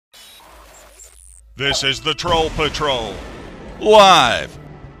This is the Troll Patrol, live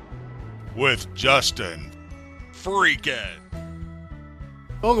with Justin Freakin'.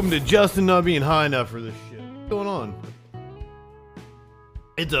 Welcome to Justin not being high enough for this shit. What's going on?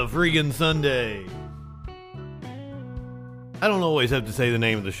 It's a freaking Sunday. I don't always have to say the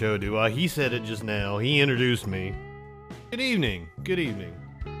name of the show, do I? He said it just now. He introduced me. Good evening. Good evening.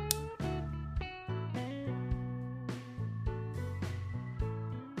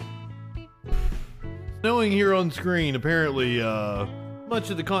 Snowing here on screen, apparently, much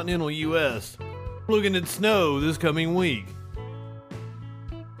of the continental U.S. looking at snow this coming week.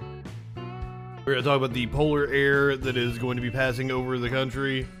 We're going to talk about the polar air that is going to be passing over the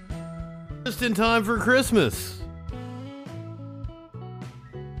country just in time for Christmas.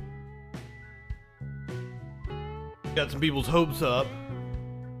 Got some people's hopes up.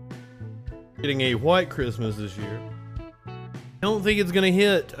 Getting a white Christmas this year. I don't think it's going to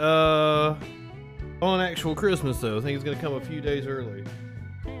hit on actual Christmas, though. I think it's going to come a few days early.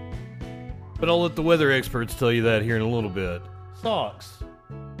 But I'll let the weather experts tell you that here in a little bit. Socks.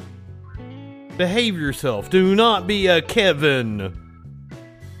 Behave yourself. Do not be a Kevin.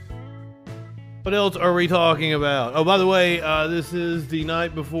 What else are we talking about? Oh, by the way, this is the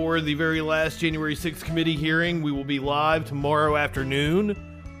night before the very last January 6th committee hearing. We will be live tomorrow afternoon,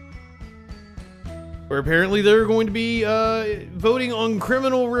 where apparently they're going to be voting on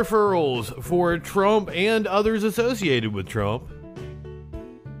criminal referrals for Trump and others associated with Trump.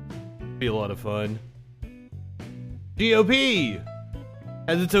 Be a lot of fun. GOP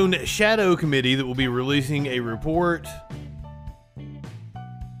has its own shadow committee that will be releasing a report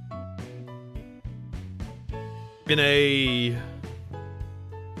in a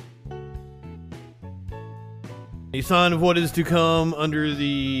sign of what is to come under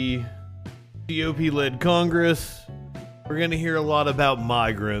the GOP-led Congress. We're going to hear a lot about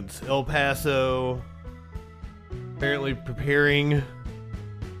migrants. El Paso apparently preparing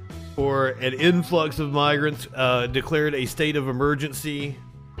for an influx of migrants, declared a state of emergency.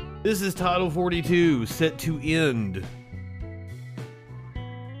 This is Title 42 set to end.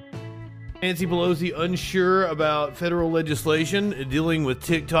 Nancy Pelosi unsure about federal legislation dealing with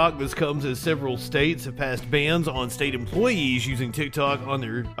TikTok. This comes as several states have passed bans on state employees using TikTok on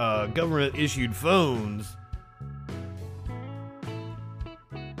their government-issued phones.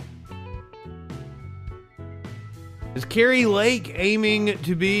 Is Carrie Lake aiming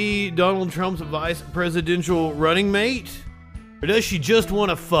to be Donald Trump's vice presidential running mate? Or does she just want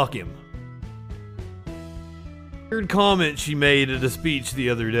to fuck him? Weird comment she made at a speech the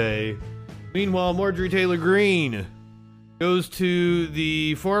other day. Meanwhile, Marjorie Taylor Greene goes to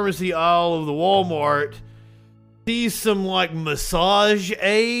the pharmacy aisle of the Walmart, sees some like massage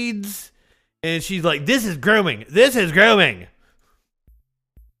aids, and she's like, "This is grooming. This is grooming."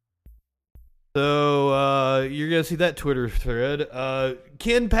 So, you're going to see that Twitter thread.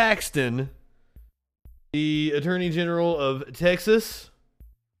 Ken Paxton, the Attorney General of Texas,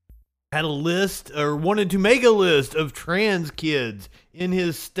 had a list, or wanted to make a list of trans kids in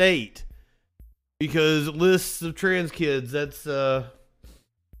his state. Because lists of trans kids, that's going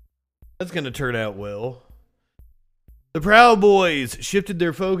to turn out well. The Proud Boys shifted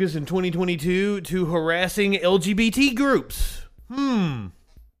their focus in 2022 to harassing LGBT groups.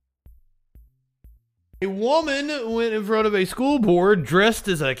 A woman went in front of a school board dressed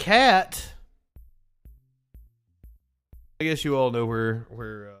as a cat. I guess you all know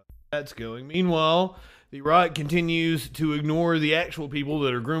where that's going. Meanwhile, the right continues to ignore the actual people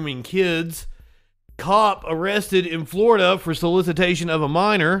that are grooming kids. Cop arrested in Florida for solicitation of a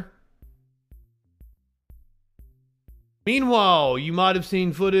minor. Meanwhile, you might have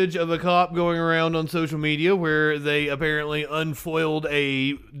seen footage of a cop going around on social media where they apparently unfoiled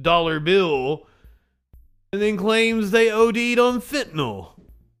a dollar bill and then claims they OD'd on fentanyl.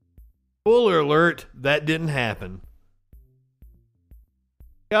 Spoiler alert, that didn't happen.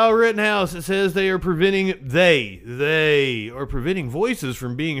 Kyle Rittenhouse says they are preventing voices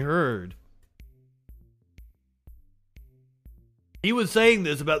from being heard. He was saying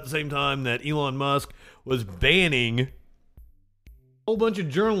this about the same time that Elon Musk was banning a whole bunch of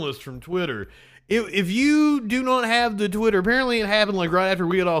journalists from Twitter. If you do not have the Twitter, apparently it happened like right after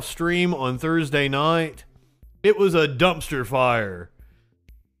we got off stream on Thursday night. It was a dumpster fire.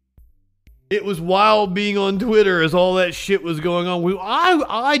 It was wild being on Twitter as all that shit was going on.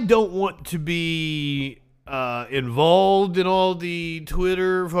 I don't want to be involved in all the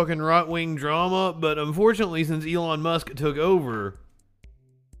Twitter fucking right-wing drama, but unfortunately, since Elon Musk took over,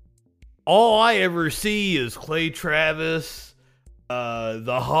 all I ever see is Clay Travis,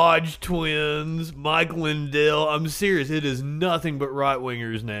 the Hodge twins, Mike Lindell. I'm serious. It is nothing but right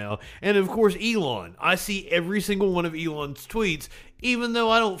wingers now. And of course, Elon. I see every single one of Elon's tweets, even though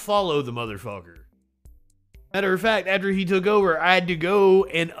I don't follow the motherfucker. Matter of fact, after he took over, I had to go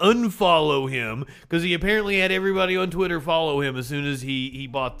and unfollow him because he apparently had everybody on Twitter follow him as soon as he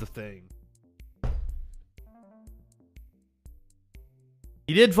bought the thing.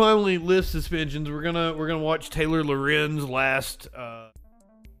 He did finally lift suspensions. We're gonna watch Taylor Loren's last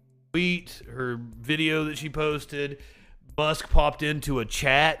tweet, her video that she posted. Musk popped into a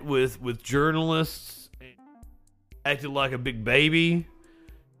chat with journalists, and acted like a big baby.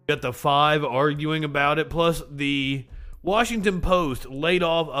 Got the Five arguing about it. Plus, the Washington Post laid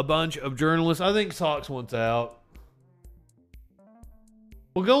off a bunch of journalists. I think Socks wants out.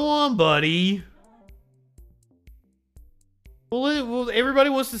 Well, go on, buddy. Well, everybody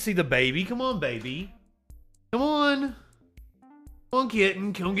wants to see the baby. Come on, baby. Come on. Come on,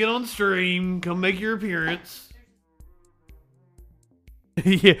 kitten. Come get on stream. Come make your appearance.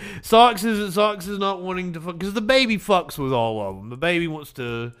 Yeah, Socks is not wanting to fuck because the baby fucks with all of them. The baby wants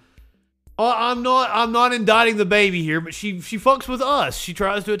to. I'm not indicting the baby here, but she fucks with us. She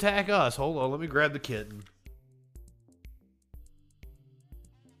tries to attack us. Hold on, let me grab the kitten.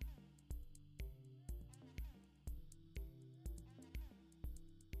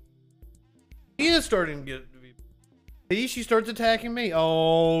 He is starting to get. See, she starts attacking me.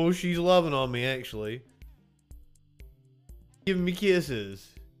 Oh, she's loving on me actually. Giving me kisses.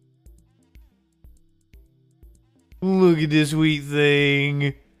 Look at this sweet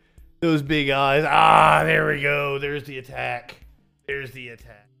thing. Those big eyes. Ah, there we go. There's the attack. There's the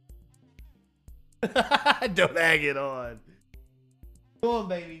attack. Don't hang it on. Come on,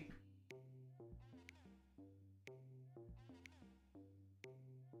 baby.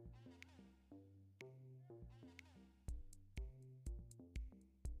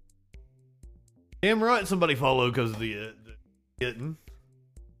 Damn right somebody followed because of the kitten.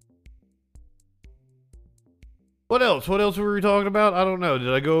 What else? What else were we talking about? I don't know. Did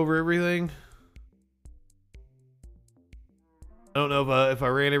I go over everything? I don't know if I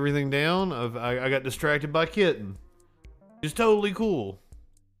ran everything down. I got distracted by kitten. It's totally cool.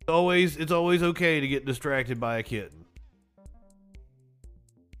 It's always okay to get distracted by a kitten.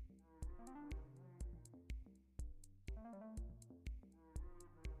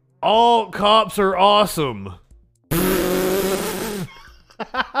 All cops are awesome.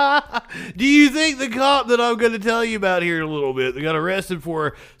 Do you think the cop that I'm going to tell you about here in a little bit that got arrested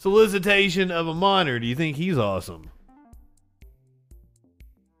for solicitation of a minor, do you think he's awesome?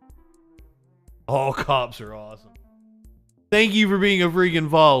 All cops are awesome. Thank you for being a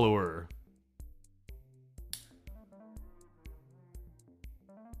freaking follower.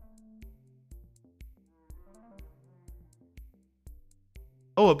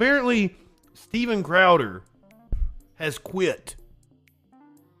 Oh, apparently Steven Crowder has quit.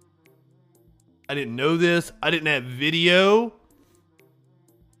 I didn't know this. I didn't have video.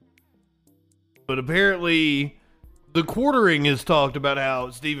 But apparently the Quartering has talked about how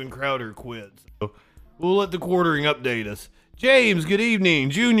Steven Crowder quit. So we'll let the Quartering update us. James, good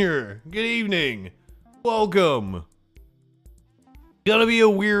evening. Junior, good evening. Welcome. Gonna be a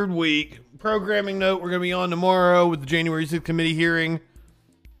weird week. Programming note, we're gonna be on tomorrow with the January 6th committee hearing,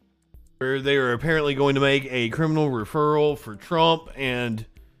 where they are apparently going to make a criminal referral for Trump and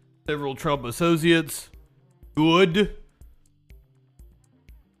several Trump associates. Good.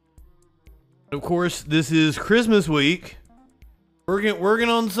 Of course, this is Christmas week. Working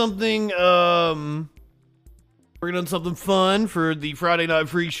on something. Working on something fun for the Friday Night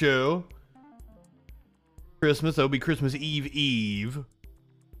Freak Show. Christmas. That'll be Christmas Eve.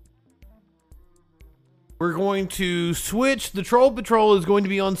 We're going to switch. The Troll Patrol is going to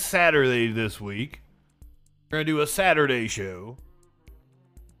be on Saturday this week. We're going to do a Saturday show.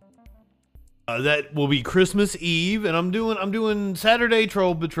 That will be Christmas Eve, and I'm doing Saturday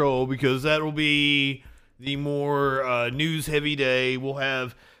Troll Patrol because that will be the more news-heavy day. We'll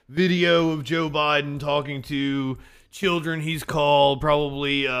have video of Joe Biden talking to children he's called,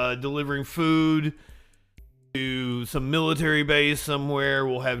 probably delivering food to some military base somewhere.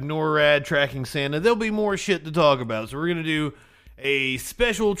 We'll have NORAD tracking Santa. There'll be more shit to talk about. So we're going to do a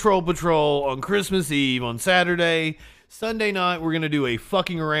special Troll Patrol on Christmas Eve on Saturday. Sunday night, we're going to do a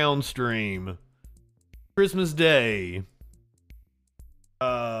fucking around stream. Christmas Day.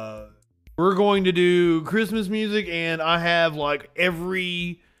 We're going to do Christmas music, and I have like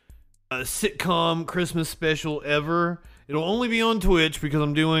every sitcom Christmas special ever. It'll only be on Twitch because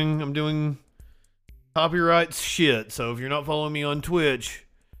I'm doing copyright shit. So if you're not following me on Twitch,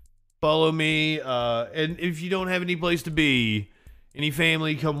 follow me. And if you don't have any place to be, Any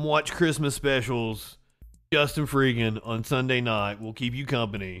family, come watch Christmas specials. Justin Freakin on Sunday night will keep you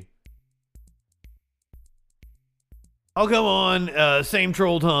company. I'll come on, same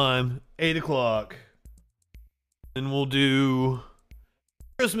troll time, 8 o'clock. And we'll do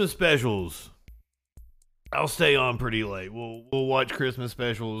Christmas specials. I'll stay on pretty late. We'll watch Christmas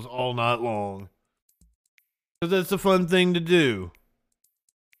specials all night long. Because that's a fun thing to do.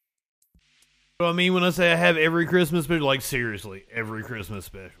 So I mean when I say I have every Christmas special, like seriously, every Christmas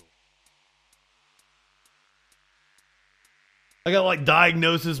special. I got like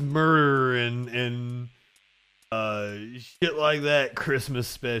Diagnosis Murder and shit like that Christmas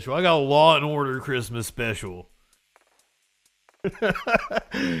special. I got a Law and Order Christmas special.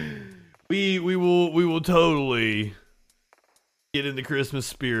 we will totally get in the Christmas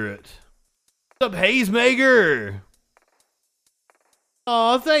spirit. What's up, Hazemaker?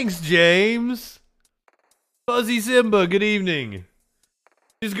 Aw, thanks, James. Fuzzy Simba, good evening.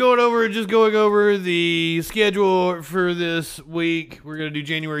 Just going over the schedule for this week. We're going to do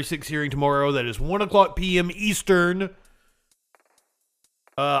January 6th hearing tomorrow. That is 1 o'clock p.m. Eastern.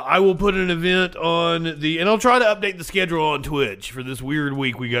 I will put an event on and I'll try to update the schedule on Twitch for this weird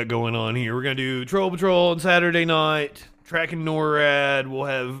week we got going on here. We're going to do Troll Patrol on Saturday night, tracking NORAD. We'll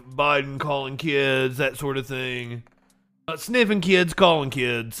have Biden calling kids, that sort of thing. Sniffing kids, calling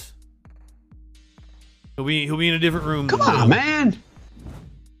kids. He'll be in a different room. Come on, man.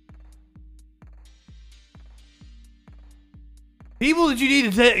 People that you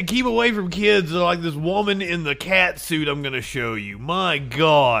need to keep away from kids are like this woman in the cat suit I'm going to show you. My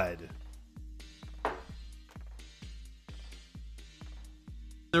God.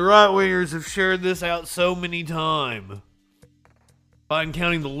 The right-wingers have shared this out so many times. I'm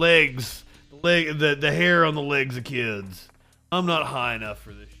counting the legs, the hair on the legs of kids. I'm not high enough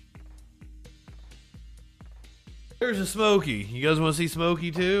for this. There's a Smokey. You guys want to see Smokey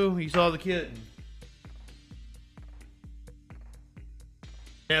too? You saw the kitten.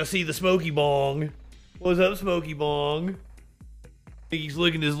 Now see the Smokey Bong. What's up, Smokey Bong? I think he's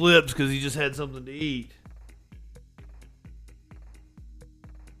licking his lips because he just had something to eat.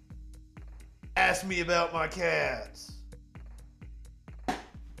 Ask me about my cats.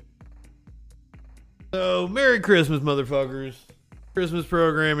 So, Merry Christmas, motherfuckers. Christmas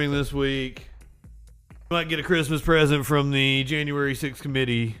programming this week. You might get a Christmas present from the January 6th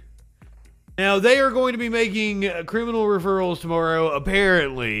committee. Now, they are going to be making criminal referrals tomorrow.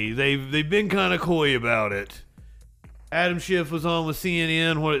 Apparently, they've been kind of coy about it. Adam Schiff was on with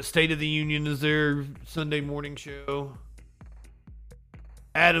CNN. State of the Union is their Sunday morning show.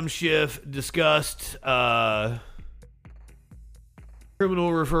 Adam Schiff discussed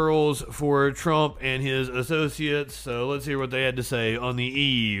criminal referrals for Trump and his associates. So let's hear what they had to say on the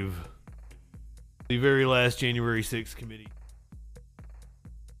eve, the very last January 6th committee.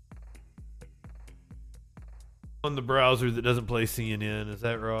 On the browser that doesn't play CNN, is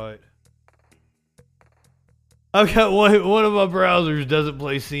that right? I've got one of my browsers doesn't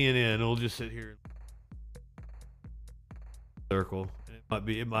play CNN. It'll just sit here. Circle.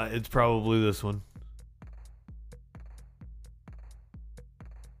 It's probably this one.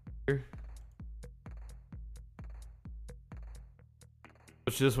 Here.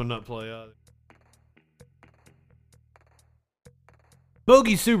 Watch this one not play either.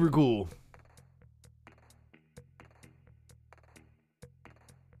 Bogey's super cool.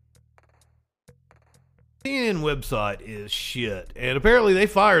 CNN website is shit, and apparently they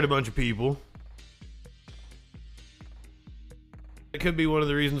fired a bunch of people. It could be one of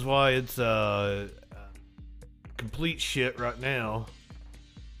the reasons why it's complete shit right now.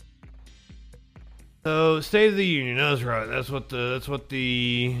 So, State of the Union, that's right. That's what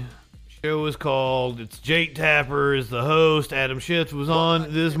the show is called. It's Jake Tapper is the host. Adam Schiff was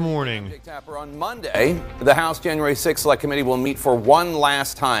on this morning. Jake Tapper on Monday. The House January 6th Select Committee will meet for one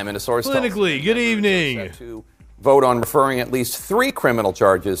last time, and a source Politically, good evening. To vote on referring at least 3 criminal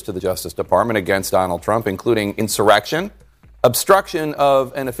charges to the Justice Department against Donald Trump, including insurrection, obstruction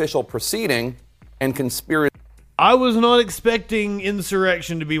of an official proceeding, and conspiracy. I was not expecting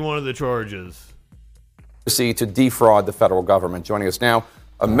insurrection to be one of the charges. To defraud the federal government. Joining us now,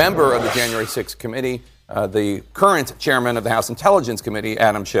 a member of the January 6th committee, the current chairman of the House Intelligence Committee,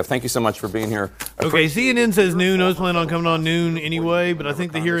 Adam Schiff. Thank you so much for being here. Okay, CNN says noon. I was planning on coming on noon anyway, but I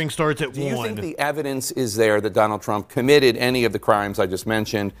think the hearing starts at 1. Do you think the evidence is there that Donald Trump committed any of the crimes I just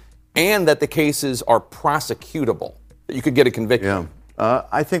mentioned, and that the cases are prosecutable, that you could get a conviction? Yeah.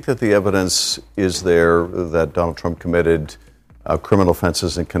 I think that the evidence is there that Donald Trump committed criminal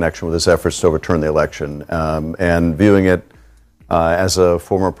offenses in connection with his efforts to overturn the election. And viewing it as a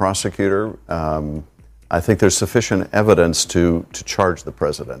former prosecutor, I think there's sufficient evidence to charge the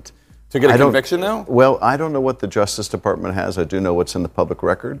president. To get a conviction now? Well, I don't know what the Justice Department has. I do know what's in the public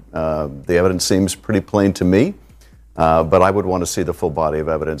record. The evidence seems pretty plain to me, but I would want to see the full body of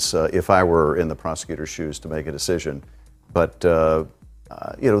evidence if I were in the prosecutor's shoes to make a decision. But,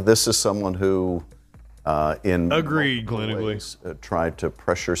 this is someone who, in Agreed, multiple clinically. ways, tried to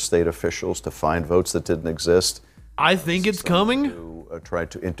pressure state officials to find votes that didn't exist. I think it's coming. Who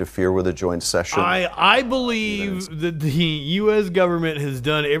tried to interfere with a joint session. I believe that the U.S. government has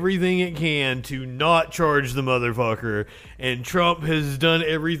done everything it can to not charge the motherfucker, and Trump has done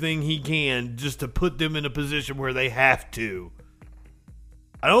everything he can just to put them in a position where they have to.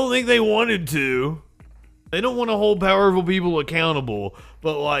 I don't think they wanted to. They don't want to hold powerful people accountable,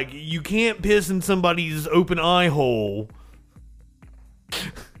 but like, you can't piss in somebody's open eye hole.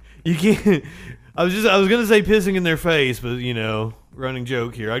 You can't. I was gonna say pissing in their face, but running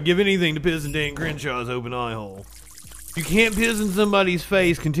joke here. I'd give anything to piss in Dan Crenshaw's open eye hole. You can't piss in somebody's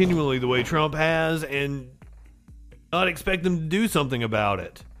face continually the way Trump has and not expect them to do something about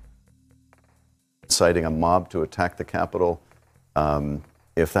it. Inciting a mob to attack the Capitol.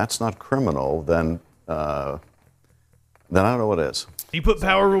 If that's not criminal, then I don't know what is. He put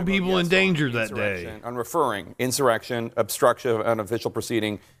powerful people in danger that day. On referring, insurrection, obstruction of an official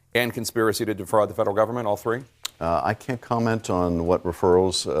proceeding, and conspiracy to defraud the federal government, all three? I can't comment on what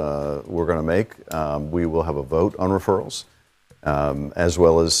referrals we're going to make. We will have a vote on referrals, as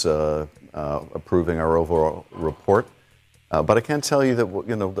well as approving our overall report. But I can tell you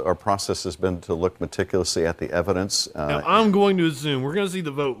that our process has been to look meticulously at the evidence. Now, I'm going to assume we're going to see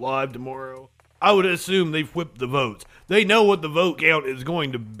the vote live tomorrow. I would assume they've whipped the votes. They know what the vote count is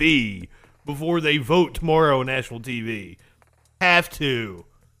going to be before they vote tomorrow on national TV. Have to.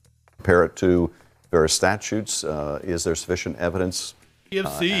 Compare it to various statutes. Is there sufficient evidence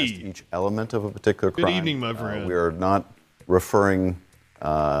as to each element of a particular crime? Good evening, my friend. We are not referring,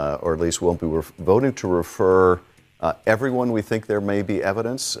 or at least won't be voting to refer everyone we think there may be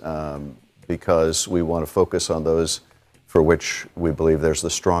evidence, because we want to focus on those for which we believe there's the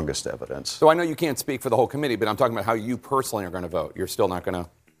strongest evidence. So I know you can't speak for the whole committee, but I'm talking about how you personally are going to vote. You're still not going to...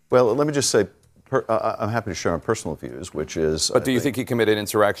 Well, let me just say, I'm happy to share my personal views, which is... But do you think he committed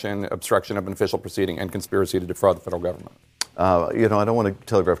insurrection, obstruction of an official proceeding, and conspiracy to defraud the federal government? I don't want to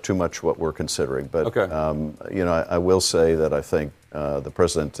telegraph too much what we're considering, but okay. I will say that I think the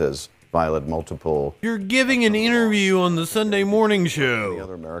president has violated multiple... You're giving an interview on the Sunday morning show. The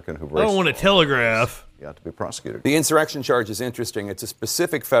other American who I don't want to telegraph. You have to be prosecuted. The insurrection charge is interesting. It's a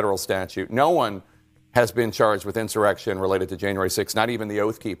specific federal statute. No one has been charged with insurrection related to January 6th, not even the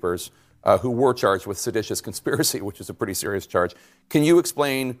Oath Keepers, who were charged with seditious conspiracy, which is a pretty serious charge. Can you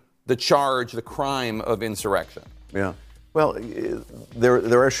explain the charge, the crime of insurrection? Yeah. Well, there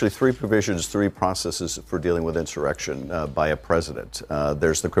are actually three provisions, three processes for dealing with insurrection by a president.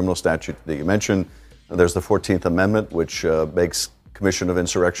 There's the criminal statute that you mentioned. There's the 14th Amendment, which makes commission of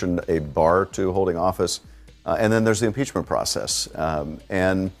insurrection a bar to holding office. And then there's the impeachment process.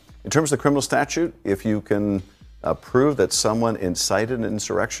 And in terms of the criminal statute, if you can prove that someone incited an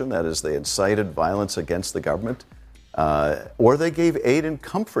insurrection, that is, they incited violence against the government, or they gave aid and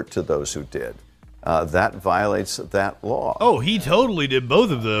comfort to those who did, that violates that law. Oh, he totally did both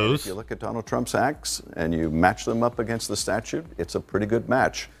of those. If you look at Donald Trump's acts and you match them up against the statute, it's a pretty good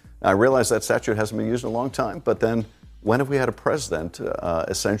match. Now, I realize that statute hasn't been used in a long time, but then when have we had a president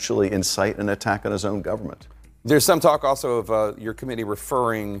essentially incite an attack on his own government? There's some talk also of your committee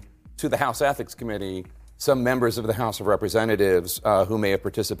referring to the House Ethics Committee some members of the House of Representatives who may have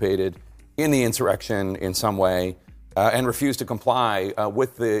participated in the insurrection in some way and refused to comply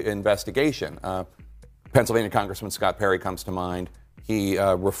with the investigation. Pennsylvania Congressman Scott Perry comes to mind. He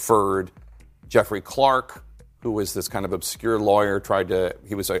referred Jeffrey Clark, who was this kind of obscure lawyer,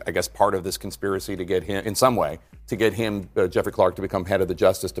 he was, I guess, part of this conspiracy to get him, in some way, to get him, Jeffrey Clark, to become head of the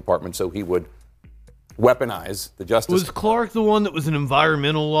Justice Department so he would weaponize the Justice Was Department. Clark the one that was an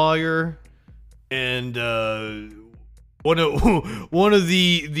environmental lawyer? And one of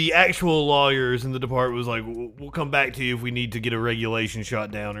the actual lawyers in the department was like, we'll come back to you if we need to get a regulation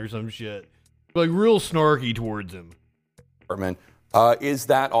shot down or some shit. Like, real snarky towards him. Is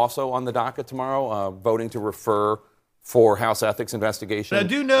that also on the docket tomorrow, voting to refer for House ethics investigation? I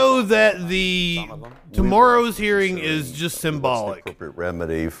do know that tomorrow's hearing is just symbolic. Appropriate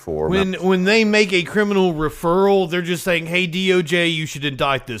remedy for when they make a criminal referral, they're just saying, "Hey, DOJ, you should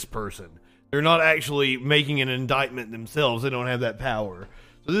indict this person." They're not actually making an indictment themselves. They don't have that power.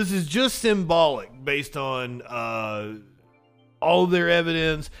 So this is just symbolic based on all of their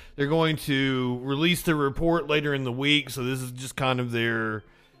evidence. They're going to release the report later in the week. So this is just kind of their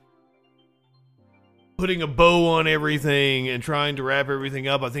putting a bow on everything and trying to wrap everything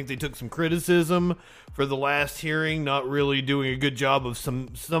up. I think they took some criticism for the last hearing, not really doing a good job of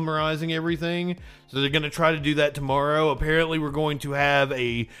summarizing everything. So they're going to try to do that tomorrow. Apparently, we're going to have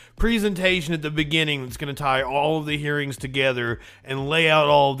a presentation at the beginning that's going to tie all of the hearings together and lay out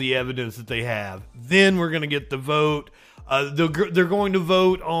all of the evidence that they have. Then we're going to get the vote. They're going to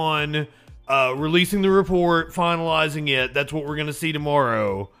vote on releasing the report, finalizing it. That's what we're going to see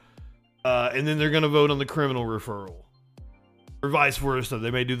tomorrow. And then they're going to vote on the criminal referral. Or vice versa. They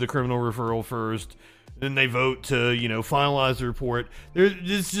may do the criminal referral first, then they vote to, finalize the report.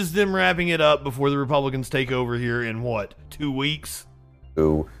 It's just them wrapping it up before the Republicans take over here in, 2 weeks?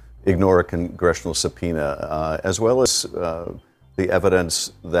 To ignore a congressional subpoena, as well as the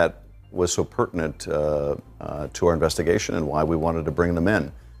evidence that was so pertinent to our investigation and why we wanted to bring them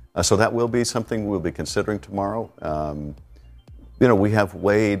in. So that will be something we'll be considering tomorrow. We have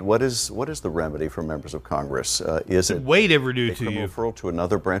Wade. What is the remedy for members of Congress? Is it Wade ever do to you? Referral to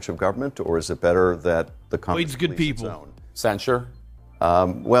another branch of government, or is it better that the Congress Wade's good people. Censure?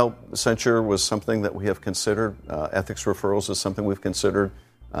 Censure was something that we have considered. Ethics referrals is something we've considered,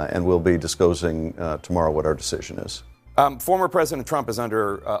 and we'll be disclosing tomorrow what our decision is. Former President Trump is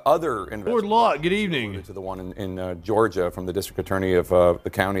under other investigations. Lord Lott, good evening. To the one in Georgia from the district attorney of the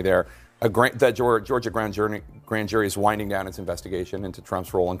county there. That Georgia grand jury is winding down its investigation into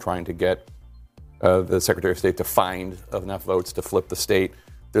Trump's role in trying to get the Secretary of State to find enough votes to flip the state.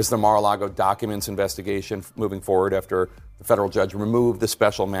 There's the Mar-a-Lago documents investigation moving forward after the federal judge removed the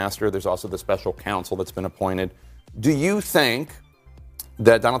special master. There's also the special counsel that's been appointed. Do you think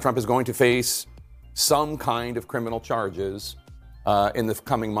that Donald Trump is going to face some kind of criminal charges in the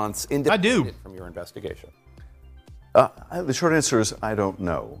coming months, independent from your investigation? The short answer is I don't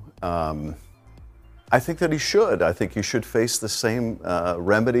know. I think that he should. I think he should face the same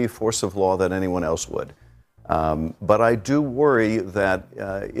remedy, force of law that anyone else would. But I do worry that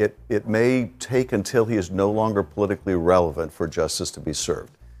it may take until he is no longer politically relevant for justice to be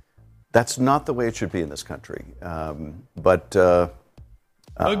served. That's not the way it should be in this country.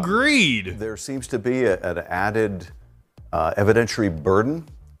 Agreed. There seems to be an added evidentiary burden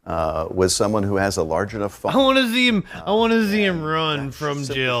with someone who has a large enough fund. I want to see him run from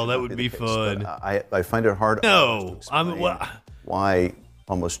jail. That would be fun. I find it hard. Why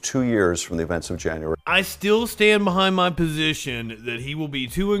almost 2 years from the events of January. I still stand behind my position that he will be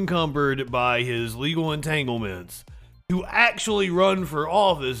too encumbered by his legal entanglements to actually run for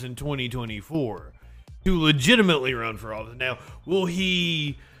office in 2024. To legitimately run for office. Now, will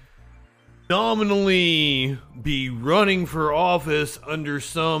he nominally be running for office under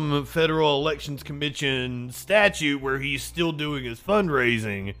some Federal Elections Commission statute where he's still doing his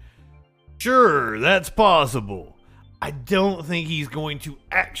fundraising? Sure, that's possible. I don't think he's going to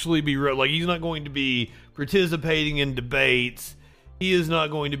actually be, he's not going to be participating in debates. He is not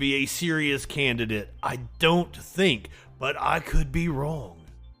going to be a serious candidate. I don't think, but I could be wrong.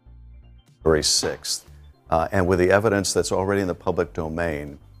 February 6th. And with the evidence that's already in the public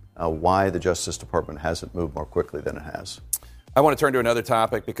domain, why the Justice Department hasn't moved more quickly than it has. I want to turn to another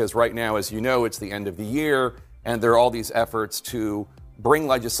topic because right now, as you know, it's the end of the year, and there are all these efforts to bring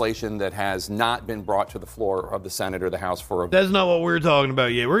legislation that has not been brought to the floor of the Senate or the House for a vote. That's not what we're talking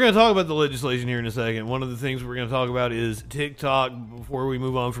about yet. We're going to talk about the legislation here in a second. One of the things we're going to talk about is TikTok. Before we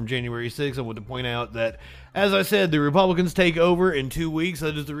move on from January 6th, I want to point out that, as I said, the Republicans take over in 2 weeks.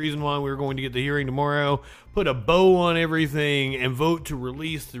 That is the reason why we're going to get the hearing tomorrow, put a bow on everything, and vote to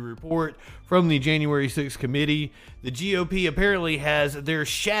release the report from the January 6th committee. The GOP apparently has their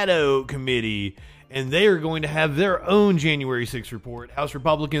shadow committee, and they are going to have their own January 6th report. House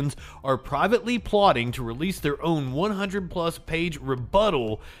Republicans are privately plotting to release their own 100-plus page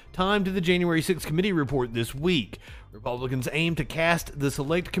rebuttal timed to the January 6th committee report this week. Republicans aim to cast the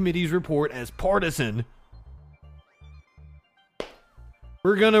Select Committee's report as partisan.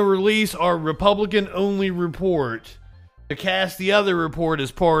 We're going to release our Republican-only report to cast the other report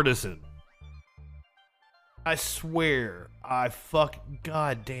as partisan. I swear.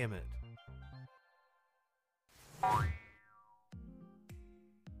 God damn it.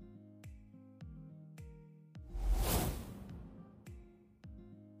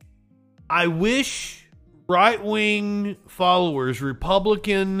 I wish right-wing followers,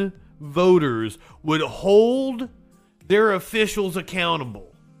 Republican voters, would hold their officials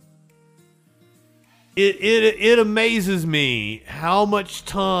accountable. It amazes me how much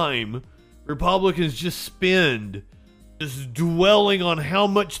time Republicans just spend just dwelling on how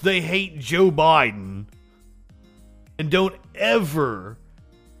much they hate Joe Biden and don't ever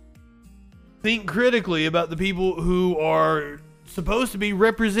think critically about the people who are supposed to be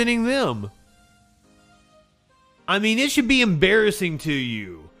representing them. I mean, it should be embarrassing to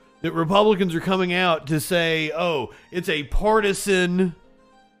you that Republicans are coming out to say, oh, it's a partisan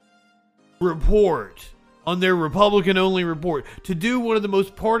report on their Republican-only report, to do one of the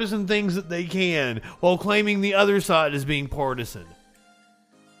most partisan things that they can while claiming the other side is being partisan.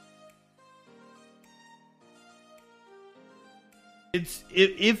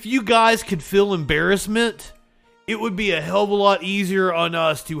 If you guys could feel embarrassment, it would be a hell of a lot easier on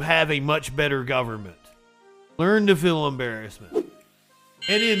us to have a much better government. Learn to feel embarrassment.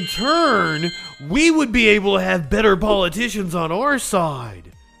 And in turn, we would be able to have better politicians on our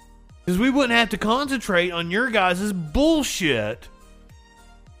side. Because we wouldn't have to concentrate on your guys' bullshit.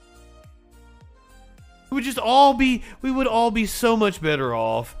 We would all be so much better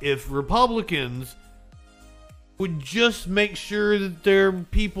off if Republicans would just make sure that their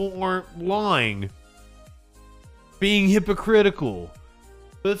people aren't lying, being hypocritical.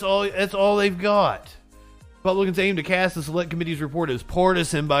 That's all they've got. Republicans aim to cast the Select Committee's report as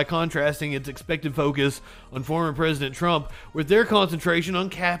partisan by contrasting its expected focus on former President Trump with their concentration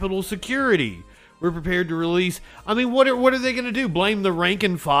on Capitol security. We're prepared to release. I mean, what are they going to do? Blame the rank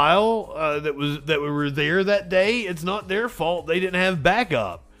and file that were there that day? It's not their fault. They didn't have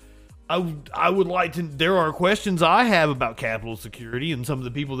backup. I would like to. There are questions I have about Capitol security and some of the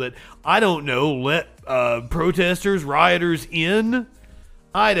people that I don't know let protesters, rioters in.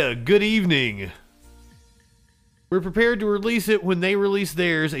 Ida, good evening. We're prepared to release it when they release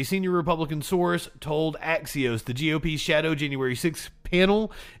theirs, a senior Republican source told Axios. The GOP's Shadow January 6th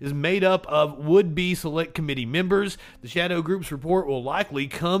panel is made up of would-be Select Committee members. The Shadow Group's report will likely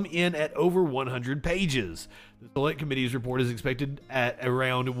come in at over 100 pages. The Select Committee's report is expected at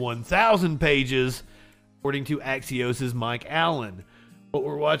around 1,000 pages, according to Axios' Mike Allen. What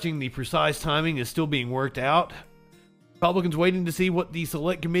we're watching, the precise timing is still being worked out. Republicans waiting to see what the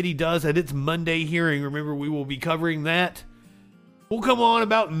Select Committee does at its Monday hearing. Remember, we will be covering that. We'll come on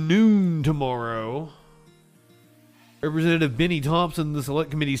about noon tomorrow. Representative Benny Thompson, the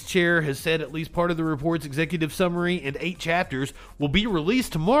Select Committee's chair, has said at least part of the report's executive summary and 8 chapters will be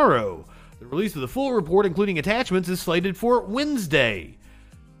released tomorrow. The release of the full report, including attachments, is slated for Wednesday.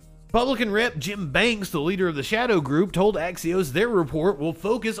 Republican Rep. Jim Banks, the leader of the Shadow Group, told Axios their report will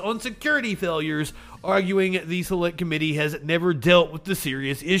focus on security failures, arguing the Select Committee has never dealt with the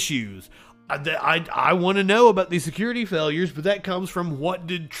serious issues. I want to know about the security failures, but that comes from what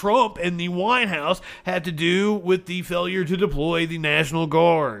did Trump and the White House have to do with the failure to deploy the National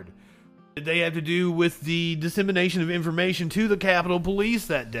Guard? What did they have to do with the dissemination of information to the Capitol Police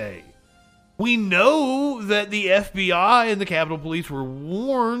that day? We know that the FBI and the Capitol Police were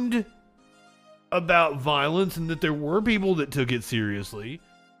warned about violence and that there were people that took it seriously.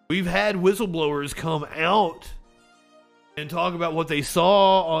 We've had whistleblowers come out and talk about what they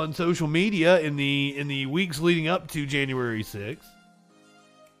saw on social media in the weeks leading up to January 6th.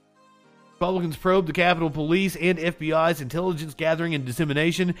 Republicans probed the Capitol Police and FBI's intelligence gathering and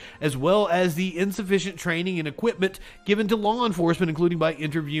dissemination, as well as the insufficient training and equipment given to law enforcement, including by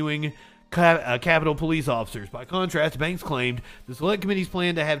interviewing Capitol Police officers. By contrast, Banks claimed the Select Committee's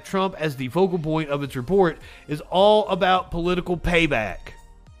plan to have Trump as the focal point of its report is all about political payback.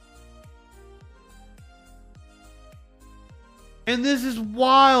 And this is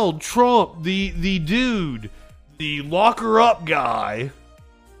wild. Trump, the dude, the locker up guy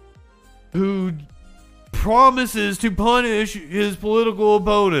who promises to punish his political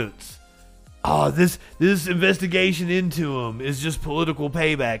opponents. This investigation into him is just political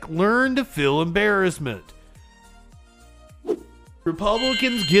payback. Learn to feel embarrassment.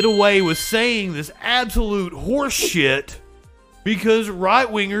 Republicans get away with saying this absolute horse shit because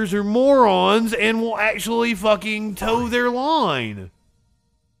right-wingers are morons and will actually fucking toe their line.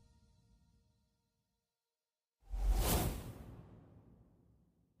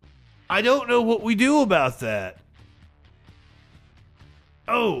 I don't know what we do about that.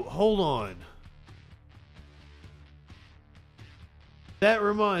 Oh, hold on. That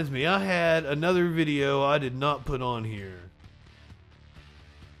reminds me, I had another video I did not put on here.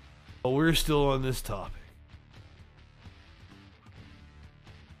 But we're still on this topic.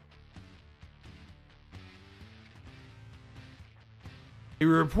 A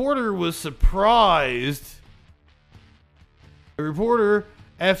reporter was surprised. A reporter,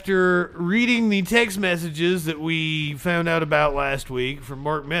 after reading the text messages that we found out about last week from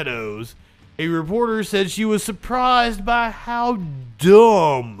Mark Meadows, a reporter said she was surprised by how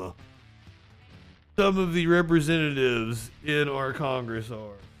dumb some of the representatives in our Congress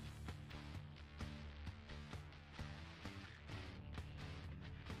are.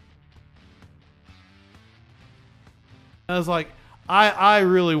 I was like, I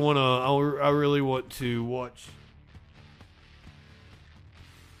really want to watch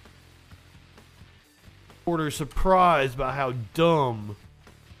reporter surprised by how dumb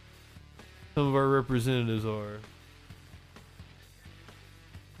some of our representatives are.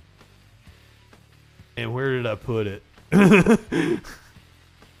 And where did I put it?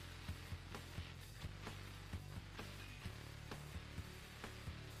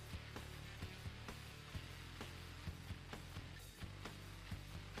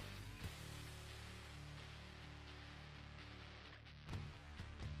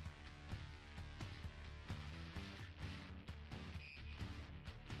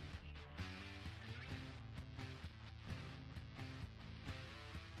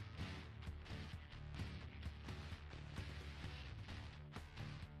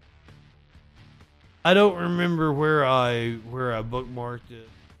 I don't remember where I bookmarked it.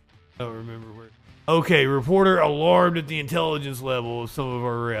 I don't remember where. Okay, reporter alarmed at the intelligence level of some of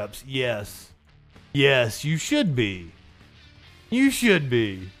our reps. Yes. Yes, you should be. You should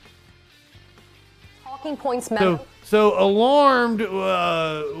be. Talking points memo. So alarmed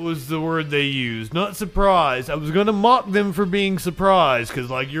was the word they used, not surprised. I was going to mock them for being surprised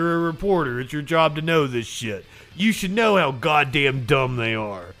because, like, you're a reporter. It's your job to know this shit. You should know how goddamn dumb they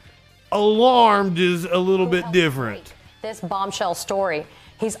are. Alarmed is a little bit different. This bombshell story.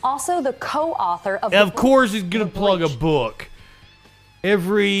 He's also the co-author of... Of course he's going to plug a book.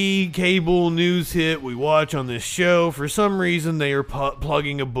 Every cable news hit we watch on this show, for some reason they are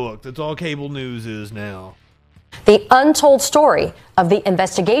plugging a book. That's all cable news is now. The untold story of the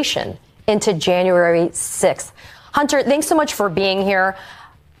investigation into January 6th. Hunter, thanks so much for being here.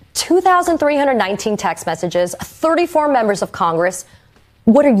 2,319 text messages, 34 members of Congress.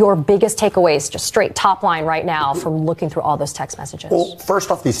 What are your biggest takeaways, just straight top line right now, from looking through all those text messages? Well,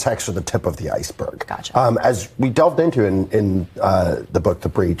 first off, these texts are the tip of the iceberg. Gotcha. As we delved into in the book, The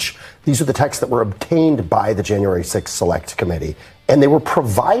Breach, these are the texts that were obtained by the January 6th Select Committee, and they were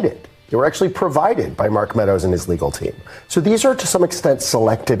provided. They were actually provided by Mark Meadows and his legal team. So these are to some extent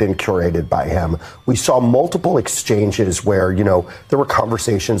selected and curated by him. We saw multiple exchanges where, there were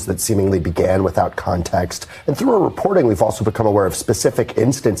conversations that seemingly began without context. And through our reporting, we've also become aware of specific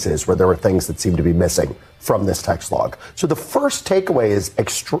instances where there were things that seemed to be missing from this text log. So the first takeaway is,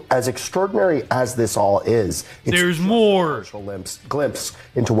 as extraordinary as this all is, there's more. Glimpse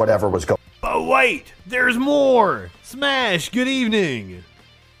into whatever was going on. Oh, wait, there's more. Smash, good evening.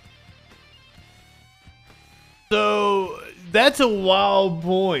 So that's a wild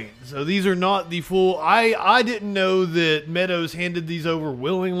point. So these are not the full. I didn't know that Meadows handed these over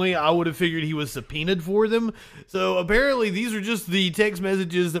willingly. I would have figured he was subpoenaed for them. So apparently these are just the text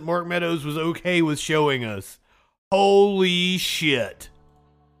messages that Mark Meadows was okay with showing us. Holy shit.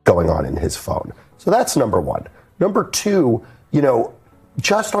 Going on in his phone. So that's number one. Number two,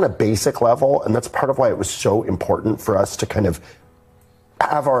 just on a basic level, and that's part of why it was so important for us to kind of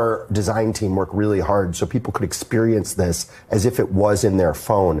have our design team work really hard so people could experience this as if it was in their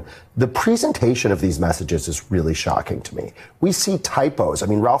phone. The presentation of these messages is really shocking to me. We see typos. I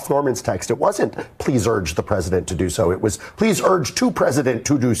mean, Ralph Norman's text, it wasn't, please urge the president to do so. It was, please urge to president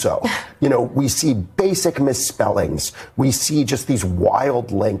to do so. We see basic misspellings. We see just these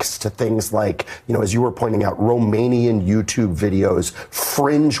wild links to things like, as you were pointing out, Romanian YouTube videos,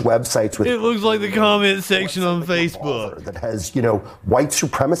 fringe websites with... It looks like the comment section on Facebook. That has, white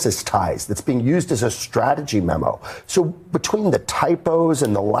supremacist ties that's being used as a strategy memo. So between the typos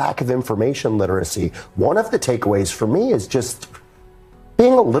and the lack of information literacy, one of the takeaways for me is just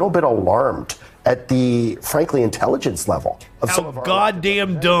being a little bit alarmed at the, frankly, intelligence level of some of our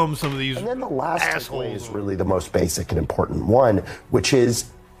goddamn dumb some of these assholes. And then the last takeaway is really the most basic and important one, which is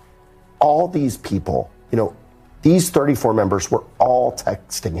all these people, these 34 members were all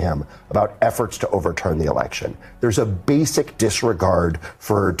texting him about efforts to overturn the election. There's a basic disregard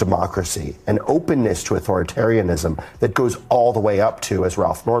for democracy and openness to authoritarianism that goes all the way up to, as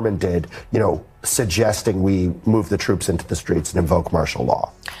Ralph Norman did, suggesting we move the troops into the streets and invoke martial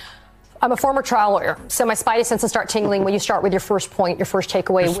law. I'm a former trial lawyer, so my spidey senses start tingling when you start with your first point, your first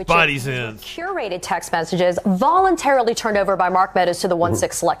takeaway, which is curated text messages voluntarily turned over by Mark Meadows to the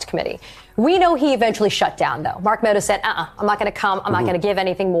 1-6 Select Committee. We know he eventually shut down, though. Mark Meadows said, I'm not going to come. I'm not going to give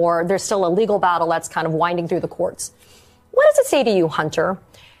anything more. There's still a legal battle that's kind of winding through the courts. What does it say to you, Hunter,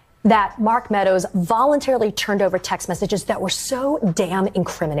 that Mark Meadows voluntarily turned over text messages that were so damn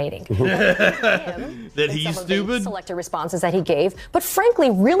incriminating? That he's stupid? Selected responses that he gave, but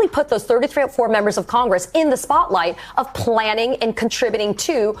frankly, really put those 34 members of Congress in the spotlight of planning and contributing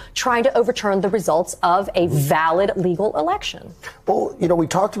to trying to overturn the results of a valid legal election. Well, we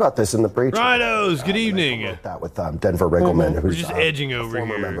talked about this in the breach. Rhinos, good evening. That with Denver Riggleman, who's just edging over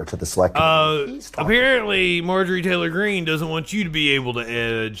former here. Member to the Select Committee. Apparently, Marjorie Taylor Greene doesn't want you to be able to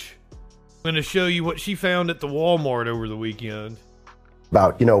edge. I'm going to show you what she found at the Walmart over the weekend.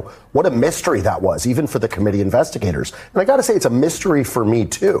 About, what a mystery that was, even for the committee investigators. And I got to say, it's a mystery for me,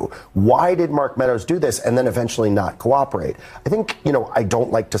 too. Why did Mark Meadows do this and then eventually not cooperate? I think, I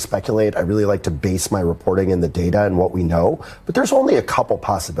don't like to speculate. I really like to base my reporting in the data and what we know. But there's only a couple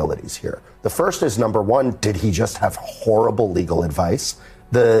possibilities here. The first is, number one, did he just have horrible legal advice?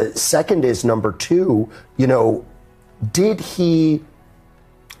 The second is, number two, did he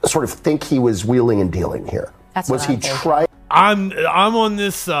sort of think he was wheeling and dealing here? Was he trying? I'm on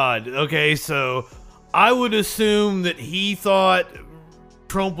this side. Okay, so I would assume that he thought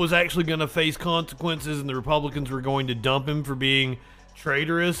Trump was actually going to face consequences and the Republicans were going to dump him for being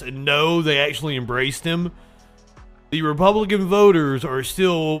traitorous, and no, they actually embraced him. The Republican voters are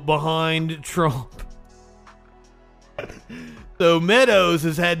still behind Trump. So Meadows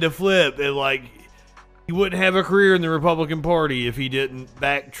has had to flip, and he wouldn't have a career in the Republican Party if he didn't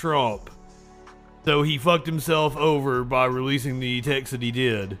back Trump. So he fucked himself over by releasing the text that he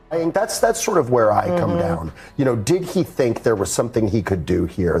did. I think that's sort of where I come down. Did he think there was something he could do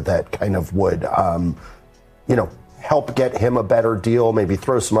here that kind of would, help get him a better deal, maybe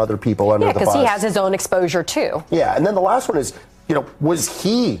throw some other people under the bus? Yeah, because he has his own exposure, too. Yeah, and then the last one is, was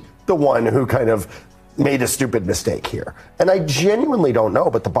he the one who kind of made a stupid mistake here? And I genuinely don't know,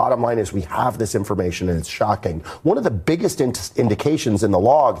 but the bottom line is we have this information and it's shocking. One of the biggest indications in the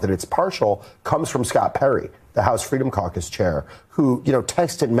log that it's partial comes from Scott Perry, the House Freedom Caucus chair, who,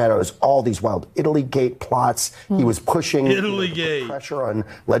 texted Meadows all these wild Italy-gate plots. He was pushing pressure on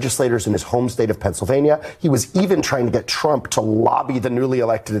legislators in his home state of Pennsylvania. He was even trying to get Trump to lobby the newly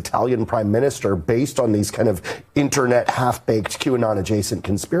elected Italian prime minister based on these kind of internet half-baked QAnon-adjacent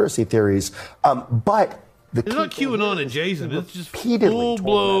conspiracy theories. But it's not QAnon adjacent. It's just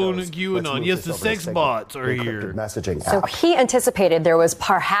full-blown QAnon. Yes, the sex bots are here. Messaging so he anticipated there was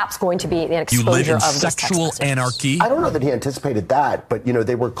perhaps going to be an exposure of sexual anarchy. I don't know that he anticipated that, but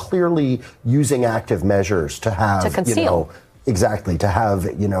they were clearly using active measures to have to conceal. Exactly, to have,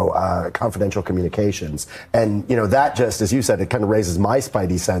 confidential communications. And, that just, as you said, it kind of raises my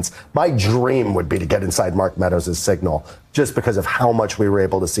spidey sense. My dream would be to get inside Mark Meadows' signal just because of how much we were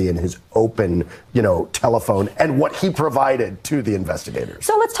able to see in his open, telephone and what he provided to the investigators.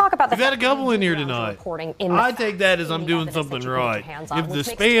 So let's talk about the We've got a couple in here tonight. I take that as I'm doing something right. If the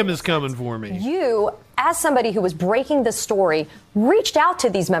spam is coming for me. You, as somebody who was breaking this story, reached out to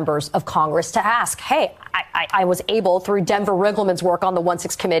these members of Congress to ask, hey, I was able, through Denver Riggleman's work on the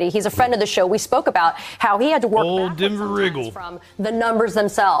 1-6 committee, he's a friend of the show, we spoke about how he had to work from the numbers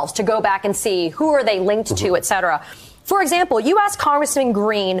themselves to go back and see who are they linked to, et cetera. For example, you asked Congressman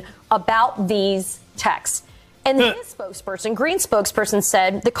Green about these texts. And his spokesperson, Green's spokesperson,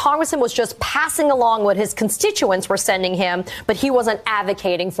 said the congressman was just passing along what his constituents were sending him, but he wasn't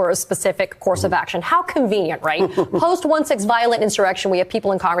advocating for a specific course of action. How convenient, right? Post 1-6 violent insurrection, we have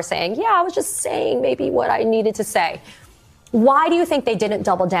people in Congress saying, yeah, I was just saying maybe what I needed to say. Why do you think they didn't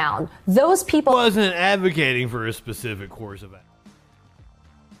double down? Those people wasn't advocating for a specific course of action.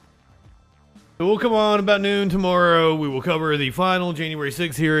 So we'll come on about noon tomorrow. We will cover the final January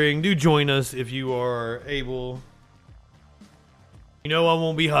 6th hearing. Do join us if you are able. I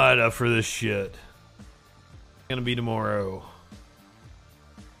won't be high enough for this shit. It's gonna be tomorrow.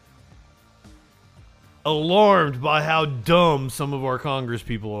 Alarmed by how dumb some of our Congress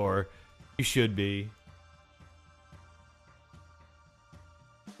people are. You should be.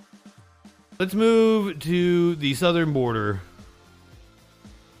 Let's move to the southern border.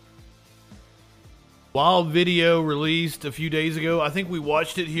 Wild video released a few days ago. I think we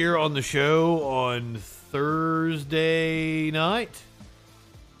watched it here on the show on Thursday night.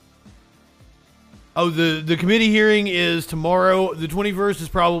 Oh, the committee hearing is tomorrow. The 21st is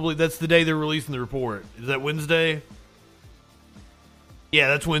probably, that's the day they're releasing the report. Is that Wednesday? Yeah,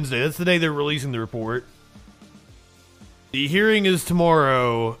 that's Wednesday. That's the day they're releasing the report. The hearing is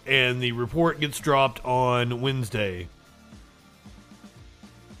tomorrow, and the report gets dropped on Wednesday.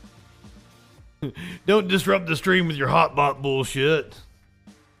 Don't disrupt the stream with your hotbot bullshit.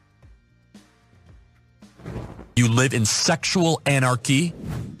 You live in sexual anarchy.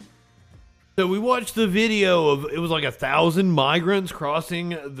 So we watched the video of, it was like 1,000 migrants crossing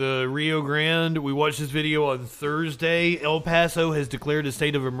the Rio Grande. We watched this video on Thursday. El Paso has declared a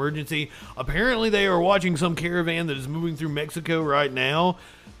state of emergency. Apparently they are watching some caravan that is moving through Mexico right now.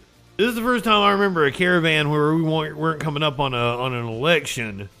 This is the first time I remember a caravan where we weren't coming up on an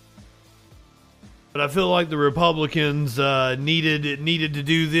election. But I feel like the Republicans needed to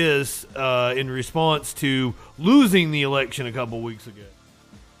do this in response to losing the election a couple weeks ago.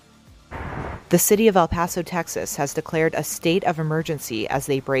 The city of El Paso, Texas, has declared a state of emergency as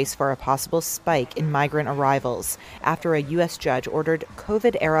they brace for a possible spike in migrant arrivals after a U.S. judge ordered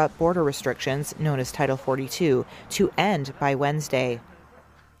COVID-era border restrictions, known as Title 42, to end by Wednesday.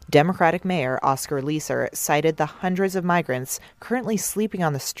 Democratic Mayor Oscar Leeser cited the hundreds of migrants currently sleeping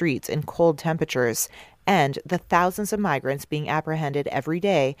on the streets in cold temperatures and the thousands of migrants being apprehended every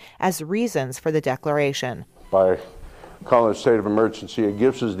day as reasons for the declaration. By calling a state of emergency, it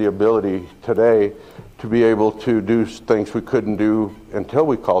gives us the ability today to be able to do things we couldn't do until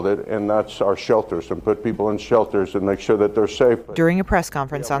we called it, and that's our shelters, and put people in shelters and make sure that they're safe. During a press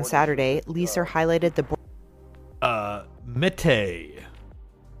conference on Saturday, Leeser highlighted the Mete.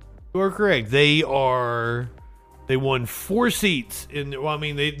 You are correct. They won 4 seats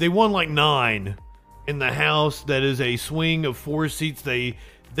they won like 9 in the House. That is a swing of 4 seats.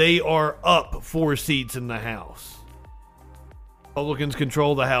 They are up 4 seats in the House. Republicans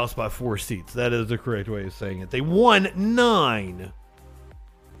control the House by 4 seats. That is the correct way of saying it. They won 9.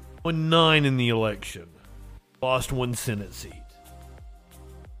 Won 9 in the election. Lost 1 Senate seat.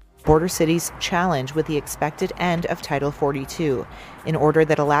 Border cities challenge with the expected end of Title 42, an order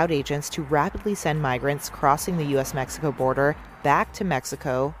that allowed agents to rapidly send migrants crossing the U.S.-Mexico border back to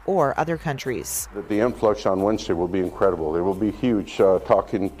Mexico or other countries. The influx on Wednesday will be incredible. It will be huge.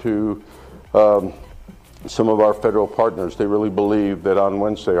 Talking to some of our federal partners, they really believe that on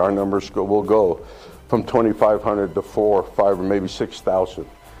Wednesday our numbers will go from 2,500 to 4,000, 5,000, or maybe 6,000.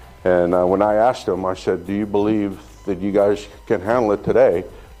 And when I asked them, I said, do you believe that you guys can handle it today?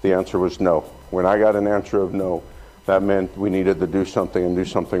 The answer was no. When I got an answer of no, that meant we needed to do something and do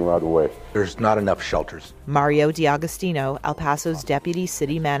something right away. There's not enough shelters. Mario D'Agostino, El Paso's deputy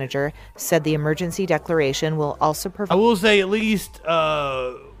city manager, said the emergency declaration will also provide... I will say, at least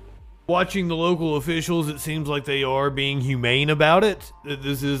watching the local officials, it seems like they are being humane about it. That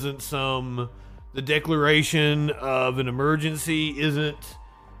this isn't the declaration of an emergency isn't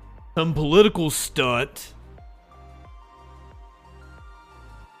some political stunt.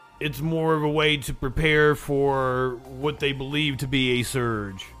 It's more of a way to prepare for what they believe to be a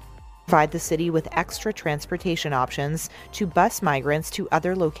surge. Provide the city with extra transportation options to bus migrants to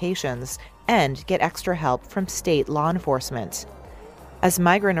other locations and get extra help from state law enforcement. As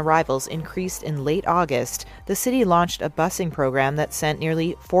migrant arrivals increased in late August, the city launched a busing program that sent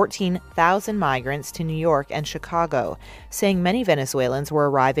nearly 14,000 migrants to New York and Chicago, saying many Venezuelans were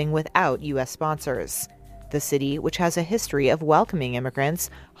arriving without U.S. sponsors. The city, which has a history of welcoming immigrants,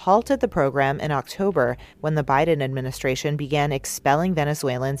 halted the program in October when the Biden administration began expelling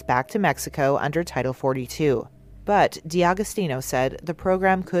Venezuelans back to Mexico under Title 42. But D'Agostino said the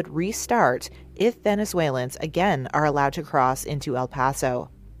program could restart if Venezuelans again are allowed to cross into El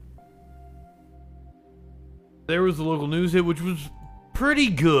Paso. There was the local news hit, which was pretty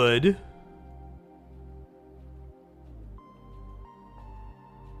good.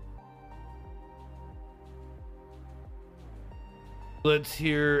 Let's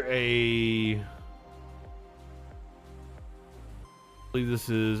hear I believe this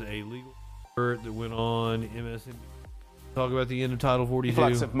is a legal alert that went on MSNBC. Talk about the end of Title 42. The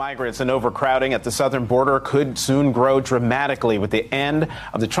influx of migrants and overcrowding at the southern border could soon grow dramatically with the end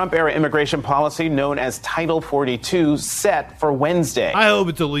of the Trump-era immigration policy known as Title 42 set for Wednesday. I hope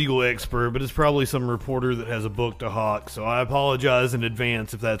it's a legal expert, but it's probably some reporter that has a book to hawk, so I apologize in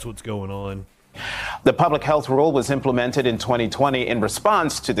advance if that's what's going on. The public health rule was implemented in 2020 in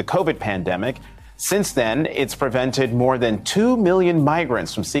response to the COVID pandemic. Since then, it's prevented more than 2 million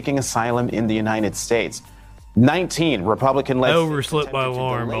migrants from seeking asylum in the United States. 19 Republican-led... I overslept my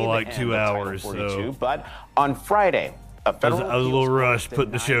alarm by like 2 hours. 42, so. But on Friday, I was a little rushed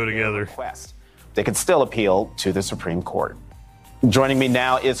putting the show together. They could still appeal to the Supreme Court. Joining me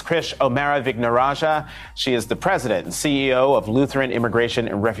now is Krish Omarra-Vignarajah. She is the president and CEO of Lutheran Immigration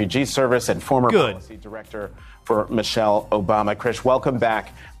and Refugee Service and former policy director for Michelle Obama. Krish, welcome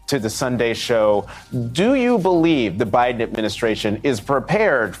back to the Sunday show. Do you believe the Biden administration is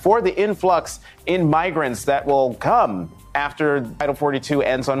prepared for the influx in migrants that will come after Title 42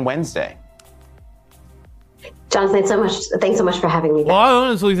 ends on Wednesday? John, thanks so much for having me back. Well, I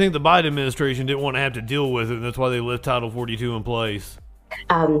honestly think the Biden administration didn't want to have to deal with it, and that's why they left Title 42 in place.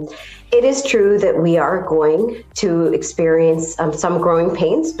 It is true that we are going to experience some growing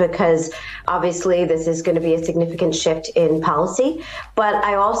pains because obviously this is going to be a significant shift in policy. But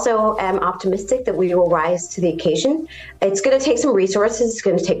I also am optimistic that we will rise to the occasion. It's going to take some resources. It's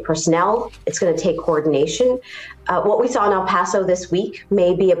going to take personnel. It's going to take coordination. What we saw in El Paso this week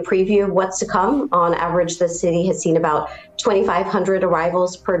may be a preview of what's to come. On average, the city has seen about 2,500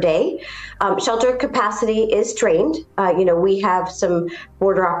 arrivals per day. Shelter capacity is strained. We have some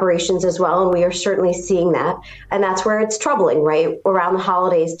border operations as well, and we are certainly seeing that. And that's where it's troubling, right, around the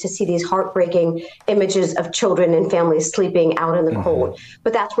holidays to see these heartbreaking images of children and families sleeping out in the cold.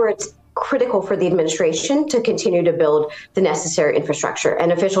 But that's where it's critical for the administration to continue to build the necessary infrastructure.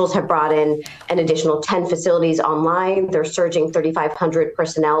 And officials have brought in an additional 10 facilities online. They're surging 3,500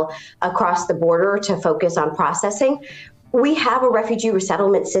 personnel across the border to focus on processing. We have a refugee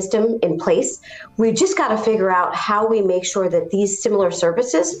resettlement system in place. We've just got to figure out how we make sure that these similar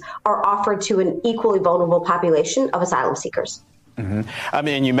services are offered to an equally vulnerable population of asylum seekers. I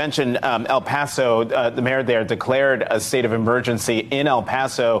mean, you mentioned El Paso. The mayor there declared a state of emergency in El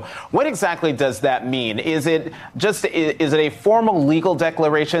Paso. What exactly does that mean? Is it a formal legal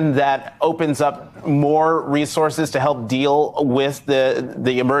declaration that opens up more resources to help deal with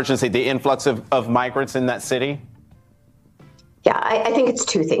the emergency, the influx of migrants in that city? Yeah, I think it's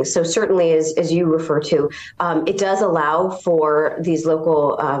two things. So certainly, as you refer to, it does allow for these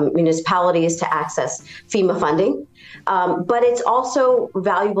local municipalities to access FEMA funding. But it's also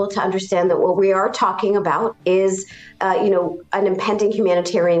valuable to understand that what we are talking about is, an impending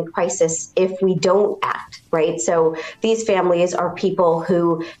humanitarian crisis if we don't act, right? So these families are people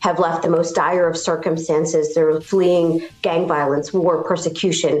who have left the most dire of circumstances. They're fleeing gang violence, war,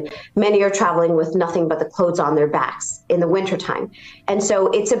 persecution. Many are traveling with nothing but the clothes on their backs in the wintertime. And so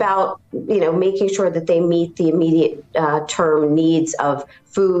it's about, making sure that they meet the immediate term needs of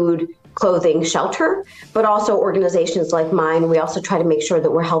food, clothing, shelter, but also organizations like mine. We also try to make sure that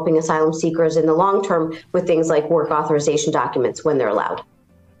we're helping asylum seekers in the long term with things like work authorization documents when they're allowed.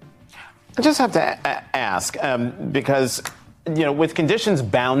 I just have to ask, because, with conditions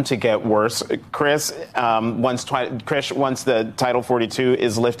bound to get worse, Chris, once the Title 42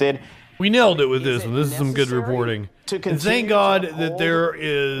 is lifted. We nailed it with this one. This is some good reporting. And thank God that there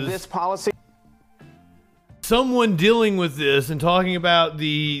is this policy. Someone dealing with this and talking about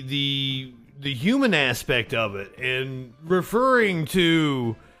the human aspect of it and referring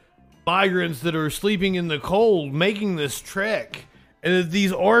to migrants that are sleeping in the cold, making this trek, and that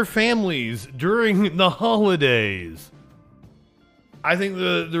these are families during the holidays. I think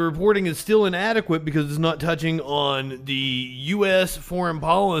the reporting is still inadequate because it's not touching on the U.S. foreign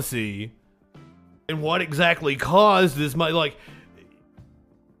policy and what exactly caused this.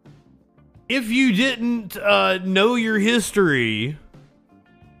 If you didn't know your history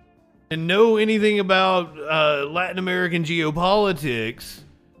and know anything about Latin American geopolitics,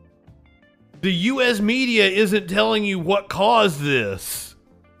 the U.S. media isn't telling you what caused this.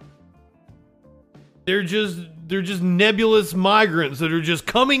 They're just nebulous migrants that are just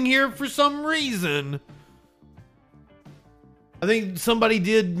coming here for some reason. I think somebody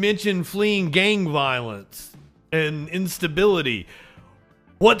did mention fleeing gang violence and instability.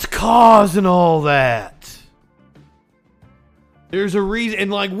 What's causing all that? There's a reason,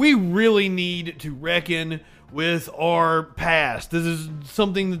 and we really need to reckon with our past. This is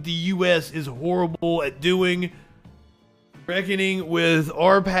something that the U.S. is horrible at doing. Reckoning with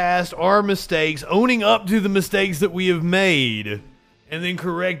our past, our mistakes, owning up to the mistakes that we have made, and then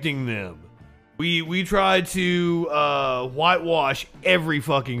correcting them. We try to whitewash every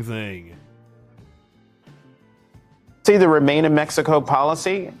fucking thing. See the Remain in Mexico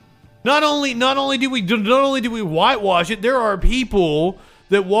policy? Not only do we whitewash it, there are people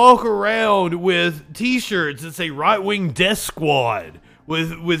that walk around with T-shirts that say right-wing death squad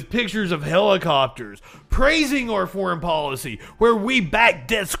with pictures of helicopters praising our foreign policy, where we back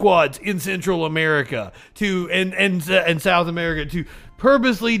death squads in Central America and South America to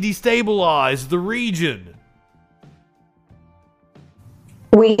purposely destabilize the region.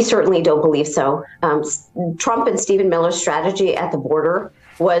 We certainly don't believe so. Trump and Stephen Miller's strategy at the border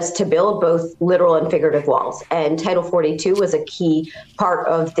was to build both literal and figurative walls, and Title 42 was a key part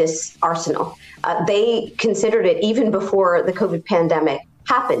of this arsenal. They considered it even before the COVID pandemic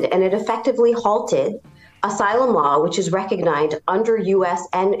happened, and it effectively halted asylum law, which is recognized under U.S.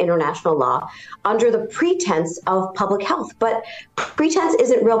 and international law, under the pretense of public health. But pretense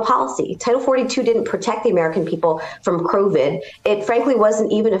isn't real policy. Title 42 didn't protect the American people from COVID. It frankly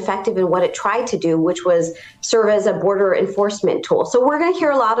wasn't even effective in what it tried to do, which was serve as a border enforcement tool. So we're going to hear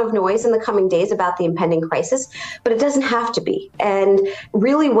a lot of noise in the coming days about the impending crisis, but it doesn't have to be. And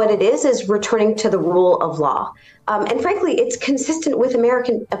really what it is returning to the rule of law. And frankly, it's consistent with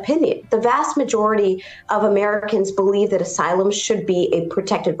American opinion. The vast majority of Americans believe that asylum should be a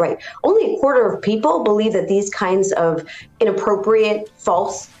protected right. Only a quarter of people believe that these kinds of inappropriate,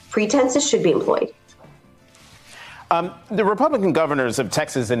 false pretenses should be employed. The Republican governors of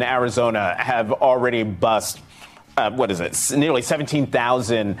Texas and Arizona have already bussed nearly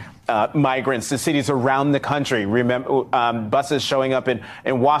 17,000 migrants to cities around the country. Remember, buses showing up in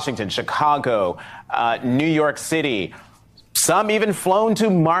Washington, Chicago, New York City. Some even flown to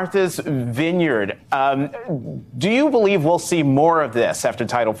Martha's Vineyard. Do you believe we'll see more of this after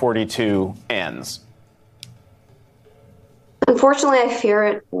Title 42 ends? Unfortunately, I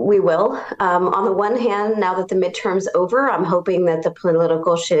fear we will. On the one hand, now that the midterm's over, I'm hoping that the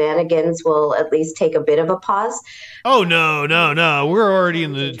political shenanigans will at least take a bit of a pause. Oh, no. We're already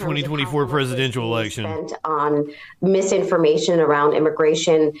in the 2024 presidential election. Spent on misinformation around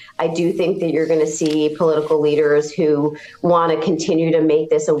immigration. I do think that you're going to see political leaders who want to continue to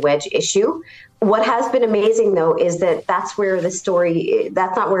make this a wedge issue. What has been amazing, though, is that that's where the story,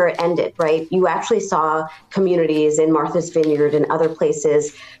 that's not where it ended, right? You actually saw communities in Martha's Vineyard and other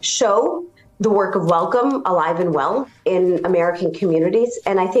places show the work of welcome alive and well in American communities.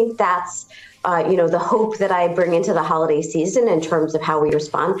 And I think that's, the hope that I bring into the holiday season in terms of how we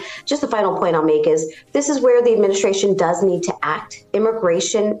respond. Just the final point I'll make is this is where the administration does need to act.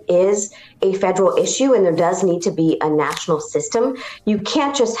 Immigration is a federal issue, and there does need to be a national system. You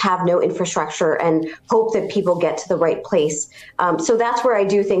can't just have no infrastructure and hope that people get to the right place. So that's where I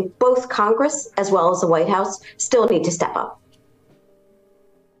do think both Congress as well as the White House still need to step up.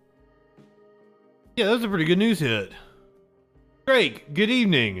 Yeah, that's a pretty good news hit. Drake, good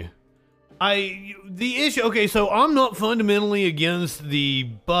evening. The issue, okay, so I'm not fundamentally against the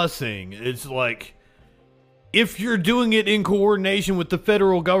busing. It's like, if you're doing it in coordination with the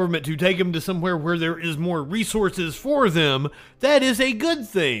federal government to take them to somewhere where there is more resources for them, that is a good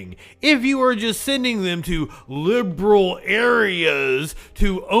thing. If you are just sending them to liberal areas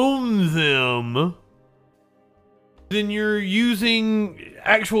to own them, then you're using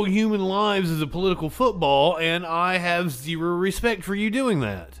actual human lives as a political football, and I have zero respect for you doing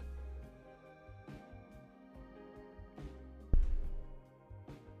that.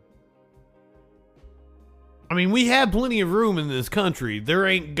 I mean, we have plenty of room in this country. There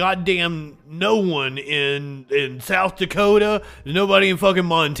ain't goddamn no one in South Dakota, nobody in fucking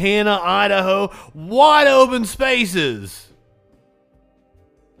Montana, Idaho, wide open spaces.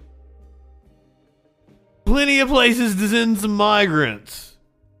 Plenty of places to send some migrants.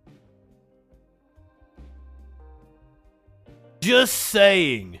 Just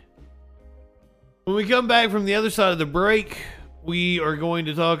saying. When we come back from the other side of the break, we are going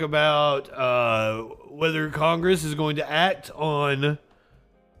to talk about whether Congress is going to act on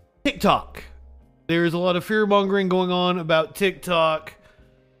TikTok. There's a lot of fear-mongering going on about TikTok.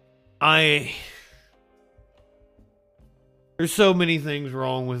 There's so many things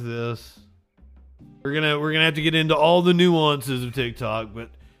wrong with this. We're gonna have to get into all the nuances of TikTok,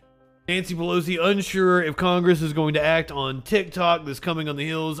 but Nancy Pelosi unsure if Congress is going to act on TikTok. This coming on the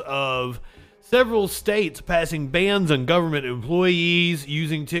heels of several states passing bans on government employees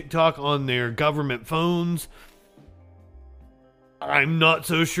using TikTok on their government phones. I'm not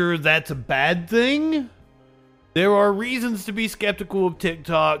so sure that's a bad thing. There are reasons to be skeptical of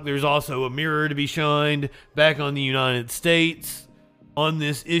TikTok. There's also a mirror to be shined back on the United States on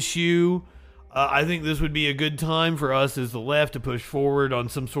this issue. I think this would be a good time for us as the left to push forward on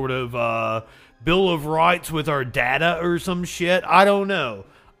some sort of Bill of Rights with our data or some shit. I don't know.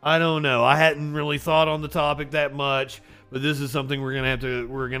 I hadn't really thought on the topic that much, but this is something we're gonna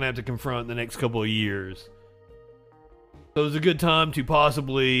have to confront in the next couple of years. So it's a good time to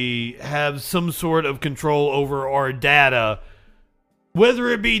possibly have some sort of control over our data, whether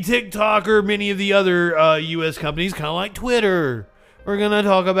it be TikTok or many of the other U.S. companies, kind of like Twitter. We're gonna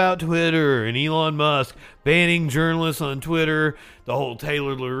talk about Twitter and Elon Musk banning journalists on Twitter, the whole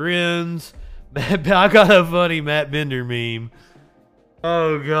Taylor Lorenz. I got a funny Matt Bender meme.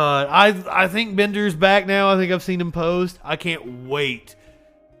 Oh, God. I think Bender's back now. I think I've seen him post. I can't wait.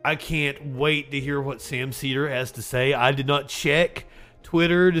 to hear what Sam Cedar has to say. I did not check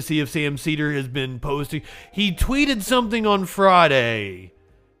Twitter to see if Sam Cedar has been posting. He tweeted something on Friday.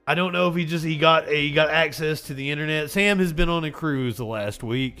 I don't know if he got access to the internet. Sam has been on a cruise the last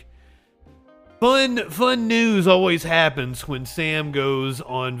week. Fun news always happens when Sam goes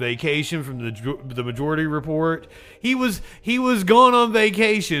on vacation from the Majority Report. He was gone on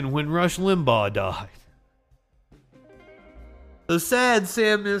vacation when Rush Limbaugh died. So sad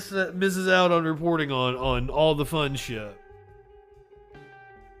Sam misses out on reporting on all the fun shit.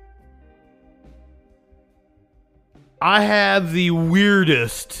 I have the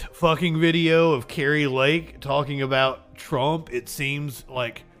weirdest fucking video of Carrie Lake talking about Trump. It seems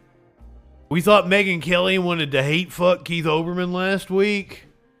like we thought Megyn Kelly wanted to hate fuck Keith Olbermann last week.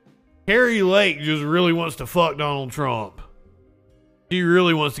 Carrie Lake just really wants to fuck Donald Trump. She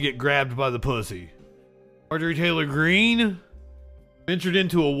really wants to get grabbed by the pussy. Marjorie Taylor Greene ventured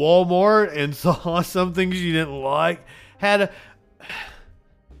into a Walmart and saw something she didn't like. The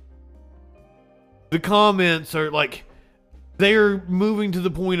comments are like, they're moving to the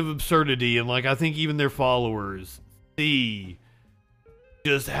point of absurdity, and like I think even their followers see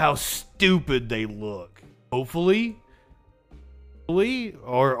just how stupid they look. Hopefully,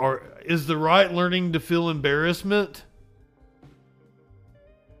 or is the right learning to feel embarrassment?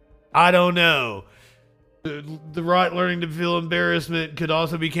 I don't know. The right learning to feel embarrassment could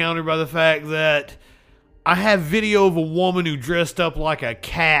also be countered by the fact that I have video of a woman who dressed up like a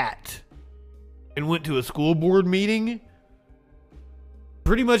cat and went to a school board meeting.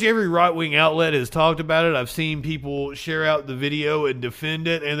 Pretty much every right-wing outlet has talked about it. I've seen people share out the video and defend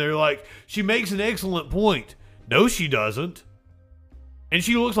it, and they're like, she makes an excellent point. No, she doesn't. And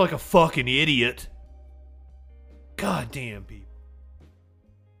she looks like a fucking idiot. God damn people.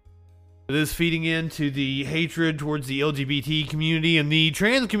 This feeding into the hatred towards the LGBT community and the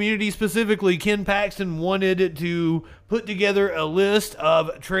trans community specifically. Ken Paxton wanted to put together a list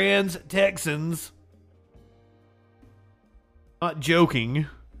of trans Texans. Not joking.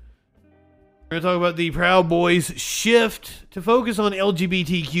 We're going to talk about the Proud Boys' shift to focus on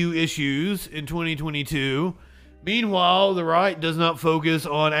LGBTQ issues in 2022. Meanwhile, the right does not focus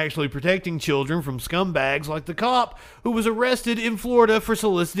on actually protecting children from scumbags like the cop who was arrested in Florida for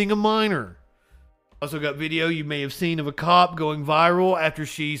soliciting a minor. Also got video you may have seen of a cop going viral after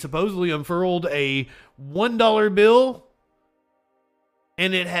she supposedly unfurled a $1 bill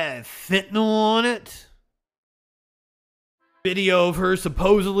and it had fentanyl on it. Video of her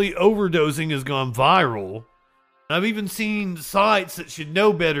supposedly overdosing has gone viral. I've even seen sites that should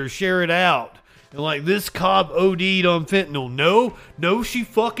know better share it out. And like, this cop OD'd on fentanyl. No, she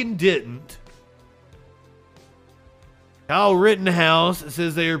fucking didn't. Kyle Rittenhouse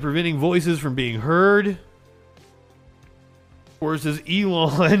says they are preventing voices from being heard. Of course, as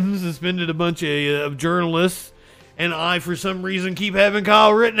Elon suspended a bunch of journalists, and I, for some reason, keep having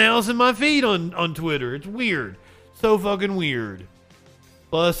Kyle Rittenhouse in my feed on Twitter. It's weird. So fucking weird.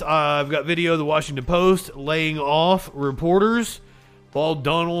 Plus, I've got video of the Washington Post laying off reporters, while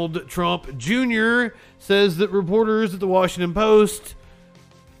Donald Trump Jr. says that reporters at the Washington Post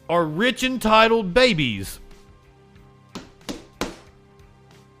are rich, entitled babies.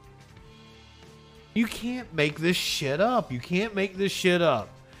 You can't make this shit up. You can't make this shit up.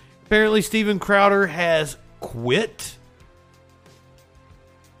 Apparently, Steven Crowder has quit.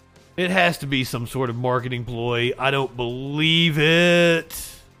 It has to be some sort of marketing ploy. I don't believe it.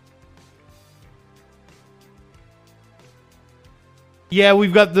 Yeah,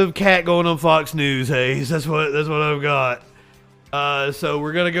 we've got the cat going on Fox News, Hayes. That's what I've got. So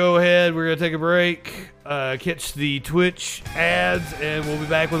we're going to go ahead. We're going to take a break, catch the Twitch ads, and we'll be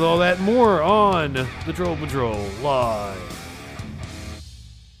back with all that and more on the Troll Patrol Live.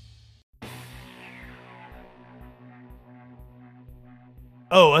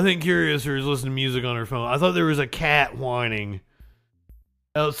 Oh, I think Curiouser is listening to music on her phone. I thought there was a cat whining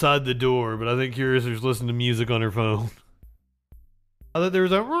outside the door, but I think Curiouser is listening to music on her phone. I thought there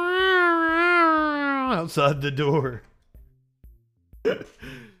was a outside the door.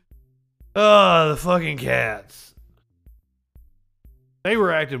 Oh, the fucking cats. They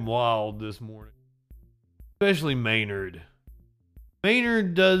were acting wild this morning. Especially Maynard.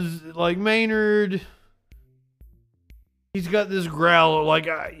 Maynard, he's got this growl. Like,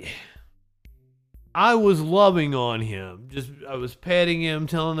 I was loving on him. I was petting him,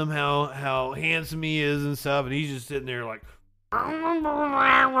 telling him how handsome he is and stuff, and he's just sitting there like,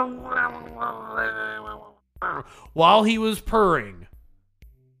 while he was purring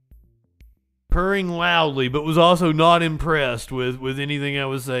loudly, but was also not impressed with anything I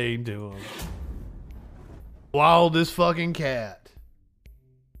was saying to him. Wild as fucking cat.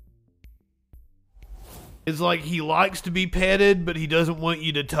 It's like he likes to be petted, but he doesn't want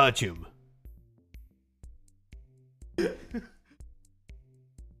you to touch him.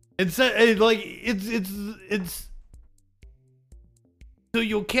 It's so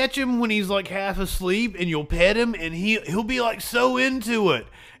you'll catch him when he's like half asleep, and you'll pet him, and he'll be like so into it.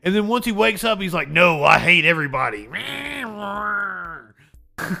 And then once he wakes up, he's like, "No, I hate everybody."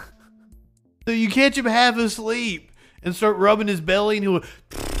 So you catch him half asleep and start rubbing his belly, and he'll.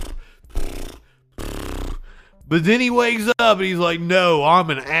 But then he wakes up and he's like, "No, I'm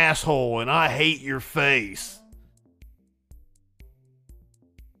an asshole, and I hate your face."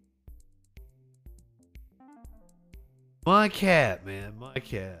 My cat, man. My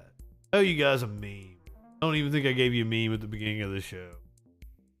cat. Oh, you guys a meme. I don't even think I gave you a meme at the beginning of the show.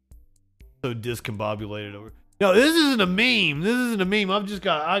 So discombobulated over. No, this isn't a meme. This isn't a meme.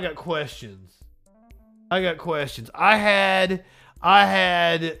 I got questions. I got questions. I had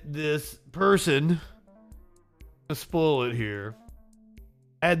this person, I'll spoil it here.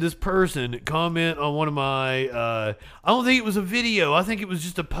 I had this person comment on one of my, I don't think it was a video. I think it was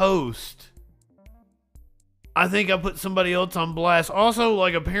just a post. I think I put somebody else on blast. Also,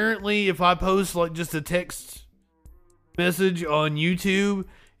 like, apparently if I post like just a text message on YouTube,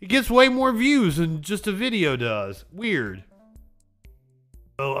 it gets way more views than just a video does. Weird.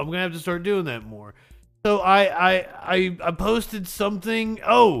 So I'm gonna have to start doing that more. So I posted something.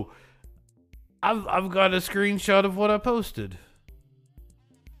 Oh, I've got a screenshot of what I posted.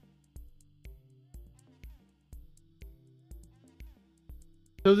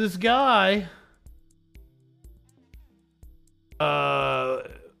 So this guy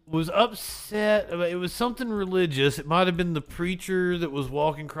was upset about, it was something religious. It might have been the preacher that was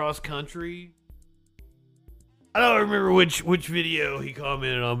walking cross country. I don't remember which video he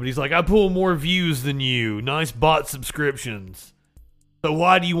commented on, but he's like, I pull more views than you. Nice bot subscriptions. So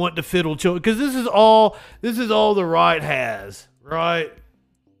why do you want to fiddle children? Because this is all the right has, right?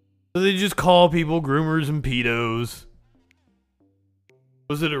 So they just call people groomers and pedos.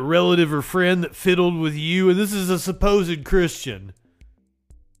 Was it a relative or friend that fiddled with you? And this is a supposed Christian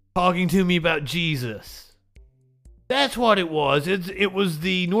talking to me about Jesus. That's what it was. It was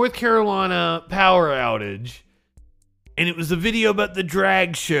the North Carolina power outage. And it was a video about the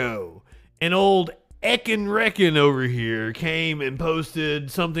drag show. And old Ekin Reckon over here came and posted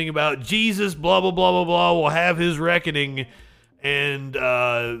something about Jesus, blah, blah, blah, blah, blah, will have his reckoning. And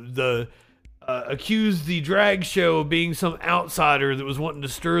accused the drag show of being some outsider that was wanting to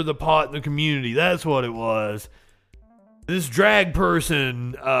stir the pot in the community. That's what it was. This drag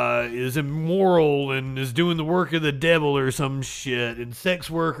person is immoral and is doing the work of the devil or some shit, and sex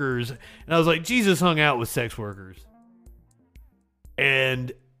workers. And I was like, Jesus hung out with sex workers.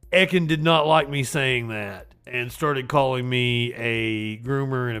 And Ekin did not like me saying that and started calling me a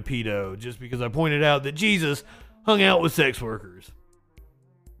groomer and a pedo just because I pointed out that Jesus hung out with sex workers.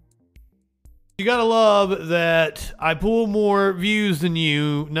 You gotta love that I pull more views than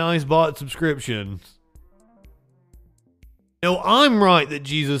you. Nice bot subscriptions. No, I'm right that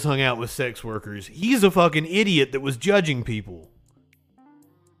Jesus hung out with sex workers. He's a fucking idiot that was judging people.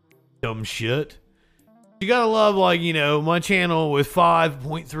 Dumb shit. You gotta love, like, you know, my channel with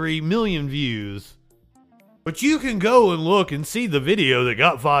 5.3 million views. But you can go and look and see the video that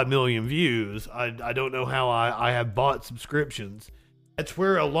got 5 million views. I don't know how I have bought subscriptions. That's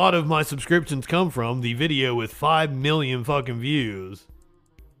where a lot of my subscriptions come from. The video with 5 million fucking views.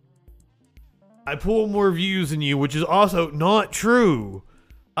 I pull more views than you, which is also not true.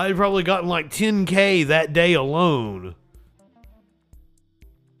 I've probably gotten like 10K that day alone.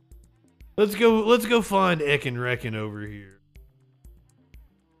 Let's go find Ekin Reckon over here.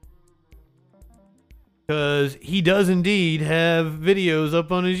 Because he does indeed have videos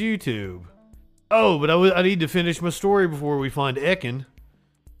up on his YouTube. Oh, but I need to finish my story before we find Ekin.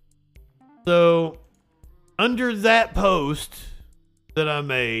 So, under that post that I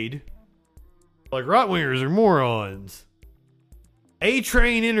made, like, right-wingers are morons.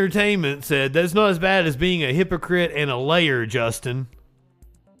 A-Train Entertainment said, that's not as bad as being a hypocrite and a layer, Justin.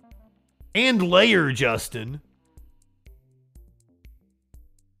 And layer, Justin.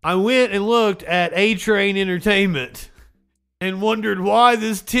 I went and looked at A-Train Entertainment and wondered why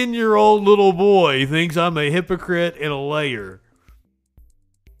this 10-year-old little boy thinks I'm a hypocrite and a layer.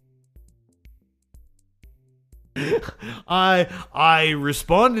 I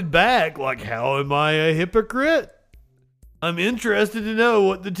responded back like, how am I a hypocrite? I'm interested to know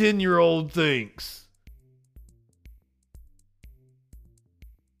what the 10-year-old thinks.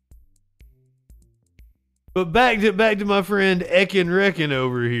 But back to my friend Ekin Reckon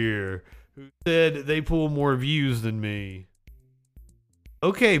over here, who said they pull more views than me.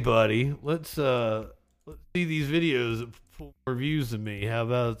 Okay, buddy, let's see these videos that pull more views than me. How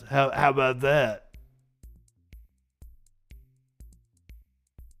about that?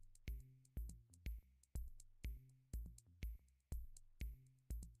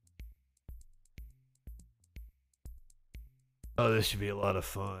 Oh, this should be a lot of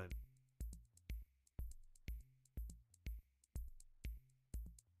fun.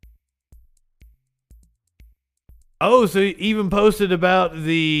 Oh, so he even posted about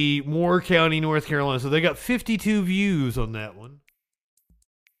the Moore County, North Carolina. So they got 52 views on that one.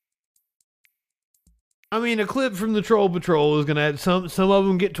 I mean, a clip from the Troll Patrol is going to add some of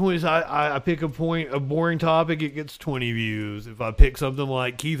them get 20. So I pick a boring topic, it gets 20 views. If I pick something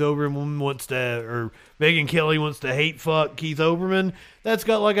like Keith Olbermann wants to, or Megyn Kelly wants to hate fuck Keith Olbermann, that's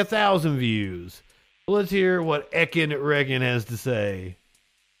got like 1,000 views. Let's hear what Ekin Reckon has to say.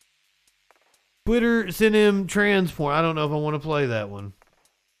 Twitter sent him trans porn. I don't know if I want to play that one.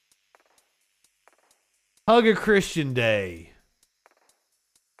 Hug a Christian Day.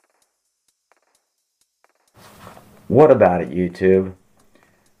 What about it, YouTube?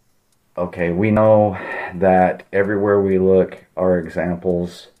 Okay, we know that everywhere we look are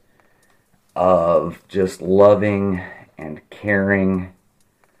examples of just loving and caring,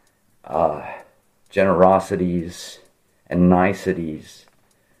 generosities and niceties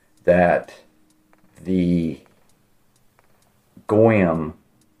that the Goyim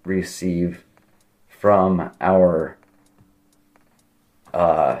receive from our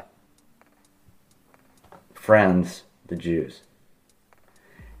friends, the Jews.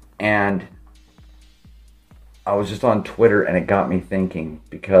 And I was just on Twitter and it got me thinking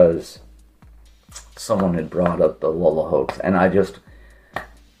because someone had brought up the Lula hoax, and I just...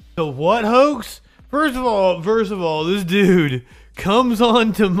 The what hoax? First of all, this dude comes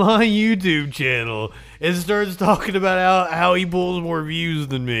on to my YouTube channel and starts talking about how he pulls more views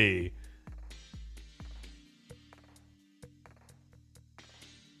than me.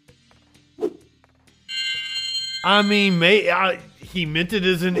 I mean, he meant it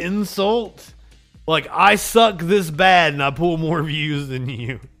as an insult. Like, I suck this bad and I pull more views than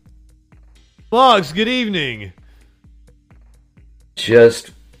you. Boggs, good evening.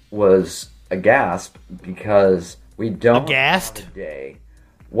 Just was a gasp because we don't have a day.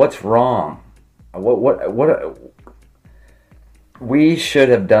 What's wrong? What we should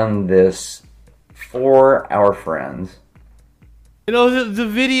have done this for our friends. You know, the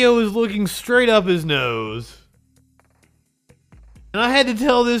video is looking straight up his nose. And I had to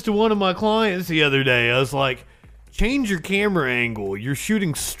tell this to one of my clients the other day. I was like, change your camera angle. You're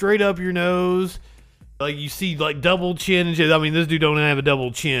shooting straight up your nose. Like, you see, like, double chin and shit. I mean, this dude don't have a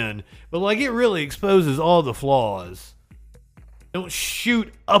double chin. But, like, it really exposes all the flaws. Don't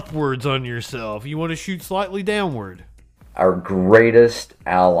shoot upwards on yourself. You want to shoot slightly downward. Our greatest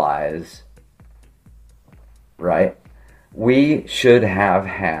allies, right? We should have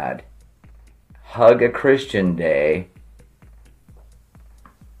had Hug a Christian Day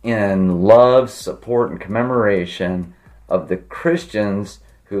in love, support, and commemoration of the Christians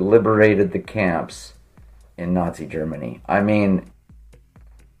who liberated the camps in Nazi Germany. I mean,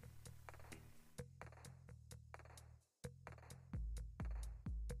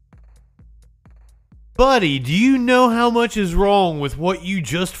 buddy, do you know how much is wrong with what you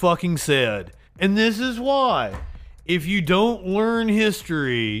just fucking said? And this is why. If you don't learn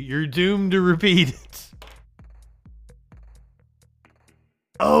history, you're doomed to repeat it.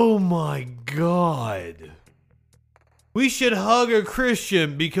 Oh my God. We should hug a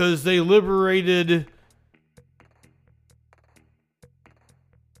Christian because they liberated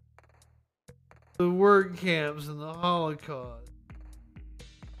the work camps and the Holocaust.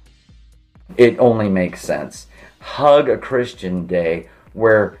 It only makes sense. Hug a Christian Day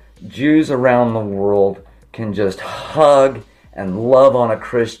where Jews around the world can just hug and love on a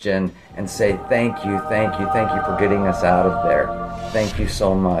Christian and say thank you for getting us out of there. Thank you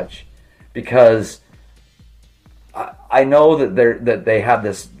so much. Because I know that they have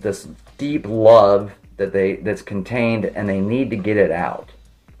this deep love that's contained and they need to get it out.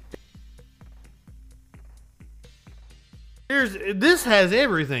 This has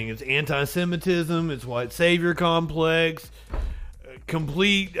everything. It's anti-Semitism, it's white savior complex,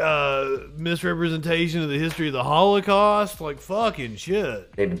 complete misrepresentation of the history of the Holocaust, like fucking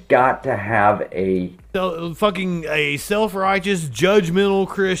shit. They've got to have a self-righteous, judgmental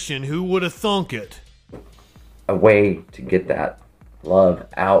Christian who would have thunk it. A way to get that love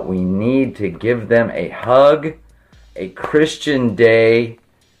out. We need to give them a hug, a Christian Day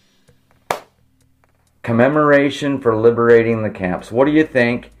commemoration for liberating the camps. What do you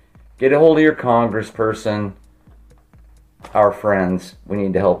think? Get a hold of your congressperson. Our friends, we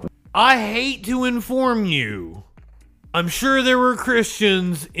need to help them. I hate to inform you. I'm sure there were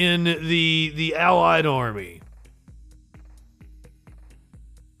Christians in the Allied Army.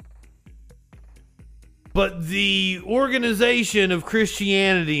 But the organization of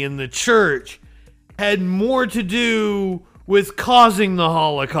Christianity and the church had more to do with causing the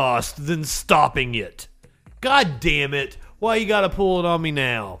Holocaust than stopping it. God damn it. Why you gotta pull it on me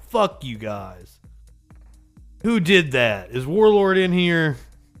now? Fuck you guys. Who did that? Is Warlord in here?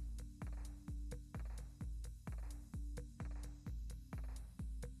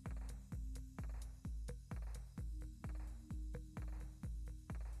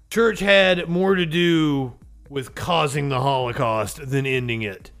 Church had more to do with causing the Holocaust than ending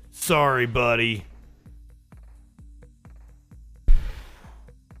it. Sorry, buddy.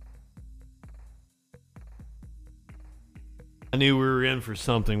 I knew we were in for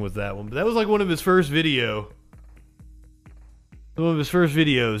something with that one. But that was like one of his first videos.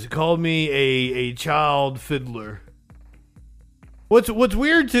 He called me a child fiddler. What's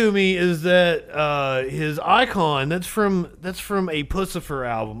weird to me is that his icon, that's from a Pussifer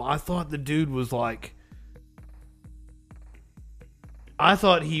album. I thought the dude was like, I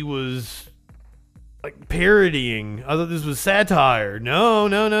thought he was like parodying. I thought this was satire. No.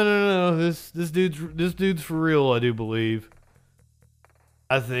 This dude's for real, I do believe.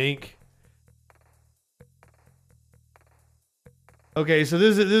 I think. Okay, so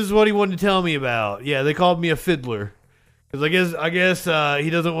this is what he wanted to tell me about. Yeah, they called me a fiddler. Because I guess he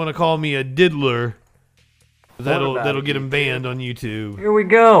doesn't want to call me a diddler. That'll get him banned on YouTube. Here we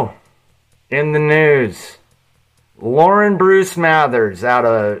go. In the news. Lauren Bruce Mathers out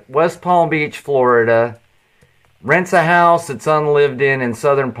of West Palm Beach, Florida, rents a house that's unlived in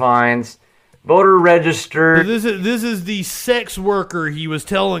Southern Pines. Voter registered. So this is the sex worker he was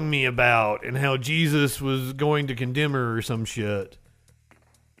telling me about and how Jesus was going to condemn her or some shit.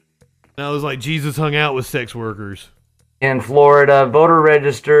 And I was like, Jesus hung out with sex workers. In Florida, voter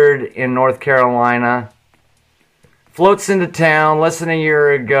registered in North Carolina. Floats into town less than a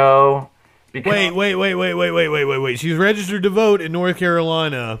year ago. Wait. She's registered to vote in North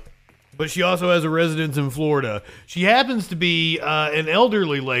Carolina, but she also has a residence in Florida. She happens to be an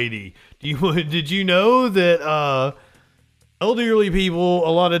elderly lady. Did you know that elderly people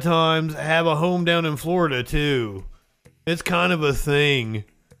a lot of times have a home down in Florida too? It's kind of a thing.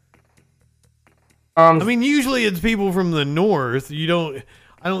 I mean, usually it's people from the north. I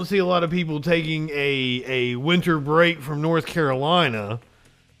don't see a lot of people taking a winter break from North Carolina.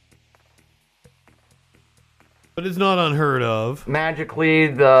 But it's not unheard of. Magically,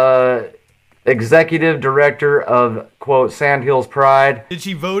 the executive director of, quote, Sandhills Pride. Did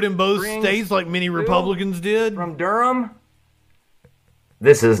she vote in both states like many Republicans did? From Durham.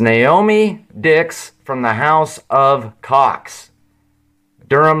 This is Naomi Dix from the House of Cox.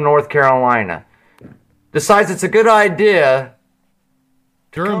 Durham, North Carolina. Decides it's a good idea.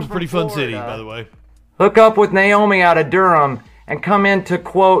 Durham's a pretty fun city, by the way. Hook up with Naomi out of Durham and come into,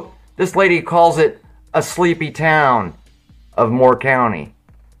 quote, this lady calls it a sleepy town of Moore County.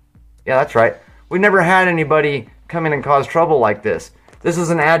 Yeah, that's right. We never had anybody come in and cause trouble like this. This is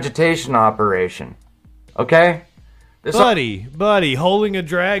an agitation operation. Okay? Buddy, holding a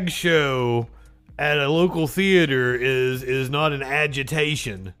drag show at a local theater is not an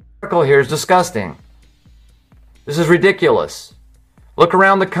agitation. The article here is disgusting. This is ridiculous. Look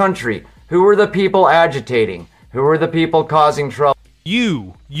around the country. Who are the people agitating? Who are the people causing trouble?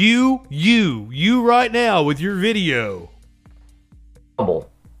 You right now with your video. And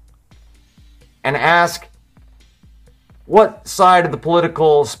ask, what side of the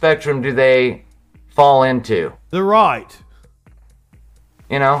political spectrum do they fall into? The right.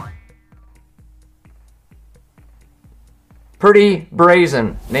 You know? Pretty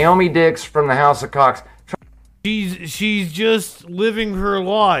brazen. Naomi Dix from the House of Cox. She's just living her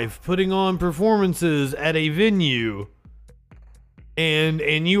life, putting on performances at a venue.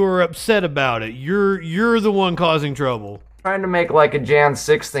 And you are upset about it. You're the one causing trouble. Trying to make like a Jan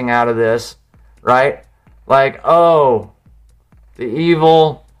 6 thing out of this, right? Like, oh, the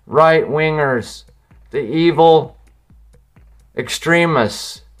evil right-wingers, the evil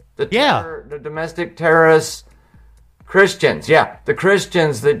extremists, the domestic terrorists, Christians. Yeah, the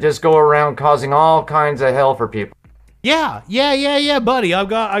Christians that just go around causing all kinds of hell for people. Yeah, buddy. I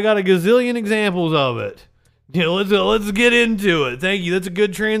got a gazillion examples of it. You know, let's get into it. Thank you. That's a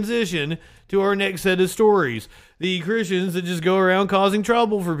good transition to our next set of stories. The Christians that just go around causing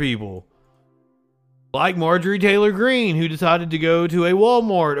trouble for people. Like Marjorie Taylor Greene, who decided to go to a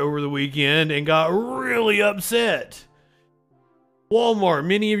Walmart over the weekend and got really upset. Walmart,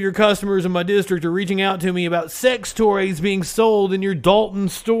 many of your customers in my district are reaching out to me about sex toys being sold in your Dalton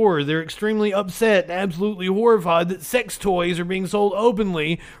store. They're extremely upset and absolutely horrified that sex toys are being sold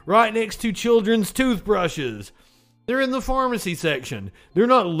openly right next to children's toothbrushes. They're in the pharmacy section. They're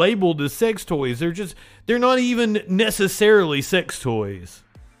not labeled as sex toys. They're not even necessarily sex toys.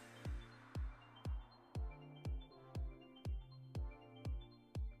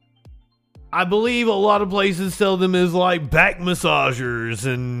 I believe a lot of places sell them as like back massagers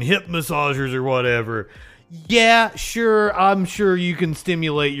and hip massagers or whatever. Yeah, sure, I'm sure you can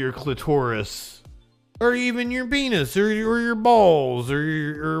stimulate your clitoris. Or even your penis or your balls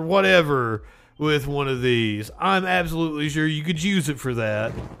or whatever with one of these. I'm absolutely sure you could use it for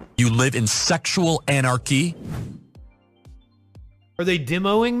that. You live in sexual anarchy? Are they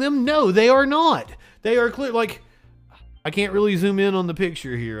demoing them? No, they are not. They are clear. Like, I can't really zoom in on the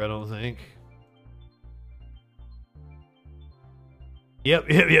picture here, I don't think. Yep.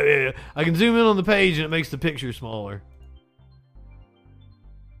 I can zoom in on the page and it makes the picture smaller.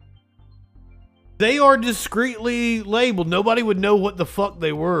 They are discreetly labeled. Nobody would know what the fuck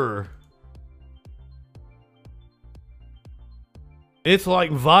they were. It's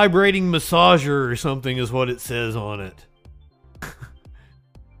like vibrating massager or something is what it says on it.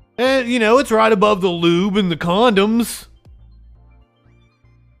 And, you know, it's right above the lube and the condoms.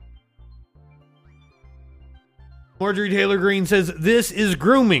 Marjorie Taylor Greene says, this is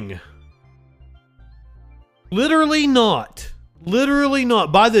grooming. Literally not. Literally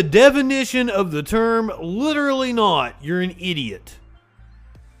not. By the definition of the term, literally not. You're an idiot.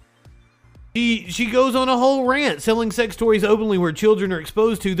 She goes on a whole rant. Selling sex toys openly where children are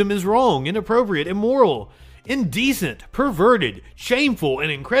exposed to them is wrong, inappropriate, immoral, indecent, perverted, shameful,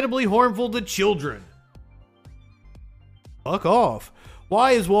 and incredibly harmful to children. Fuck off.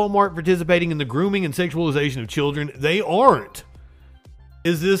 Why is Walmart participating in the grooming and sexualization of children? They aren't.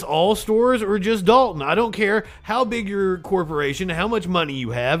 Is this all stores or just Dalton? I don't care how big your corporation, how much money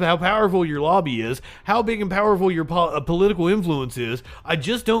you have, how powerful your lobby is, how big and powerful your political influence is. I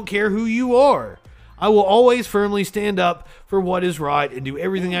just don't care who you are. I will always firmly stand up for what is right and do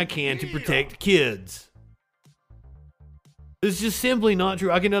everything I can to protect kids. It's just simply not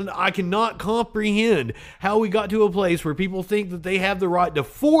true. I cannot comprehend how we got to a place where people think that they have the right to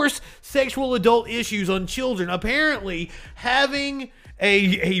force sexual adult issues on children. Apparently, having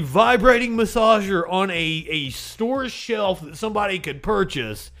a vibrating massager on a store shelf that somebody could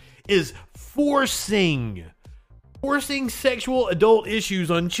purchase is forcing sexual adult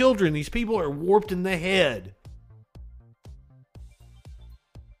issues on children. These people are warped in the head.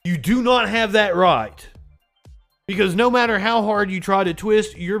 You do not have that right. Because no matter how hard you try to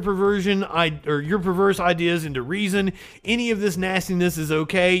twist your perversion or your perverse ideas into reason, any of this nastiness is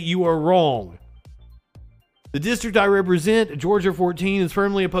okay. You are wrong. The district I represent, Georgia 14, is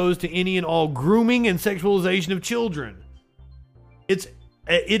firmly opposed to any and all grooming and sexualization of children. It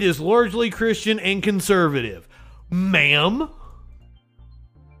is largely Christian and conservative. Ma'am?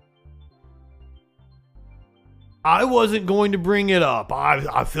 I wasn't going to bring it up.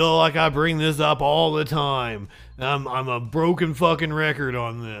 I feel like I bring this up all the time. I'm a broken fucking record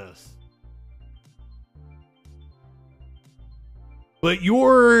on this. But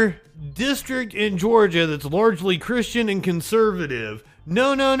your district in Georgia that's largely Christian and conservative,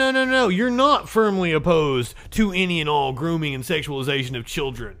 no. You're not firmly opposed to any and all grooming and sexualization of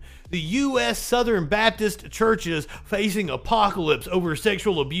children. The U.S. Southern Baptist churches facing apocalypse over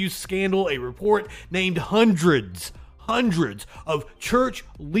sexual abuse scandal. A report named hundreds of church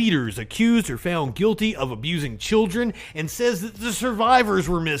leaders accused or found guilty of abusing children and says that the survivors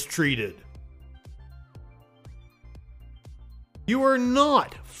were mistreated. You are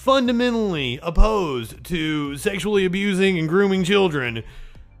not fundamentally opposed to sexually abusing and grooming children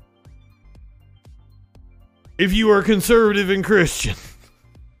if you are conservative and Christian.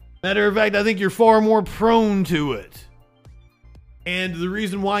 Matter of fact, I think you're far more prone to it. And the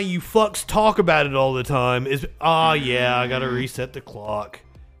reason why you fucks talk about it all the time is, yeah, I gotta reset the clock.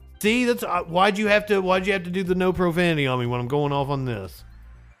 See, that's why'd you have to do the no profanity on me when I'm going off on this?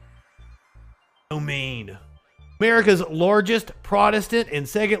 So mean. America's largest Protestant and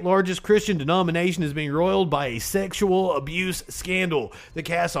second largest Christian denomination is being roiled by a sexual abuse scandal that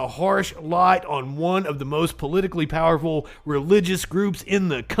casts a harsh light on one of the most politically powerful religious groups in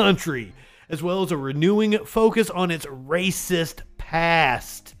the country, as well as a renewing focus on its racist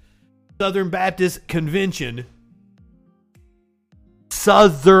past. Southern Baptist Convention,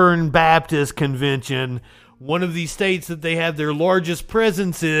 one of these states that they have their largest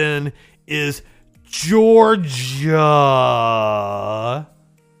presence in is Georgia,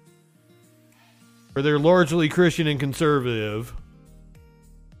 where they're largely Christian and conservative.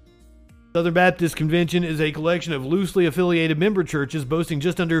 Southern Baptist Convention is a collection of loosely affiliated member churches boasting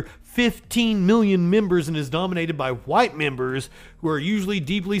just under 15 million members and is dominated by white members who are usually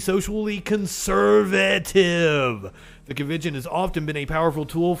deeply socially conservative. The convention has often been a powerful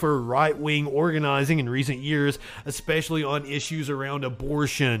tool for right-wing organizing in recent years, especially on issues around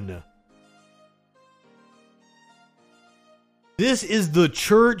abortion. This is the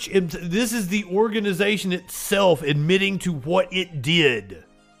church, this is the organization itself admitting to what it did.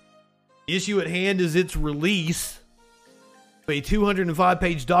 The issue at hand is its release of a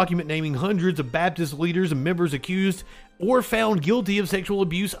 205-page document naming hundreds of Baptist leaders and members accused or found guilty of sexual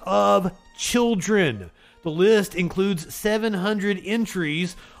abuse of children. The list includes 700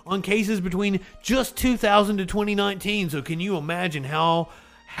 entries on cases between just 2000 to 2019. So can you imagine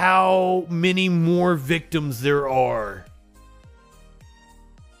how many more victims there are?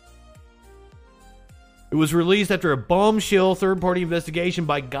 It was released after a bombshell third-party investigation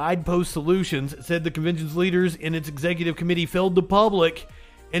by Guidepost Solutions said the convention's leaders in its executive committee failed the public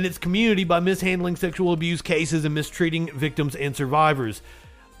and its community by mishandling sexual abuse cases and mistreating victims and survivors.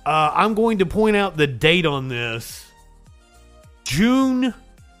 I'm going to point out the date on this. June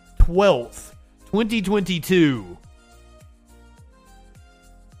 12th, 2022.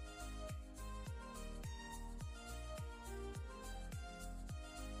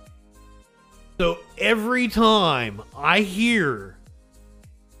 So every time I hear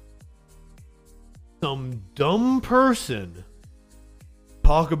some dumb person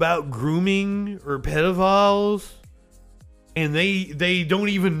talk about grooming or pedophiles, and they don't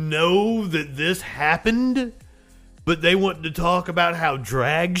even know that this happened, but they want to talk about how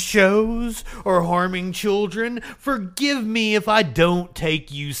drag shows are harming children, forgive me if I don't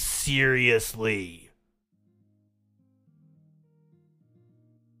take you seriously.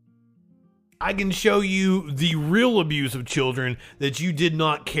 I can show you the real abuse of children that you did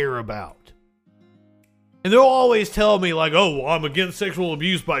not care about. And they'll always tell me like, oh, well, I'm against sexual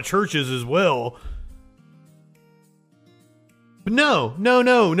abuse by churches as well. But no,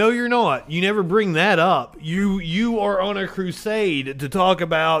 you're not. You never bring that up. You are on a crusade to talk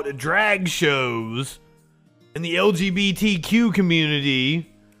about drag shows and the LGBTQ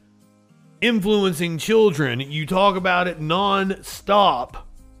community influencing children. You talk about it non-stop.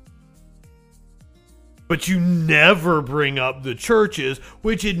 But you never bring up the churches,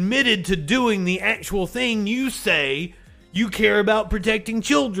 which admitted to doing the actual thing you say you care about protecting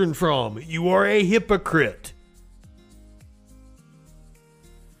children from. You are a hypocrite.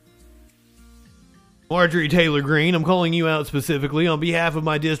 Marjorie Taylor Greene, I'm calling you out specifically. On behalf of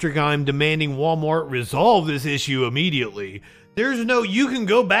my district, I'm demanding Walmart resolve this issue immediately. You can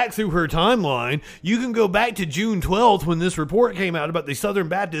go back through her timeline. You can go back to June 12th when this report came out about the Southern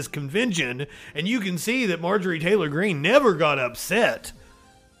Baptist Convention, and you can see that Marjorie Taylor Greene never got upset.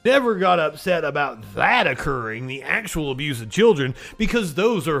 Never got upset about that occurring, the actual abuse of children, because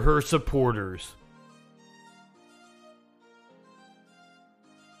those are her supporters.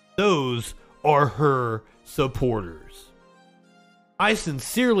 Those are her supporters. I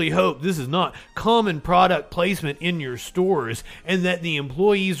sincerely hope this is not common product placement in your stores and that the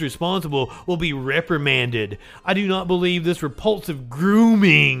employees responsible will be reprimanded. I do not believe this repulsive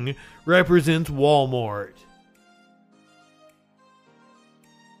grooming represents Walmart.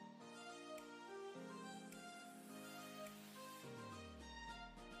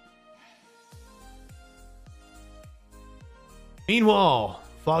 Meanwhile,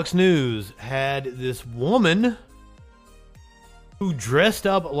 Fox News had this woman who dressed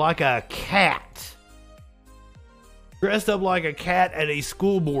up like a cat. Dressed up like a cat at a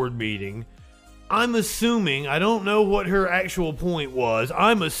school board meeting. I'm assuming, I don't know what her actual point was.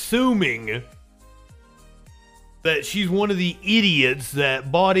 I'm assuming that she's one of the idiots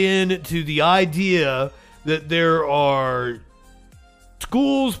that bought into the idea that there are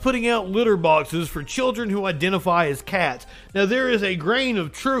schools putting out litter boxes for children who identify as cats. Now, there is a grain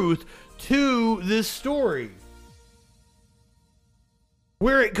of truth to this story.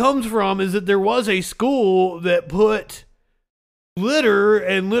 Where it comes from is that there was a school that put litter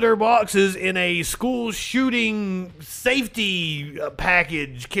and litter boxes in a school shooting safety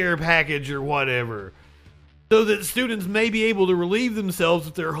package, care package, or whatever, so that students may be able to relieve themselves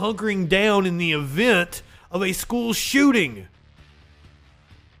if they're hunkering down in the event of a school shooting.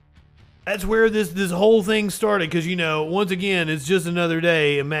 That's where this whole thing started, because, once again, it's just another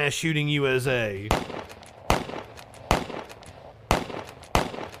day in mass shooting USA.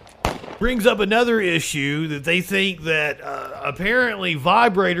 Brings up another issue that they think that apparently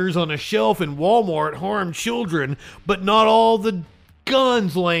vibrators on a shelf in Walmart harm children, but not all the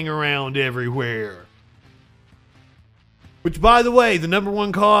guns laying around everywhere. Which, by the way, the number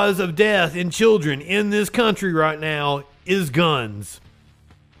one cause of death in children in this country right now is guns.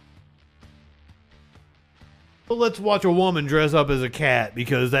 Well, let's watch a woman dress up as a cat,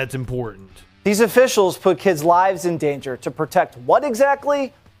 because that's important. These officials put kids' lives in danger to protect what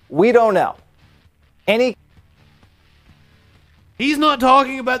exactly? We don't know. He's not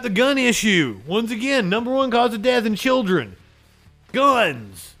talking about the gun issue. Once again, number one cause of death in children.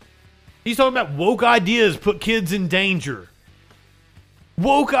 Guns. He's talking about woke ideas put kids in danger.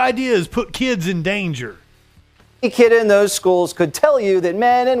 Woke ideas put kids in danger. Any kid in those schools could tell you that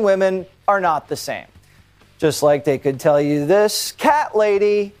men and women are not the same. Just like they could tell you this cat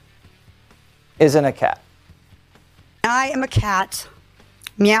lady isn't a cat. I am a cat.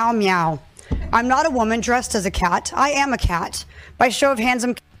 Meow, meow. I'm not a woman dressed as a cat. I am a cat. By show of hands,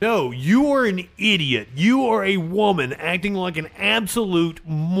 I'm... No, you are an idiot. You are a woman acting like an absolute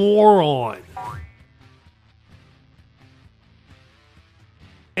moron.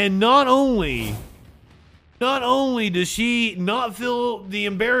 And not only does she not feel the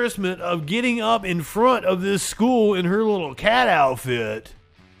embarrassment of getting up in front of this school in her little cat outfit,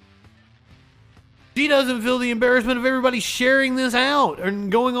 she doesn't feel the embarrassment of everybody sharing this out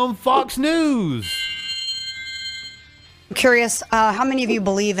and going on Fox News. I'm curious, how many of you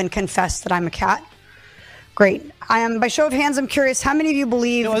believe and confess that I'm a cat? Great. By show of hands, I'm curious, how many of you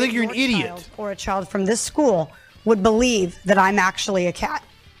believe I think you're an idiot. Or a child from this school would believe that I'm actually a cat?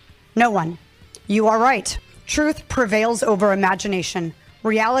 No one. You are right. Truth prevails over imagination.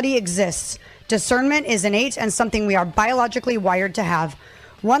 Reality exists. Discernment is innate and something we are biologically wired to have.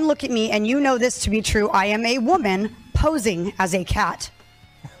 One look at me and you know this to be true. I am a woman posing as a cat.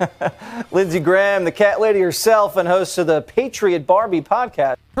 Lindsey Graham, the cat lady herself and host of the Patriot Barbie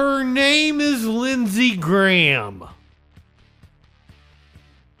podcast. Her name is Lindsey Graham.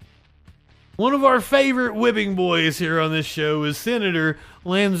 One of our favorite whipping boys here on this show is Senator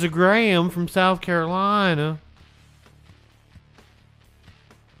Lindsey Graham from South Carolina.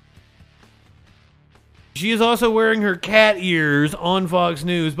 She is also wearing her cat ears on Fox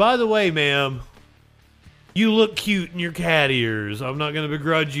News. By the way, ma'am, you look cute in your cat ears. I'm not going to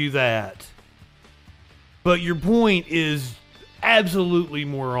begrudge you that. But your point is absolutely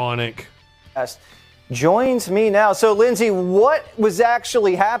moronic. Yes. Joins me now. So, Lindsey, what was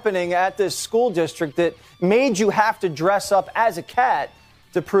actually happening at this school district that made you have to dress up as a cat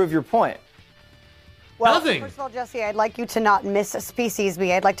to prove your point? Well, Nothing. First of all, Jesse, I'd like you to not miss-species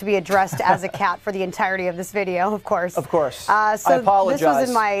me. I'd like to be addressed as a cat for the entirety of this video, of course. Of course. So I apologize. This was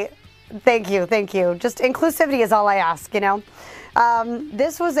in my... Thank you. Just inclusivity is all I ask, you know.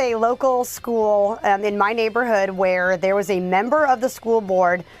 This was a local school in my neighborhood where there was a member of the school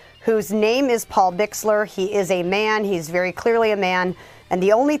board whose name is Paul Bixler. He is a man. He's very clearly a man. And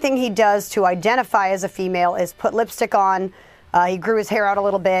the only thing he does to identify as a female is put lipstick on. He grew his hair out a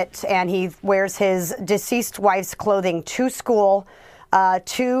little bit, and he wears his deceased wife's clothing to school,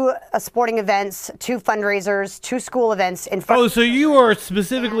 to sporting events, to fundraisers, to school events. So you are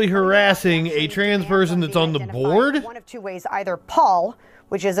specifically harassing a trans person that's on the board? One of two ways, either Paul,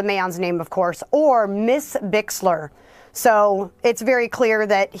 which is a man's name, of course, or Miss Bixler. So it's very clear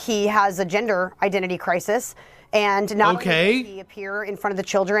that he has a gender identity crisis. And not only does he appear in front of the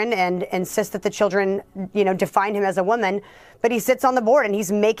children and insist that the children, define him as a woman, but he sits on the board and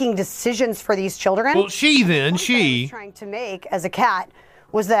he's making decisions for these children. Well, she was trying to make as a cat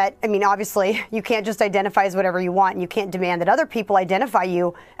was that, obviously, you can't just identify as whatever you want, and you can't demand that other people identify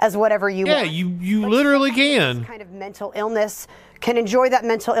you as whatever you want. Yeah, you literally can. This kind of mental illness can enjoy that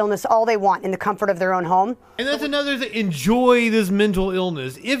mental illness all they want in the comfort of their own home. And that's another thing. Enjoy this mental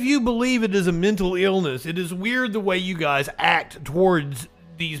illness. If you believe it is a mental illness, it is weird the way you guys act towards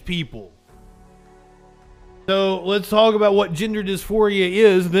these people. So let's talk about what gender dysphoria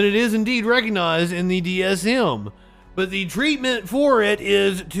is. That it is indeed recognized in the DSM. But the treatment for it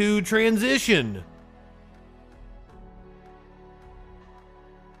is to transition.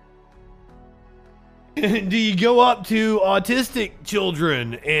 Do you go up to autistic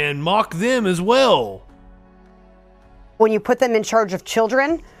children and mock them as well? When you put them in charge of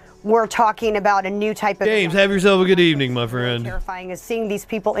children, we're talking about a new type of... James, have yourself a good evening, my friend. Terrifying is seeing these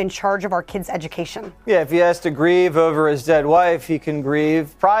people in charge of our kids' education. Yeah, if he has to grieve over his dead wife, he can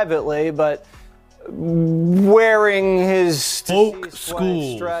grieve privately, but wearing his folk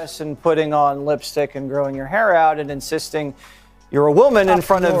school dress and putting on lipstick and growing your hair out and insisting you're a woman in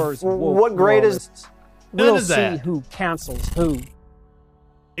front of what grade is... We'll see who cancels who.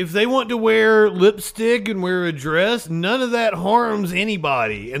 If they want to wear lipstick and wear a dress, none of that harms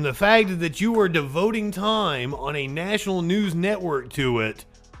anybody. And the fact that you are devoting time on a national news network to it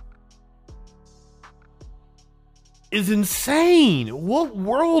is insane. What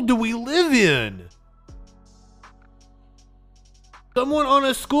world do we live in? Someone on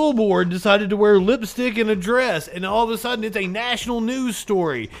a school board decided to wear lipstick and a dress, and all of a sudden it's a national news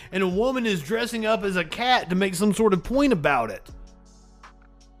story, and a woman is dressing up as a cat to make some sort of point about it.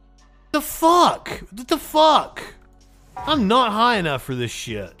 The fuck? What the fuck? I'm not high enough for this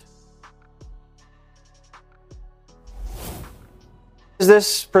shit. Is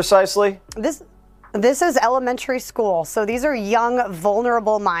this precisely? This is elementary school, so these are young,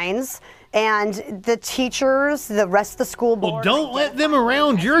 vulnerable minds. And the teachers, the rest of the school board... Well, don't let them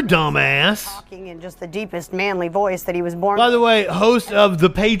around your dumb ass. Talking in just the deepest manly voice that he was born... By the way, host of the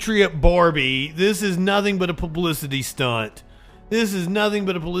Patriot Barbie, this is nothing but a publicity stunt. This is nothing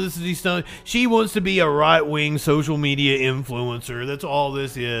but a publicity stunt. She wants to be a right-wing social media influencer. That's all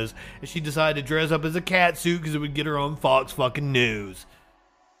this is. And she decided to dress up as a cat suit because it would get her on Fox fucking News.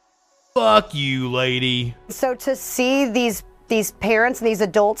 Fuck you, lady. So to see these these parents and these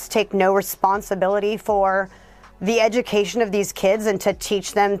adults take no responsibility for the education of these kids and to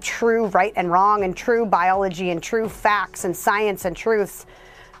teach them true right and wrong and true biology and true facts and science and truths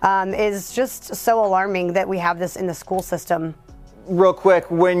is just so alarming that we have this in the school system. Real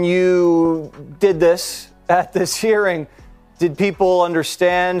quick, when you did this at this hearing, did people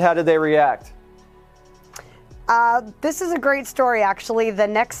understand? How did they react? This is a great story, actually. The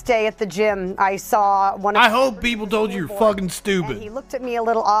next day at the gym, I saw one of I hope people told you you're fucking stupid. And he looked at me a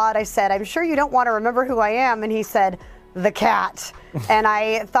little odd. I said, I'm sure you don't want to remember who I am. And he said, the cat. And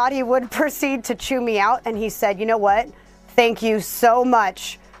I thought he would proceed to chew me out. And he said, you know what? Thank you so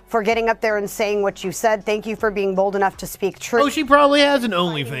much for getting up there and saying what you said. Thank you for being bold enough to speak truth. Oh, she probably has an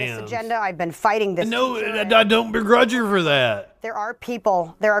OnlyFans. Agenda. I've been fighting this. No, I don't begrudge her for that. There are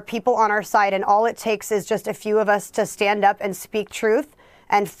people on our side, and all it takes is just a few of us to stand up and speak truth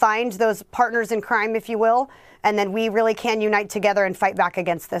and find those partners in crime, if you will, and then we really can unite together and fight back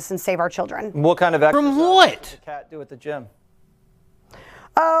against this and save our children. What kind of exercise From what? does the cat do at the gym?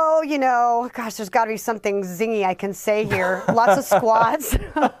 Oh, gosh, there's got to be something zingy I can say here. Lots of squats,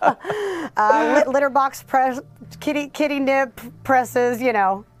 litter box press, kitty nip presses,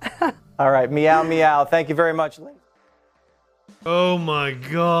 All right, meow, meow. Thank you very much, Lee. Oh my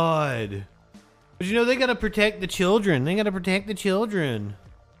God. But they got to protect the children. They got to protect the children.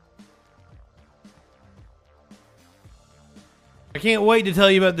 I can't wait to tell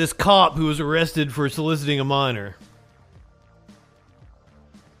you about this cop who was arrested for soliciting a minor.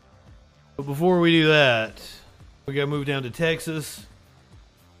 But before we do that, we got to move down to Texas,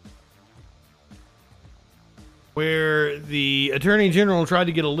 where the Attorney General tried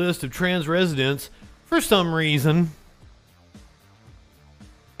to get a list of trans residents for some reason.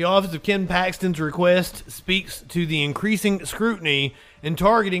 The office of Ken Paxton's request speaks to the increasing scrutiny and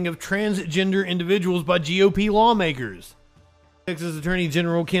targeting of transgender individuals by GOP lawmakers. Texas Attorney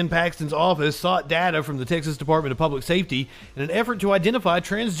General Ken Paxton's office sought data from the Texas Department of Public Safety in an effort to identify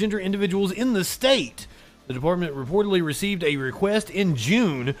transgender individuals in the state. The department reportedly received a request in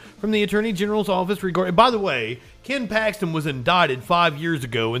June from the Attorney General's office regarding... By the way, Ken Paxton was indicted 5 years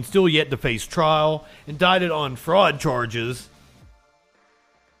ago and still yet to face trial, indicted on fraud charges.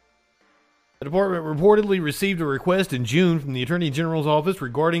 The department reportedly received a request in June from the Attorney General's office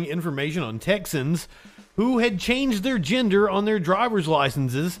regarding information on Texans who had changed their gender on their driver's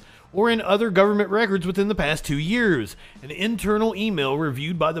licenses or in other government records within the past 2 years. An internal email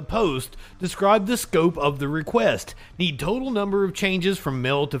reviewed by the Post described the scope of the request. Need total number of changes from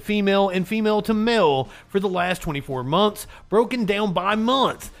male to female and female to male for the last 24 months, broken down by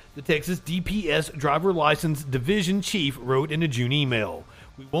month, the Texas DPS Driver License Division Chief wrote in a June email.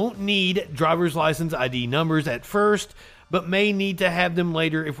 We won't need driver's license ID numbers at first, but may need to have them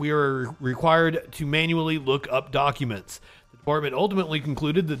later if we are required to manually look up documents. The department ultimately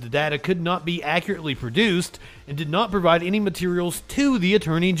concluded that the data could not be accurately produced and did not provide any materials to the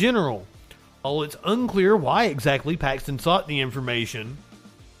Attorney General. While it's unclear why exactly Paxton sought the information.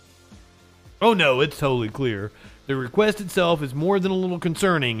 Oh no, it's totally clear. The request itself is more than a little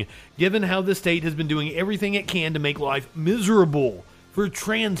concerning, given how the state has been doing everything it can to make life miserable for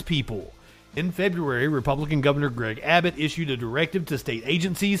trans people. In February, Republican Governor Greg Abbott issued a directive to state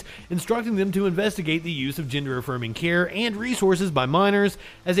agencies instructing them to investigate the use of gender-affirming care and resources by minors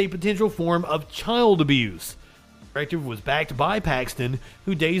as a potential form of child abuse. The directive was backed by Paxton,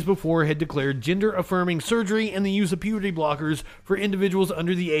 who days before had declared gender-affirming surgery and the use of puberty blockers for individuals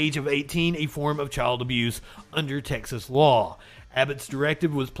under the age of 18 a form of child abuse under Texas law. Abbott's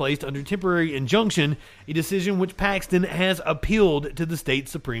directive was placed under temporary injunction, a decision which Paxton has appealed to the state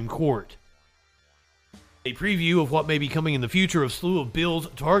Supreme Court. A preview of what may be coming in the future of slew of bills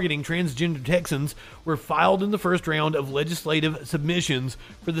targeting transgender Texans were filed in the first round of legislative submissions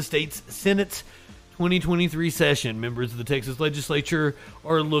for the state's Senate's 2023 session. Members of the Texas legislature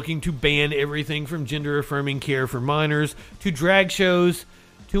are looking to ban everything from gender-affirming care for minors to drag shows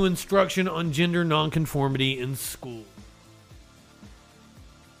to instruction on gender nonconformity in school.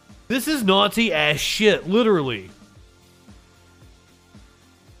 This is Nazi-ass shit, literally.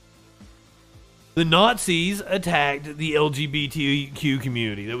 The Nazis attacked the LGBTQ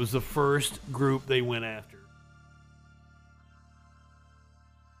community. That was the first group they went after.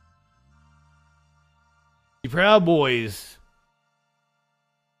 The Proud Boys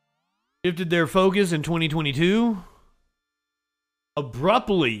shifted their focus in 2022.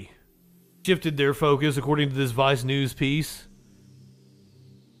 Abruptly shifted their focus, according to this Vice News piece.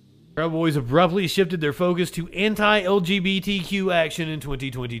 Proud Boys abruptly shifted their focus to anti-LGBTQ action in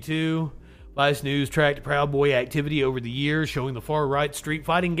 2022. Vice News tracked Proud Boy activity over the years, showing the far-right street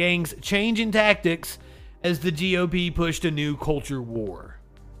fighting gangs change in tactics as the GOP pushed a new culture war.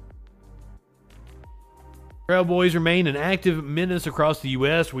 Proud Boys remain an active menace across the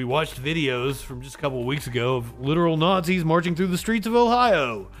U.S. We watched videos from just a couple of weeks ago of literal Nazis marching through the streets of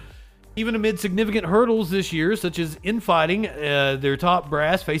Ohio. Even amid significant hurdles this year, such as infighting, their top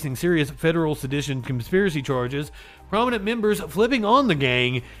brass facing serious federal sedition conspiracy charges, prominent members flipping on the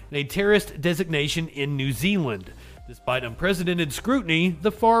gang, and a terrorist designation in New Zealand. Despite unprecedented scrutiny,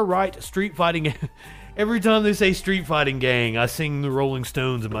 the far-right street fighting... Every time they say street fighting gang, I sing the Rolling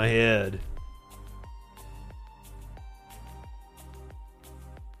Stones in my head.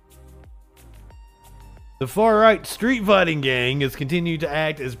 The far-right street fighting gang has continued to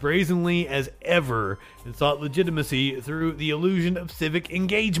act as brazenly as ever and sought legitimacy through the illusion of civic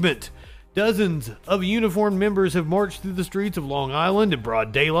engagement. Dozens of uniformed members have marched through the streets of Long Island in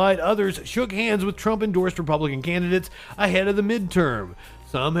broad daylight. Others shook hands with Trump-endorsed Republican candidates ahead of the midterm.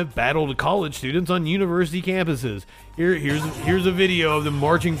 Some have battled college students on university campuses. Here's a video of them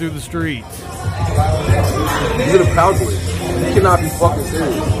marching through the streets. These are the Proud Boys. You cannot be fucking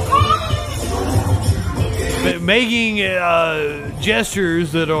serious. Making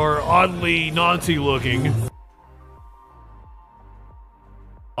gestures that are oddly Nazi-looking.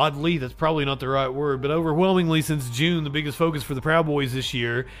 Oddly, that's probably not the right word, but overwhelmingly since June, the biggest focus for the Proud Boys this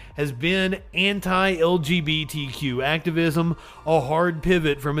year has been anti-LGBTQ activism, a hard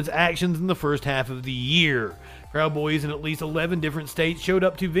pivot from its actions in the first half of the year. Proud Boys in at least 11 different states showed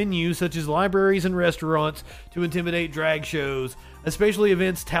up to venues such as libraries and restaurants to intimidate drag shows, especially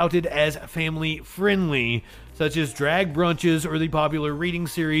events touted as family-friendly, such as drag brunches or the popular reading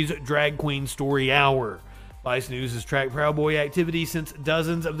series Drag Queen Story Hour. Vice News has tracked Proud Boy activity since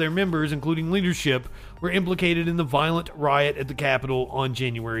dozens of their members, including leadership, were implicated in the violent riot at the Capitol on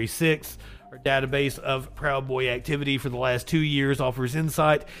January 6th. Our database of Proud Boy activity for the last 2 years offers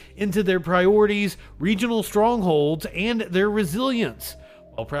insight into their priorities, regional strongholds, and their resilience.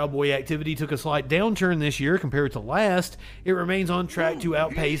 While Proud Boy activity took a slight downturn this year compared to last, it remains on track to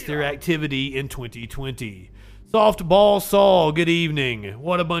outpace their activity in 2020. Softball Saul, good evening.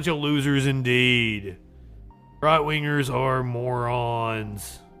 What a bunch of losers indeed. Right-wingers are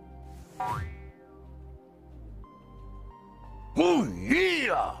morons. Oh,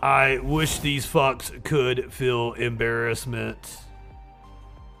 yeah! I wish these fucks could feel embarrassment.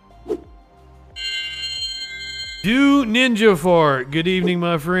 Do Ninja Fart, good evening,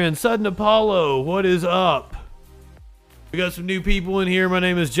 my friend. Sudden Apollo, what is up? We got some new people in here. My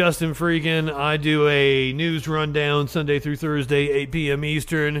name is Justin Freakin. I do a news rundown Sunday through Thursday, 8 p.m.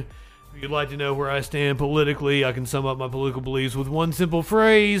 Eastern. If you'd like to know where I stand politically, I can sum up my political beliefs with one simple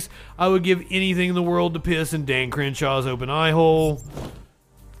phrase. I would give anything in the world to piss in Dan Crenshaw's open eye hole.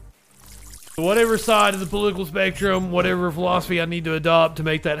 So whatever side of the political spectrum, whatever philosophy I need to adopt to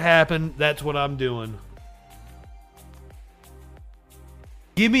make that happen, that's what I'm doing.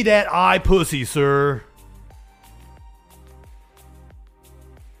 Give me that eye pussy, sir.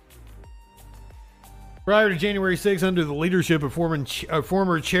 Prior to January 6th, under the leadership of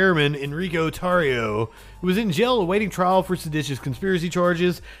former chairman Enrico Tarrio, who was in jail awaiting trial for seditious conspiracy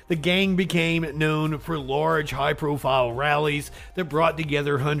charges, the gang became known for large, high-profile rallies that brought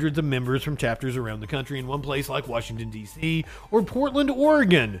together hundreds of members from chapters around the country in one place like Washington, D.C. or Portland,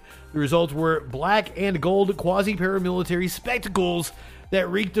 Oregon. The results were black and gold quasi-paramilitary spectacles that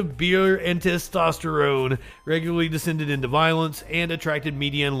reeked of beer and testosterone, regularly descended into violence, and attracted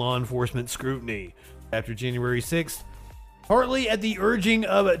media and law enforcement scrutiny. After January 6th, partly at the urging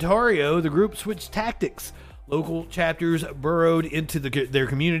of Tarrio, the group switched tactics. Local chapters burrowed into their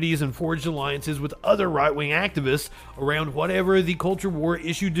communities and forged alliances with other right-wing activists around whatever the culture war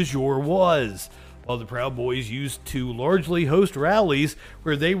issue du jour was. While the Proud Boys used to largely host rallies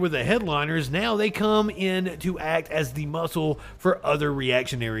where they were the headliners, now they come in to act as the muscle for other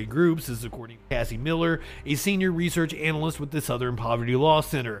reactionary groups. This is according to Cassie Miller, a senior research analyst with the Southern Poverty Law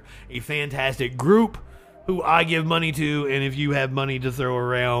Center. A fantastic group who I give money to, and if you have money to throw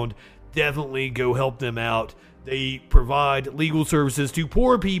around, definitely go help them out. They provide legal services to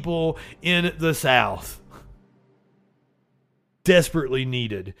poor people in the South. Desperately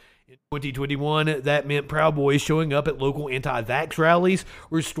needed. 2021, that meant Proud Boys showing up at local anti-vax rallies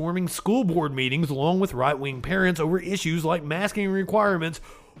or storming school board meetings along with right-wing parents over issues like masking requirements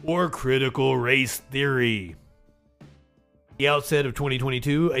or critical race theory. At the outset of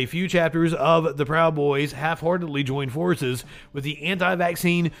 2022, a few chapters of the Proud Boys half-heartedly joined forces with the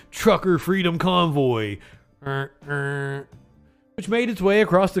anti-vaccine Trucker Freedom Convoy, which made its way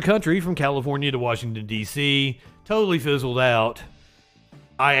across the country from California to Washington, D.C. Totally fizzled out.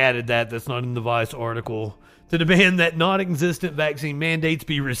 I added that. That's not in the Vice article. to demand that non-existent vaccine mandates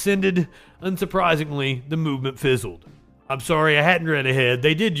be rescinded. Unsurprisingly, the movement fizzled. I'm sorry, I hadn't read ahead.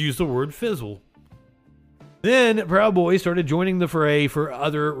 They did use the word fizzle. Then Proud Boys started joining the fray for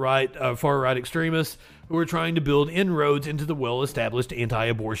other far-right extremists who were trying to build inroads into the well-established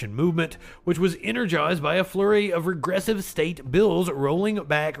anti-abortion movement, which was energized by a flurry of regressive state bills rolling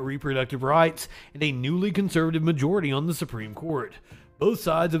back reproductive rights and a newly conservative majority on the Supreme Court. Both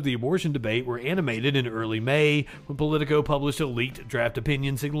sides of the abortion debate were animated in early May when Politico published a leaked draft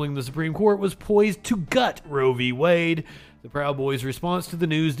opinion signaling the Supreme Court was poised to gut Roe v. Wade. The Proud Boys' response to the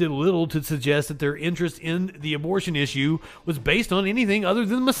news did little to suggest that their interest in the abortion issue was based on anything other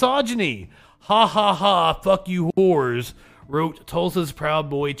than misogyny. Ha ha ha, fuck you whores, wrote Tulsa's Proud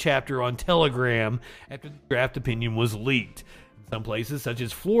Boy chapter on Telegram after the draft opinion was leaked. Some places, such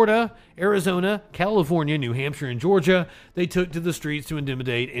as Florida, Arizona, California, New Hampshire, and Georgia, they took to the streets to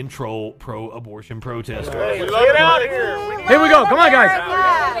intimidate and troll pro-abortion protesters. Hey, get out of here! Here we go. Come on,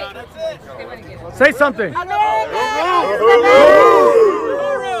 guys. Say something.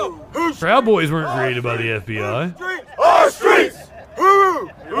 Proud Boys weren't created by the FBI. Our streets!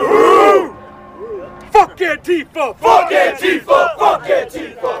 Fuck Antifa! Fuck Antifa! Fuck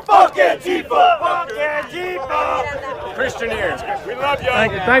Antifa! Fuck Antifa! Fuck Antifa! Christian ears. We love you.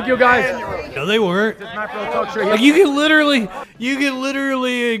 Thank you, guys. No, they weren't. Like, you can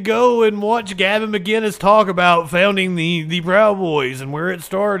literally go and watch Gavin McInnes talk about founding the Proud Boys and where it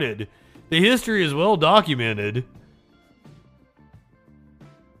started. The history is well documented.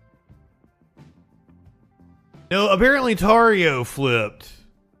 No, apparently Tario flipped.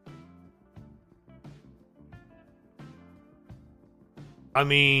 I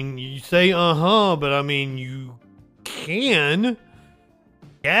mean, you say but I mean, you can.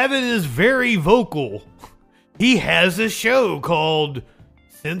 Gavin is very vocal. He has a show called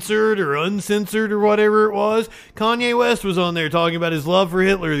Censored or Uncensored or whatever it was. Kanye West was on there talking about his love for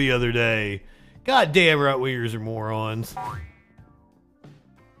Hitler the other day. God damn, right-wingers are morons.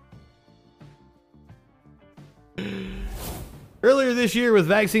 Earlier this year, with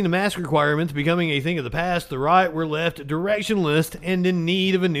vaccine and mask requirements becoming a thing of the past, the right were left directionless and in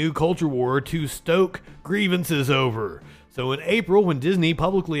need of a new culture war to stoke grievances over. So in April, when Disney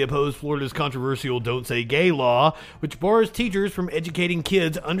publicly opposed Florida's controversial Don't Say Gay law, which bars teachers from educating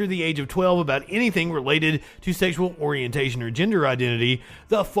kids under the age of 12 about anything related to sexual orientation or gender identity,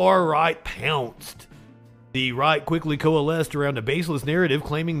 the far right pounced. The right quickly coalesced around a baseless narrative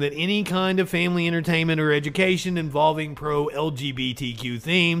claiming that any kind of family entertainment or education involving pro-LGBTQ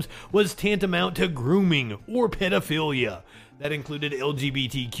themes was tantamount to grooming or pedophilia. That included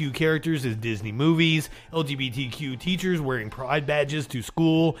LGBTQ characters in Disney movies, LGBTQ teachers wearing pride badges to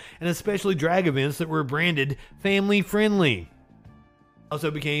school, and especially drag events that were branded family-friendly. Also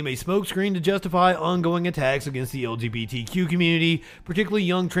became a smokescreen to justify ongoing attacks against the LGBTQ community, particularly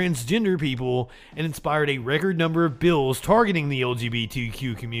young transgender people, and inspired a record number of bills targeting the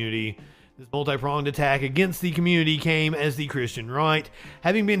LGBTQ community. This multi-pronged attack against the community came as the Christian right,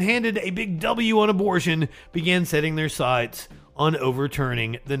 having been handed a big W on abortion, began setting their sights on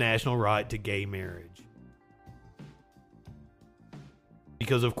overturning the national right to gay marriage.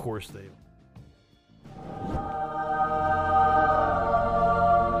 Because of course they are.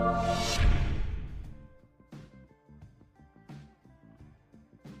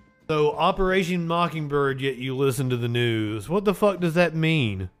 So, Operation Mockingbird, yet you listen to the news. What the fuck does that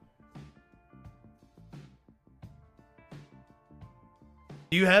mean?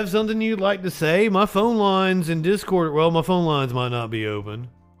 Do you have something you'd like to say? My phone lines in Discord, well, my phone lines might not be open.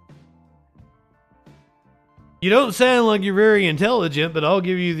 You don't sound like you're very intelligent, but I'll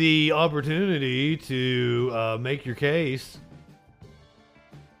give you the opportunity to make your case.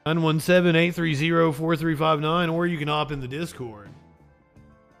 917-830-4359, or you can hop in the Discord.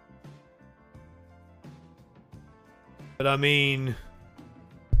 But I mean,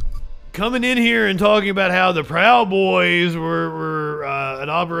 coming in here and talking about how the Proud Boys were an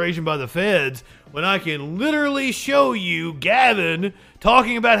operation by the feds, when I can literally show you Gavin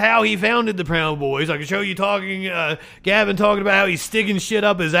talking about how he founded the Proud Boys. I can show you Gavin talking about how he's sticking shit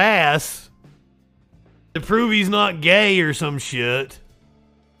up his ass to prove he's not gay or some shit.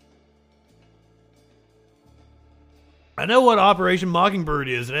 I know what Operation Mockingbird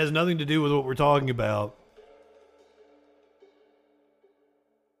is. It has nothing to do with what we're talking about.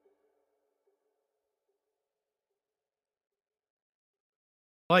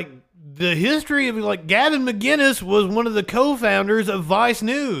 Like, the history of, like, Gavin McInnes was one of the co-founders of Vice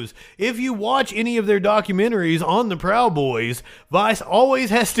News. If you watch any of their documentaries on the Proud Boys, Vice always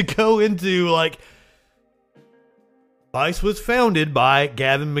has to go into, like, Vice was founded by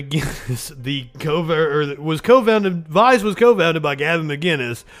Gavin McInnes. Vice was co-founded by Gavin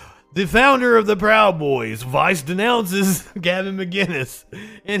McInnes, the founder of the Proud Boys. Vice denounces Gavin McInnes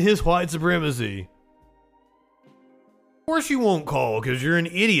and his white supremacy. Of course you won't call, because you're an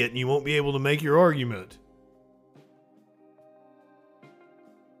idiot and you won't be able to make your argument.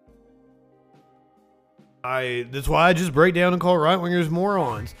 That's why I just break down and call right-wingers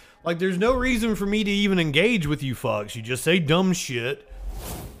morons. Like, there's no reason for me to even engage with you fucks. You just say dumb shit.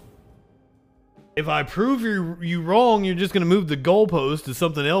 If I prove you wrong, you're just going to move the goalpost to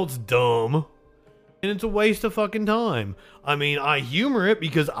something else dumb. And it's a waste of fucking time. I mean, I humor it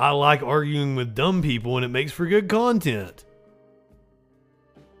because I like arguing with dumb people and it makes for good content.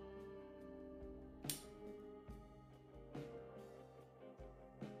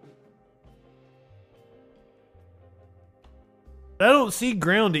 I don't see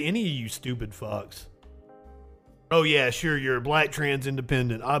ground to any of you stupid fucks. Oh yeah, sure, you're a black trans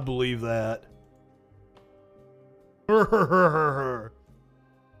independent. I believe that. So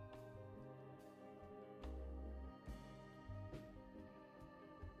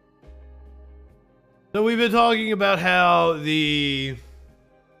we've been talking about how the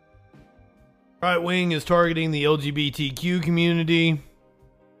right wing is targeting the LGBTQ community.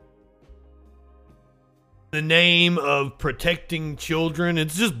 The name of protecting children.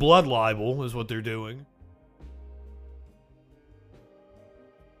 It's just blood libel is what they're doing.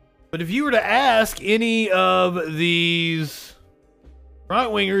 But if you were to ask any of these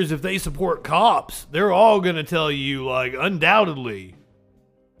right-wingers if they support cops, they're all going to tell you, like, undoubtedly,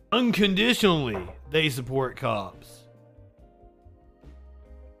 unconditionally, they support cops.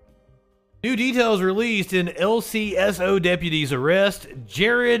 New details released in LCSO deputies arrest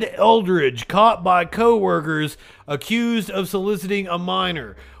Jared Eldridge, caught by co-workers accused of soliciting a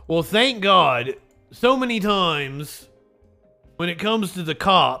minor. Well, thank God, so many times when it comes to the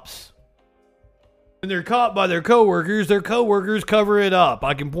cops, when they're caught by their co-workers cover it up.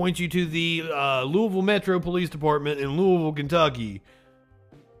 I can point you to the Louisville Metro Police Department in Louisville, Kentucky.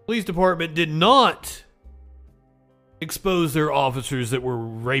 Police department did not expose their officers that were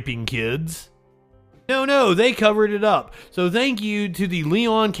raping kids. No, they covered it up. So thank you to the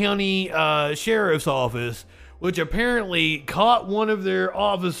Leon County Sheriff's Office, which apparently caught one of their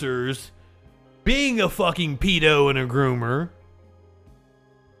officers being a fucking pedo and a groomer,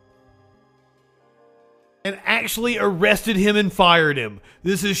 and actually arrested him and fired him.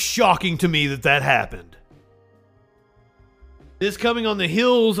 This is shocking to me that happened. This coming on the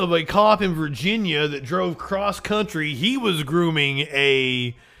heels of a cop in Virginia that drove cross country. He was grooming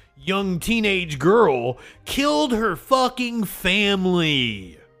a young teenage girl, killed her fucking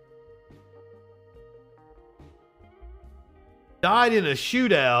family. Died in a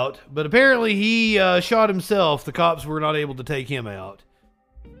shootout, but apparently he shot himself. The cops were not able to take him out.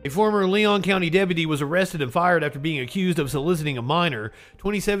 A former Leon County deputy was arrested and fired after being accused of soliciting a minor.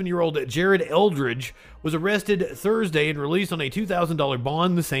 27-year-old Jared Eldridge was arrested Thursday and released on a $2,000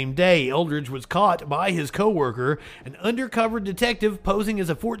 bond the same day. Eldridge was caught by his co-worker, an undercover detective posing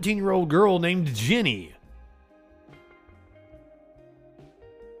as a 14-year-old girl named Jenny.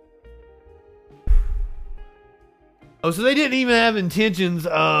 Oh, so they didn't even have intentions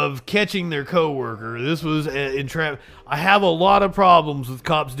of catching their coworker. This was an entrapment. I have a lot of problems with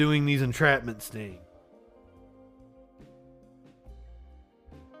cops doing these entrapment stings.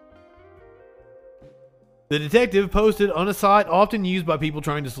 The detective posted on a site often used by people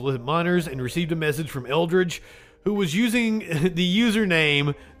trying to solicit minors and received a message from Eldridge, who was using the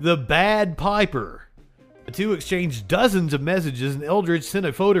username The Bad Piper. The two exchanged dozens of messages, and Eldridge sent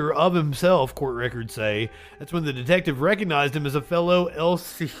a photo of himself, court records say. That's when the detective recognized him as a fellow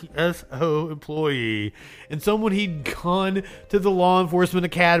LCSO employee and someone he'd gone to the law enforcement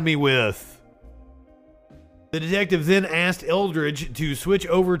academy with. The detective then asked Eldridge to switch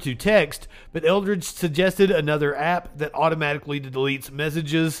over to text, but Eldridge suggested another app that automatically deletes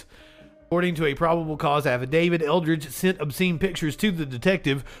messages. According to a probable cause affidavit, Eldridge sent obscene pictures to the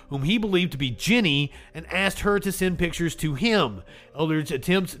detective, whom he believed to be Jenny, and asked her to send pictures to him. Eldridge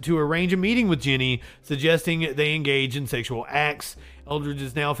attempts to arrange a meeting with Jenny, suggesting they engage in sexual acts. Eldridge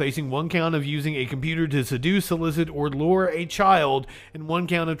is now facing one count of using a computer to seduce, solicit, or lure a child, and one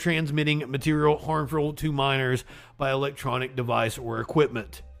count of transmitting material harmful to minors by electronic device or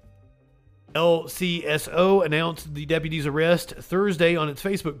equipment. LCSO announced the deputy's arrest Thursday on its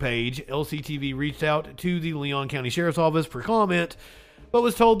Facebook page. LCTV reached out to the Leon County Sheriff's Office for comment, but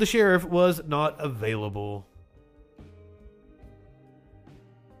was told the sheriff was not available.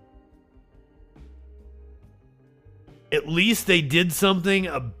 At least they did something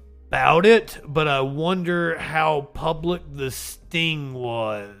about it, but I wonder how public the sting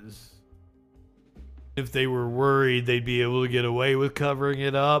was. If they were worried they'd be able to get away with covering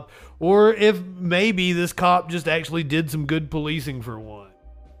it up, or if maybe this cop just actually did some good policing for one.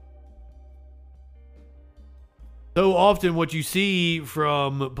 So often what you see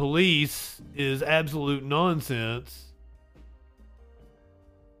from police is absolute nonsense.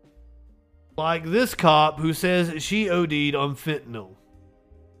 Like this cop who says she OD'd on fentanyl.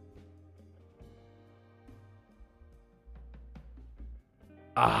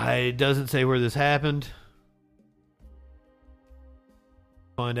 It doesn't say where this happened.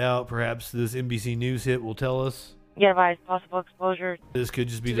 Find out. Perhaps this NBC News hit will tell us. Get advised, possible exposure. This could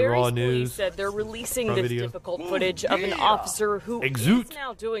just be the raw news. Said they're releasing this video. difficult footage of an officer who is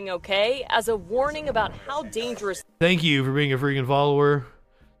now doing okay as a warning about how dangerous. Thank you for being a freaking follower.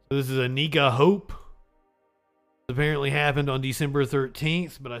 So this is Anika Hope. It apparently happened on December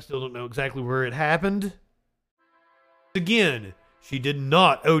 13th, but I still don't know exactly where it happened. Again, she did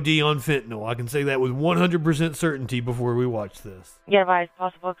not OD on fentanyl. I can say that with 100% certainty before we watch this. Get advised,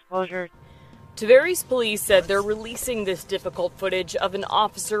 possible exposure. Tavares police said they're releasing this difficult footage of an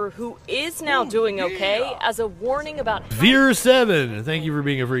officer who is now doing okay as a warning about. Veer7, thank you for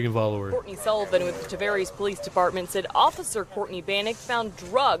being a freaking follower. Courtney Sullivan with the Tavares Police Department said Officer Courtney Bannock found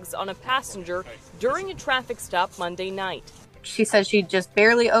drugs on a passenger during a traffic stop Monday night. She said she just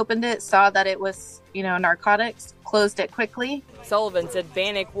barely opened it, saw that it was, narcotics, closed it quickly. Sullivan said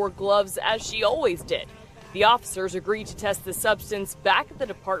Bannock wore gloves as she always did. The officers agreed to test the substance back at the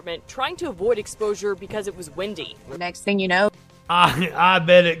department, trying to avoid exposure because it was windy. Next thing you know, I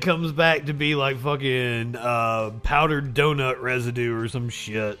bet it comes back to be like fucking powdered donut residue or some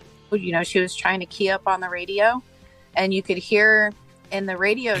shit. She was trying to key up on the radio, and you could hear in the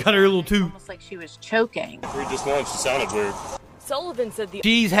radio got her a little too almost like she was choking. We just launched. It sounded weird. Sullivan said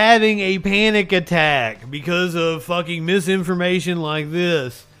she's having a panic attack because of fucking misinformation like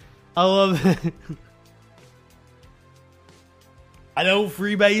this. I love it. I don't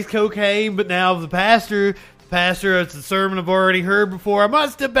freebase cocaine, but now the pastor, it's a sermon I've already heard before. I might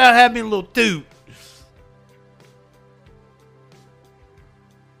step out and have me a little toot.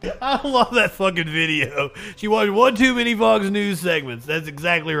 I love that fucking video. She watched one too many Fox News segments. That's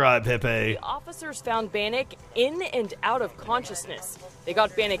exactly right, Pepe. The officers found Bannock in and out of consciousness. They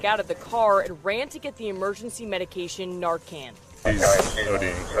got Bannock out of the car and ran to get the emergency medication Narcan.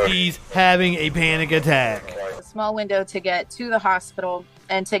 He's having a panic attack. A small window to get to the hospital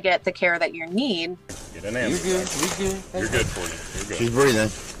and to get the care that you need. Get an ambulance. You good? You're good, Courtney. You're good. She's breathing.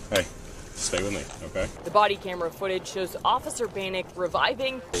 Hey, stay with me, okay? The body camera footage shows Officer Bannock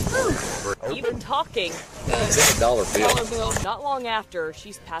reviving, even talking. It's a $1 bill. Not long after,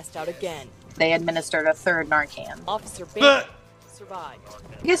 she's passed out again. They administered a third Narcan. Officer Bannock survived.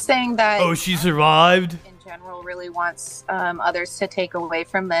 He's saying that. Oh, she survived? General really wants others to take away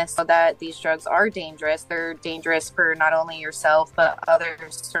from this so that these drugs are dangerous. They're dangerous for not only yourself, but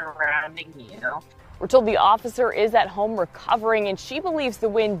others surrounding you. We're told the officer is at home recovering, and she believes the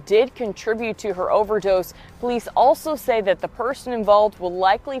wind did contribute to her overdose. Police also say that the person involved will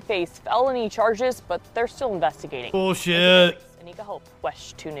likely face felony charges, but they're still investigating. Bullshit. Anika Hope,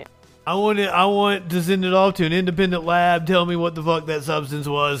 West 2 News. I want to send it off to an independent lab. Tell me what the fuck that substance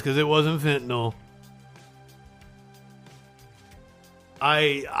was, because it wasn't fentanyl.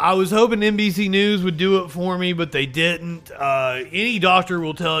 I was hoping NBC News would do it for me, but they didn't. Any doctor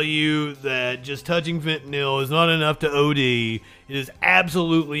will tell you that just touching fentanyl is not enough to OD. It is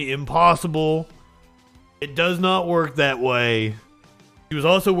absolutely impossible. It does not work that way. She was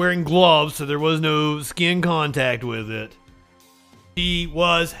also wearing gloves, so there was no skin contact with it. She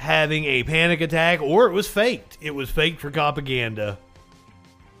was having a panic attack, or it was faked. It was faked for propaganda.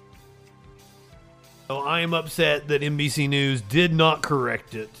 So I am upset that NBC News did not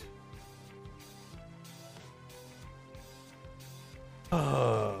correct it.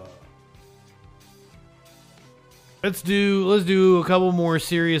 Let's do a couple more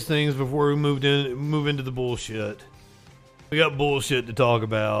serious things before we move into the bullshit. We got bullshit to talk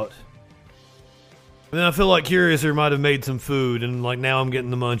about. And then I feel like Curiouser might have made some food, and like now I'm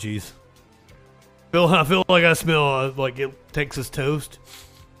getting the munchies. I feel like I smell like Texas toast.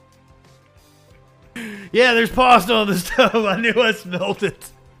 Yeah, there's pasta on the stove. I knew I smelled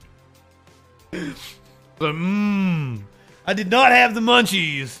it. But I did not have the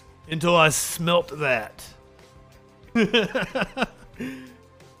munchies until I smelt that.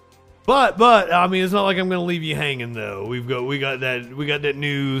 But I mean, it's not like I'm gonna leave you hanging though. We got that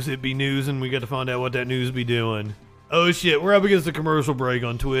news. It'd be news, and we got to find out what that news be doing. Oh shit, we're up against the commercial break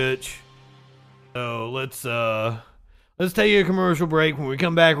on Twitch. So let's Let's take a commercial break. When we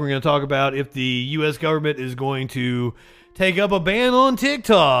come back, we're going to talk about if the U.S. government is going to take up a ban on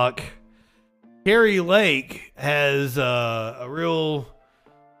TikTok. Kari Lake has a real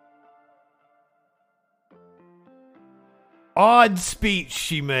odd speech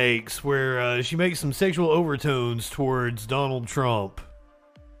she makes where she makes some sexual overtones towards Donald Trump.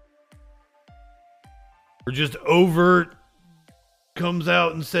 Or just overt comes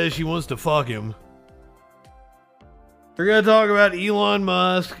out and says she wants to fuck him. We're going to talk about Elon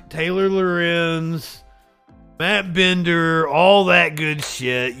Musk, Taylor Lorenz, Matt Bender, all that good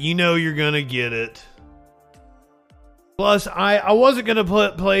shit. You know you're going to get it. Plus, I wasn't going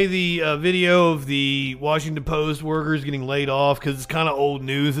to play the video of the Washington Post workers getting laid off because it's kind of old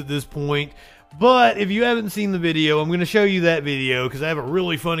news at this point. But if you haven't seen the video, I'm going to show you that video because I have a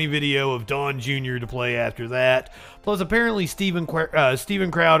really funny video of Don Jr. to play after that. Plus, apparently Steven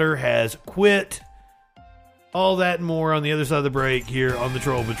Crowder has quit. All that and more on the other side of the break here on the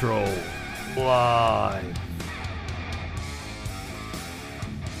Troll Patrol Live.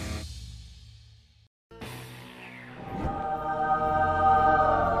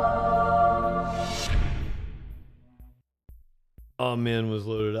 Oh, man, was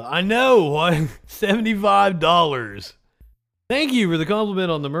loaded up. I know, what? $75. Thank you for the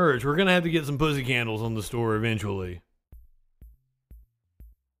compliment on the merch. We're going to have to get some pussy candles on the store eventually.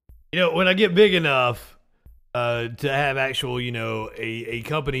 You know, when I get big enough to have actual, you know, a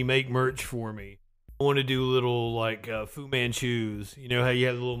company make merch for me, I want to do little, like, Fu Manchus. You know how you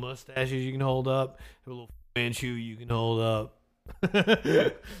have the little mustaches you can hold up? A little Fu Manchu you can hold up.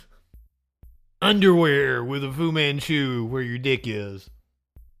 Underwear with a Fu Manchu where your dick is.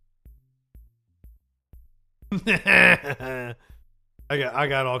 I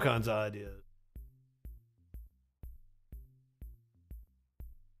got all kinds of ideas.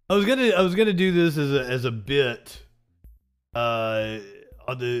 I was gonna do this as a bit on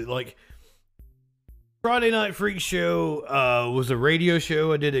the, like, Friday Night Freak Show was a radio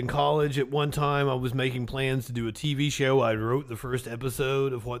show I did in college at one time. I was making plans to do a TV show. I wrote the first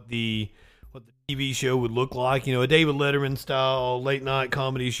episode of what the TV show would look like, you know, a David Letterman style late night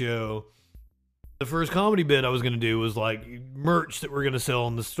comedy show. The first comedy bit I was going to do was like merch that we're going to sell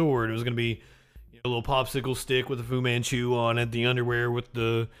in the store. And it was going to be, you know, a little popsicle stick with a Fu Manchu on it, the underwear with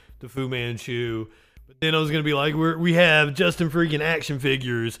the Fu Manchu. But then I was going to be like, we have Justin freaking action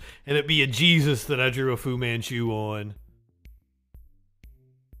figures, and it'd be a Jesus that I drew a Fu Manchu on.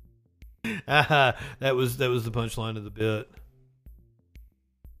 That was the punchline of the bit.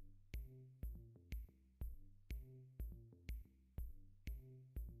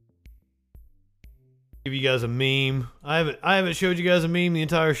 Give you guys a meme. I haven't showed you guys a meme the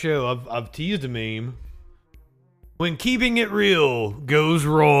entire show. I've teased a meme. When keeping it real goes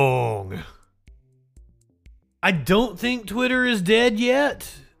wrong. I don't think Twitter is dead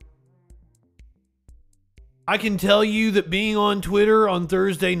yet. I can tell you that being on Twitter on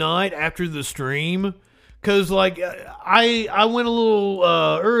Thursday night after the stream, because like I went a little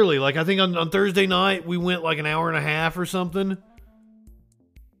early. Like I think on Thursday night we went like an hour and a half or something.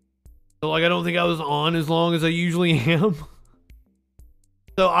 So like I don't think I was on as long as I usually am.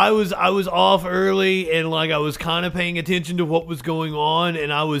 So I was off early, and like I was kind of paying attention to what was going on,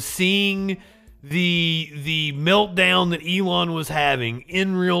 and I was seeing the meltdown that Elon was having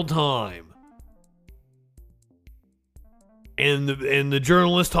in real time. And the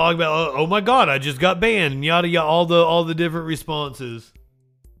journalists talk about, oh my God, I just got banned, and yada yada, all the different responses.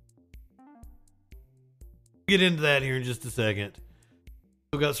 Get into that here in just a second.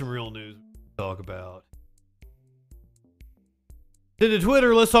 We've got some real news to talk about. To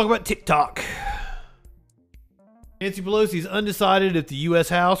Twitter, let's talk about TikTok. Nancy Pelosi's undecided if the U.S.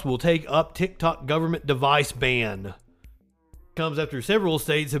 House will take up TikTok government device ban. Comes after several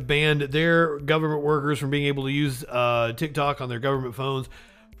states have banned their government workers from being able to use TikTok on their government phones.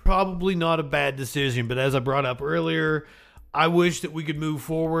 Probably not a bad decision, but as I brought up earlier, I wish that we could move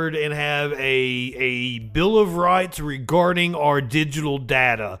forward and have a Bill of Rights regarding our digital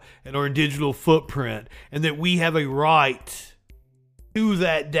data and our digital footprint, and that we have a right to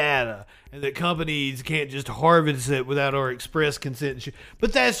that data, and that companies can't just harvest it without our express consent.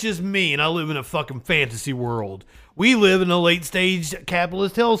 But that's just me, and I live in a fucking fantasy world. We live in a late-stage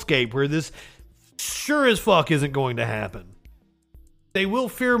capitalist hellscape where this sure as fuck isn't going to happen. They will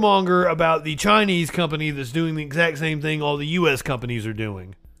fearmonger about the Chinese company that's doing the exact same thing all the U.S. companies are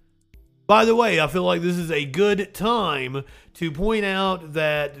doing. By the way, I feel like this is a good time to point out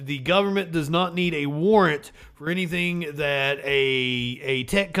that the government does not need a warrant for anything that a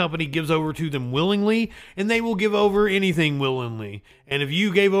tech company gives over to them willingly, and they will give over anything willingly. And if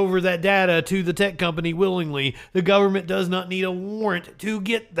you gave over that data to the tech company willingly, the government does not need a warrant to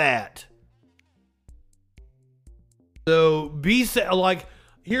get that. So here's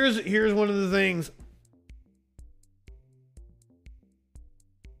one of the things.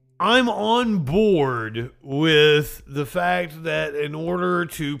 I'm on board with the fact that in order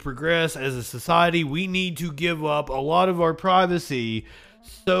to progress as a society, we need to give up a lot of our privacy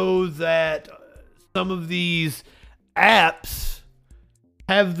so that some of these apps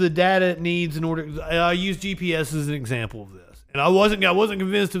have the data it needs in order. I use GPS as an example of this, and I wasn't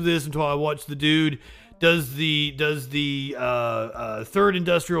convinced of this until I watched the dude does the Third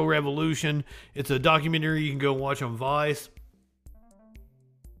Industrial Revolution. It's a documentary you can go watch on Vice.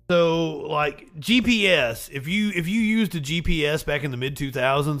 So, like, GPS, if you used a GPS back in the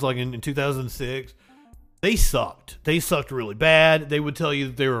mid-2000s, like in 2006, they sucked. They sucked really bad. They would tell you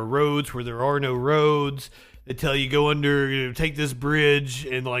that there are roads where there are no roads. They tell you go under, take this bridge,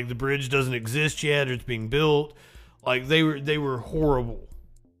 and, like, the bridge doesn't exist yet or it's being built. Like, they were horrible.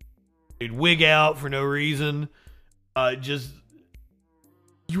 They'd wig out for no reason. You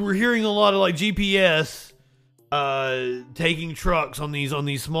were hearing a lot of, like, GPS taking trucks on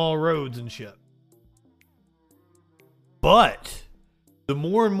these small roads and shit. But the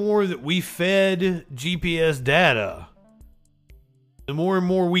more and more that we fed GPS data, the more and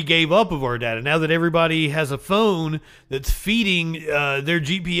more we gave up of our data. Now that everybody has a phone that's feeding their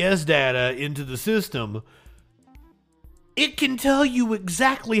GPS data into the system, it can tell you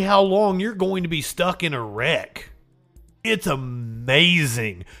exactly how long you're going to be stuck in a wreck. It's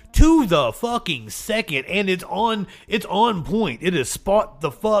amazing to the fucking second, and it's on point. It is spot the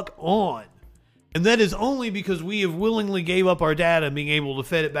fuck on. And that is only because we have willingly gave up our data and being able to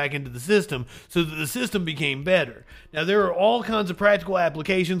feed it back into the system so that the system became better. Now, there are all kinds of practical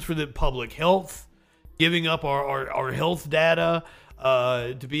applications for the public health, giving up our health data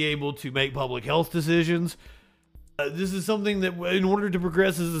to be able to make public health decisions. This is something that in order to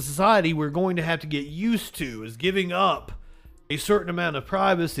progress as a society, we're going to have to get used to, is giving up a certain amount of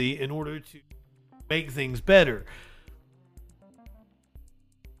privacy in order to make things better.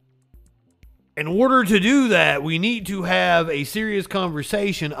 In order to do that, we need to have a serious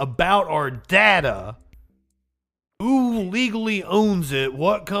conversation about our data. Who legally owns it?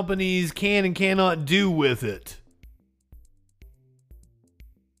 What companies can and cannot do with it?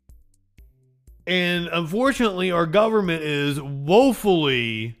 And unfortunately, our government is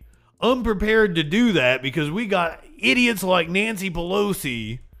woefully unprepared to do that because we got idiots like Nancy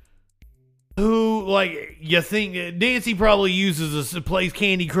Pelosi who, like, you think Nancy probably plays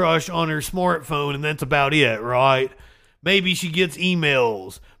Candy Crush on her smartphone and that's about it, right? Maybe she gets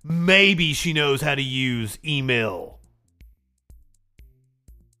emails. Maybe she knows how to use email.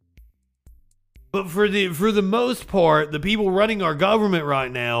 But for the most part, the people running our government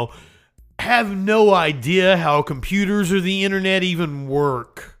right now have no idea how computers or the internet even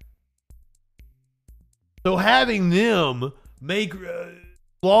work. So having them make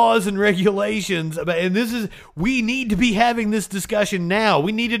laws and regulations about, and we need to be having this discussion now.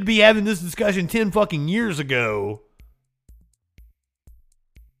 We needed to be having this discussion 10 fucking years ago.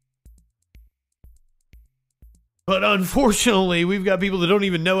 But unfortunately, we've got people that don't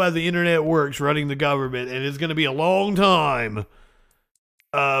even know how the internet works running the government, and it's going to be a long time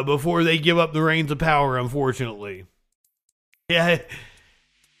before they give up the reins of power, unfortunately. Yeah,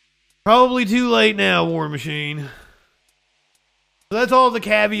 probably too late now, War Machine. So that's all the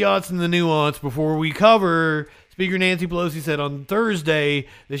caveats and the nuance before we cover. Speaker Nancy Pelosi said on Thursday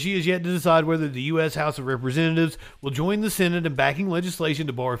that she has yet to decide whether the U.S. House of Representatives will join the Senate in backing legislation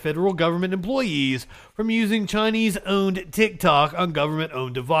to bar federal government employees from using Chinese-owned TikTok on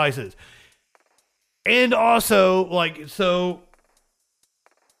government-owned devices. And also,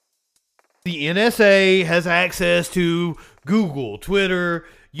 the NSA has access to Google, Twitter,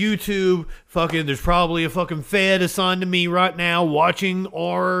 YouTube. There's probably a fucking Fed assigned to me right now watching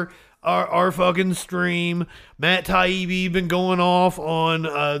our fucking stream. Matt Taibbi been going off on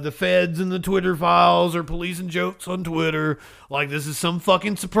the Feds and the Twitter files or policing jokes on Twitter like this is some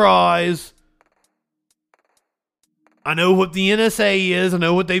fucking surprise. I know what the NSA is. I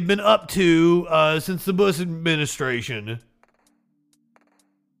know what they've been up to since the Bush administration.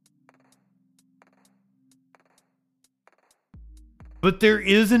 But there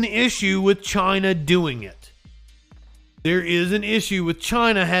is an issue with China doing it. There is an issue with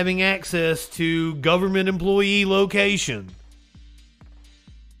China having access to government employee location.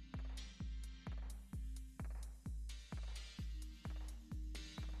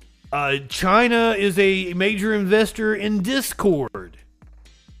 China is a major investor in Discord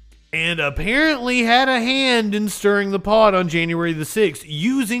and apparently had a hand in stirring the pot on January the 6th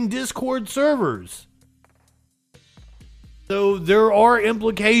using Discord servers. So there are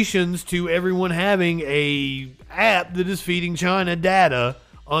implications to everyone having a app that is feeding China data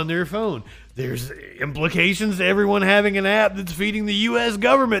on their phone. There's implications to everyone having an app that's feeding the U.S.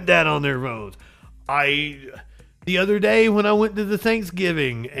 government data on their phones. The other day when I went to the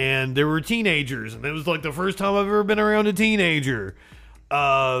Thanksgiving and there were teenagers, and it was like the first time I've ever been around a teenager.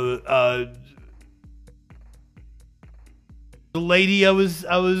 The lady I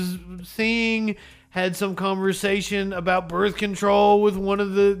was seeing had some conversation about birth control with one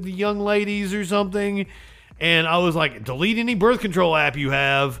of the young ladies or something, and I was like, delete any birth control app you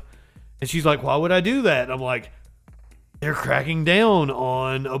have. And she's like, why would I do that? And I'm like, they're cracking down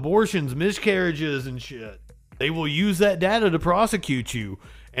on abortions, miscarriages, and shit. They will use that data to prosecute you.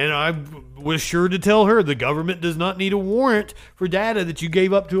 And I was sure to tell her the government does not need a warrant for data that you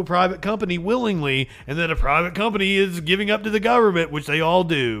gave up to a private company willingly, and that a private company is giving up to the government, which they all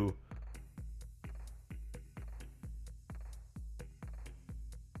do.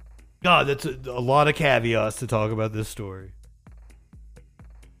 God, that's a lot of caveats to talk about this story.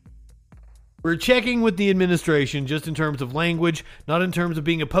 We're checking with the administration just in terms of language, not in terms of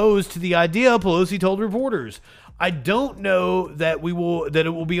being opposed to the idea, Pelosi told reporters. I don't know that it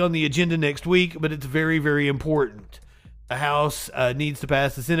will be on the agenda next week, but it's very, very important. The House needs to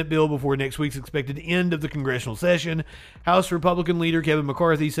pass the Senate bill before next week's expected end of the congressional session. House Republican leader Kevin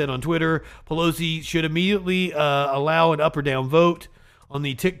McCarthy said on Twitter, Pelosi should immediately allow an up or down vote on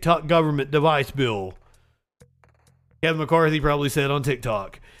the TikTok government device bill. Kevin McCarthy probably said on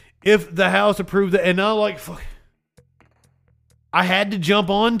TikTok. If the House approved that, and I had to jump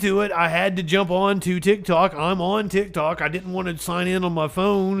onto it. I had to jump onto TikTok. I'm on TikTok. I didn't want to sign in on my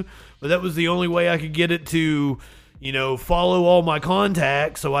phone, but that was the only way I could get it to, follow all my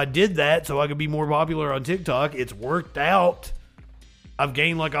contacts. So I did that so I could be more popular on TikTok. It's worked out. I've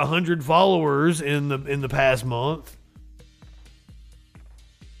gained like 100 followers in the past month.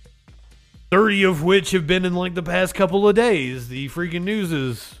 30 of which have been in like the past couple of days. The freaking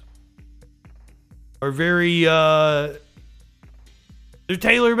newses are very, they're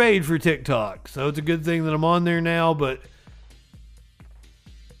tailor-made for TikTok. So it's a good thing that I'm on there now, but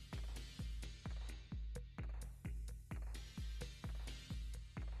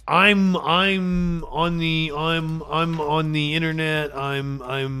I'm on the internet. I'm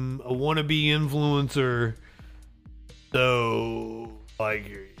a wannabe influencer. So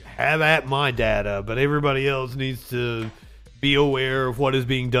have at my data, but everybody else needs to be aware of what is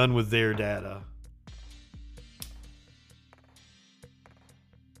being done with their data.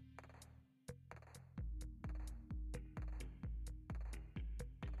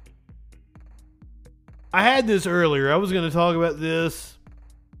 I had this earlier. I was going to talk about this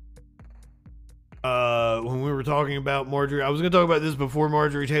when we were talking about Marjorie. I was going to talk about this before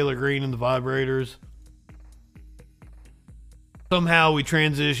Marjorie Taylor Greene and the vibrators. Somehow we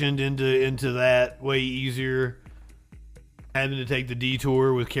transitioned into that way easier. Having to take the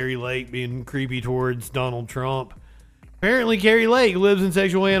detour with Carrie Lake being creepy towards Donald Trump. Apparently Carrie Lake lives in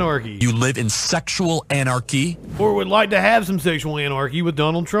sexual anarchy. You live in sexual anarchy? Or would like to have some sexual anarchy with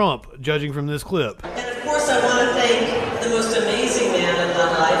Donald Trump, judging from this clip. And of course I want to thank the most amazing man in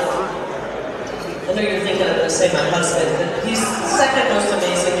my life. I know you're thinking I'm going to say my husband, but he's the second most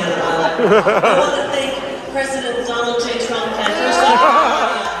amazing man in my life. I want to thank President Donald J. Trump and First Lady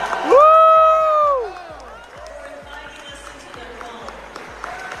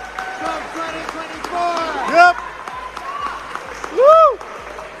Yep. Woo!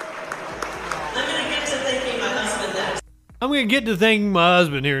 I'm going to get to thanking my husband next. I'm going to get to thanking my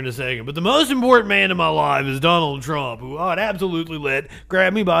husband here in a second, but the most important man in my life is Donald Trump, who I'd absolutely let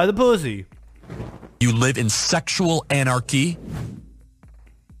grab me by the pussy. You live in sexual anarchy?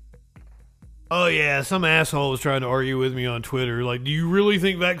 Oh yeah, some asshole was trying to argue with me on Twitter. Like, do you really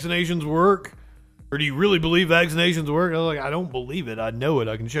think vaccinations work? Or do you really believe vaccinations work? I was like, I don't believe it. I know it.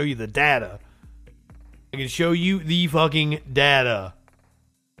 I can show you the data. I can show you the fucking data.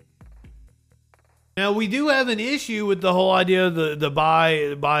 Now, we do have an issue with the whole idea of the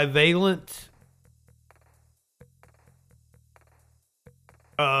bivalent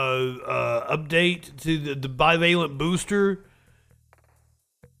update to the bivalent booster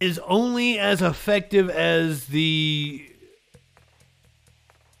is only as effective as the...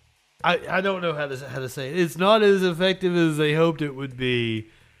 I don't know how to say it. It's not as effective as they hoped it would be,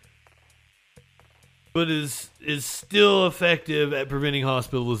 but is still effective at preventing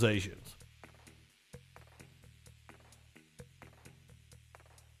hospitalizations.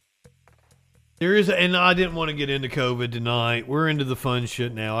 There is, and I didn't want to get into COVID tonight. We're into the fun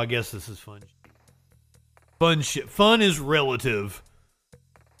shit now. I guess this is fun. Fun shit. Fun is relative.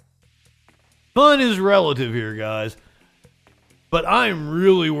 Fun is relative here, guys. But I'm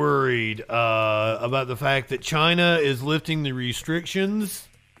really worried about the fact that China is lifting the restrictions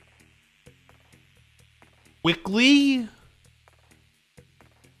quickly.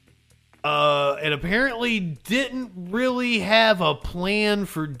 And apparently didn't really have a plan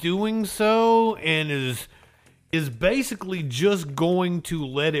for doing so, and is basically just going to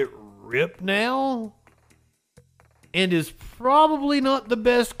let it rip now, and is probably not the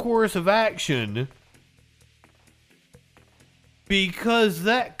best course of action, because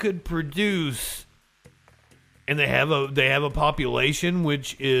that could produce, and they have a population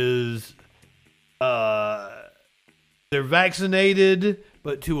which is they're vaccinated,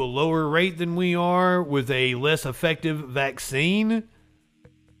 but to a lower rate than we are, with a less effective vaccine.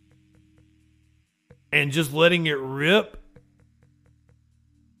 And just letting it rip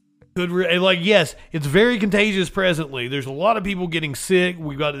could, yes, it's very contagious presently. There's a lot of people getting sick.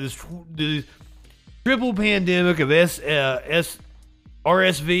 We've got this triple pandemic of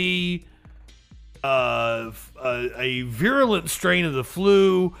RSV, a virulent strain of the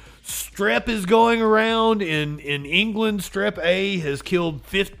flu. Strep is going around in England. Strep A has killed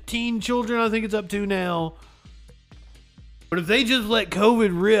 15 children, I think it's up to now. But if they just let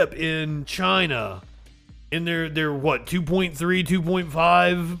COVID rip in China, in their what, 2.3,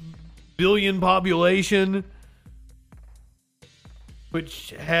 2.5 billion population,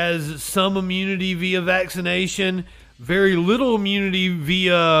 which has some immunity via vaccination, very little immunity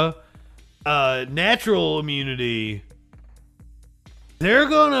via natural immunity, they're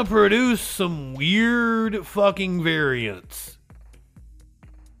gonna produce some weird fucking variants.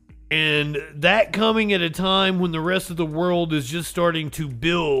 And that coming at a time when the rest of the world is just starting to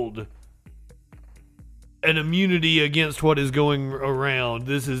build an immunity against what is going around.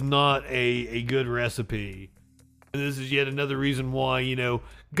 This is not a good recipe. And this is yet another reason why,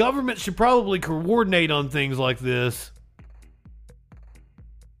 government should probably coordinate on things like this.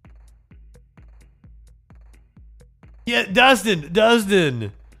 Yeah,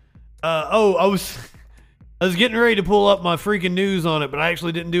 Dustin. I was getting ready to pull up my freaking news on it, but I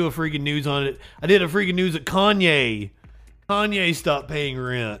actually didn't do a freaking news on it. I did a freaking news at Kanye. Kanye stopped paying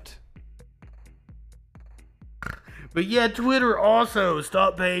rent. But yeah, Twitter also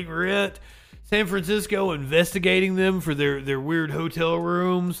stopped paying rent. San Francisco investigating them for their weird hotel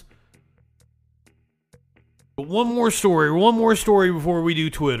rooms. But one more story before we do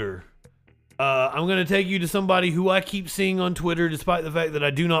Twitter. I'm going to take you to somebody who I keep seeing on Twitter despite the fact that I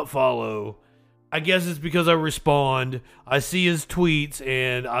do not follow. I guess it's because I respond. I see his tweets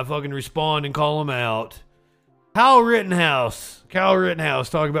and I fucking respond and call him out. Kyle Rittenhouse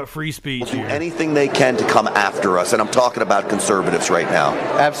talking about free speech here. Anything they can to come after us, and I'm talking about conservatives right now.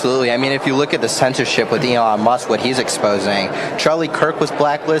 Absolutely. I mean, if you look at the censorship with Elon Musk, what he's exposing, Charlie Kirk was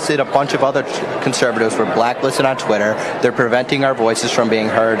blacklisted, a bunch of other conservatives were blacklisted on Twitter. They're preventing our voices from being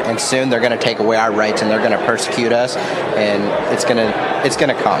heard, and soon they're going to take away our rights and they're going to persecute us, and it's going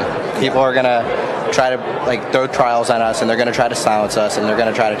to come. People are going to try to throw trials on us, and they're going to try to silence us, and they're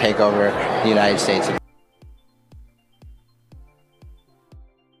going to try to take over the United States.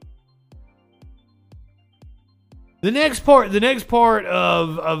 The next part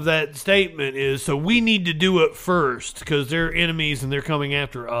of that statement is, so we need to do it first because they're enemies and they're coming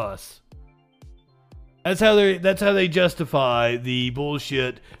after us. That's how they justify the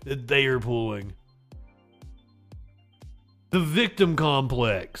bullshit that they are pulling. The victim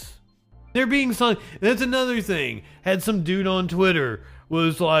complex. They're being that's another thing. Had some dude on Twitter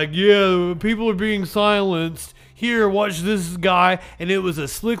was like, yeah, people are being silenced. Here, watch this guy. And it was a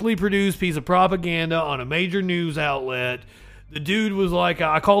slickly produced piece of propaganda on a major news outlet. The dude was like,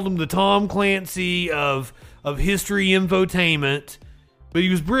 I called him the Tom Clancy of history infotainment. But he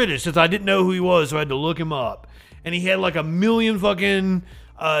was British, since I didn't know who he was, so I had to look him up. And he had like a million fucking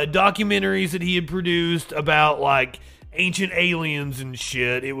documentaries that he had produced about ancient aliens and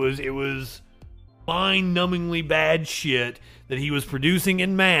shit. It was mind-numbingly bad shit that he was producing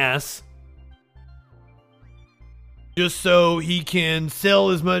in mass, just so he can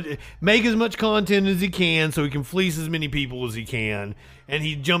make as much content as he can, so he can fleece as many people as he can. And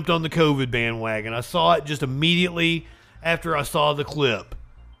he jumped on the COVID bandwagon. I saw it just immediately after I saw the clip,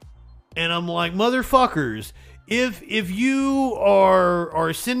 and I'm like, motherfuckers, if you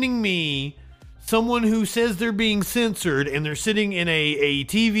are sending me someone who says they're being censored and they're sitting in a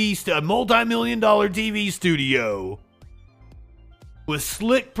multi-million-dollar TV studio with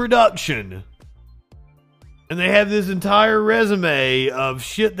slick production, and they have this entire resume of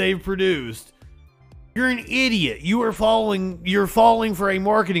shit they've produced, You're an idiot. You're falling for a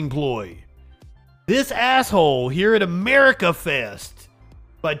marketing ploy. This asshole here at America Fest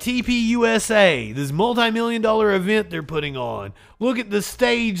by TPUSA, this multi-million-dollar event they're putting on. Look at the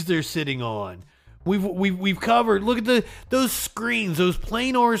stage they're sitting on. We've covered. Look at those screens, those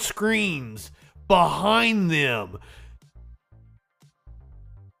planar screens behind them.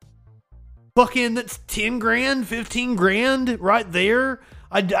 Fucking, that's 10 grand, 15 grand right there.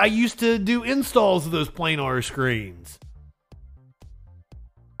 I used to do installs of those planar screens.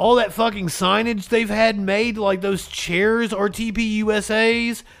 All that fucking signage they've had made, like those chairs are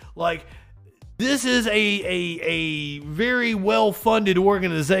TPUSAs. Like, this is a very well-funded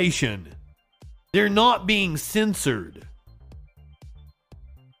organization. They're not being censored.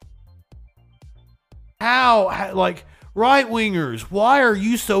 How like, right-wingers, why are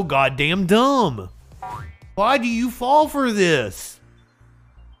you so goddamn dumb? Why do you fall for this?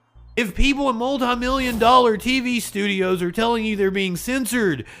 If people in multi-million-dollar TV studios are telling you they're being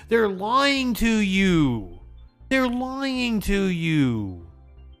censored, they're lying to you. They're lying to you.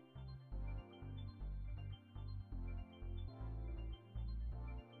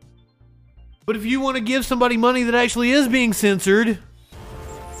 But if you want to give somebody money that actually is being censored,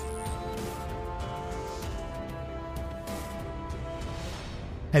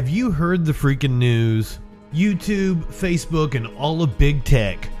 have you heard the freaking news? YouTube, Facebook, and all of big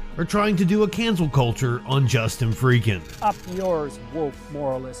tech are trying to do a cancel culture on Justin Freakin. Up yours, woke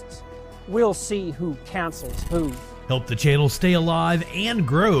moralists. We'll see who cancels who. Help the channel stay alive and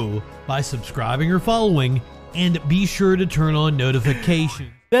grow by subscribing or following, and be sure to turn on notifications.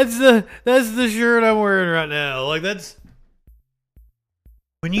 That's the shirt I'm wearing right now. Like, that's...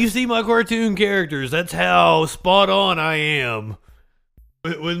 When you see my cartoon characters, that's how spot on I am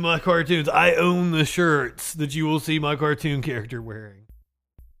with my cartoons. I own the shirts that you will see my cartoon character wearing.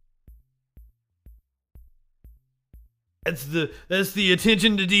 That's the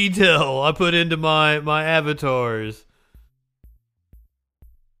attention to detail I put into my avatars.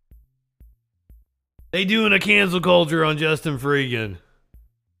 They doing a cancel culture on Justin Freakin.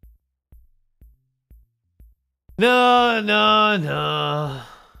 No.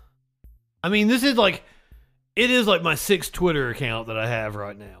 I mean, this is like, it is like my 6th Twitter account that I have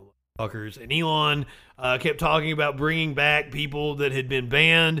right now, fuckers. And Elon kept talking about bringing back people that had been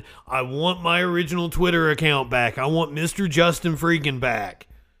banned. I want my original Twitter account back. I want Mr. Justin Freakin back.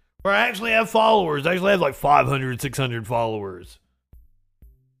 Where I actually have followers. I actually have like 500, 600 followers.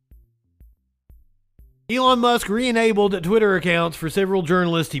 Elon Musk re-enabled Twitter accounts for several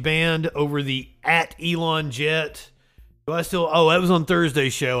journalists he banned over the @ElonJet. Do I still... Oh, that was on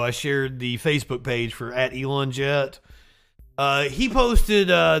Thursday's show. I shared the Facebook page for @ElonJet. He posted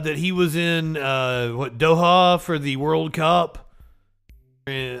that he was in Doha for the World Cup.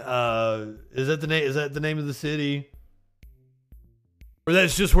 Is that the name of the city? Or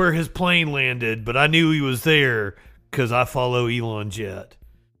that's just where his plane landed, but I knew he was there because I follow ElonJet.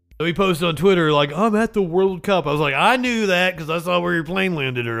 So he posted on Twitter like, I'm at the World Cup. I was like, I knew that because I saw where your plane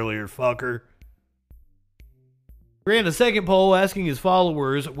landed earlier, fucker. Ran a second poll asking his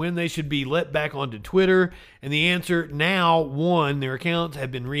followers when they should be let back onto Twitter, and the answer now, 1, their accounts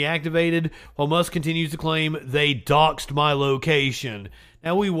have been reactivated, while Musk continues to claim they doxed my location.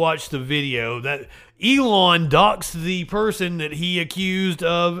 Now, we watched the video that Elon doxed the person that he accused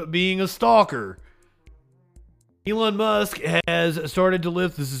of being a stalker. Elon Musk has started to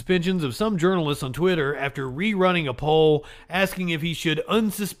lift the suspensions of some journalists on Twitter after rerunning a poll asking if he should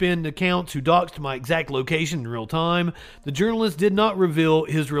unsuspend accounts who doxed my exact location in real time. The journalist did not reveal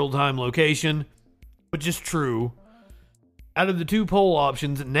his real-time location, which is true. Out of the 2 poll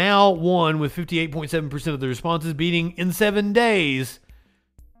options, now 1 with 58.7% of the responses beating in 7 days.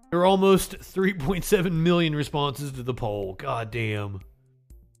 There are almost 3.7 million responses to the poll. God damn.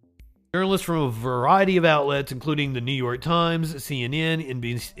 Journalists from a variety of outlets, including the New York Times, CNN,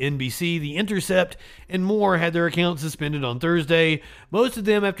 NBC, The Intercept, and more, had their accounts suspended on Thursday, most of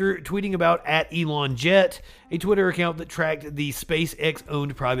them after tweeting about @ElonJet, a Twitter account that tracked the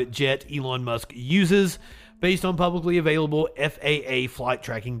SpaceX-owned private jet Elon Musk uses, based on publicly available FAA flight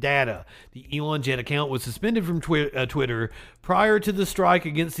tracking data. The ElonJet account was suspended from Twitter prior to the strike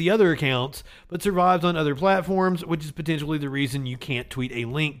against the other accounts, but survives on other platforms, which is potentially the reason you can't tweet a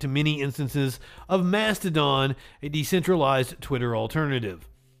link to many instances of Mastodon, a decentralized Twitter alternative.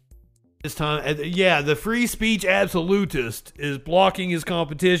 This time, the free speech absolutist is blocking his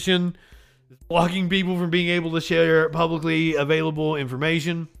competition, blocking people from being able to share publicly available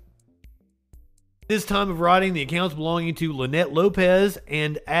information. This time of writing, the accounts belonging to Lynette Lopez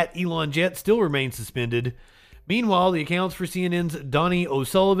and @ElonJet still remain suspended. Meanwhile, the accounts for CNN's Donnie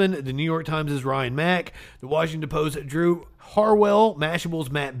O'Sullivan, the New York Times' Ryan Mack, the Washington Post's Drew Harwell,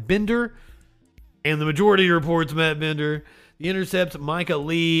 Mashable's Matt Bender, and the Majority Report's Matt Bender, The Intercept's Micah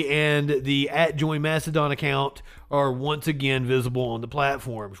Lee, and the @JoinMastodon account are once again visible on the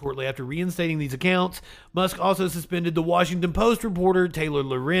platform. Shortly after reinstating these accounts, Musk also suspended the Washington Post reporter Taylor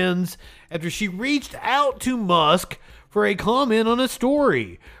Lorenz after she reached out to Musk for a comment on a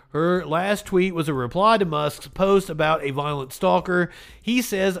story. Her last tweet was a reply to Musk's post about a violent stalker he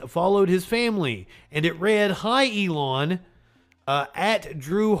says followed his family, and it read, "Hi Elon, at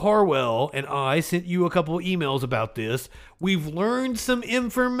Drew Harwell and I sent you a couple emails about this. We've learned some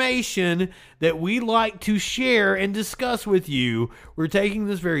information that we'd like to share and discuss with you. We're taking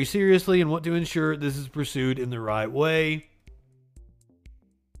this very seriously and want to ensure this is pursued in the right way."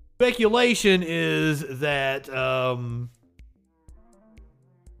 Speculation is that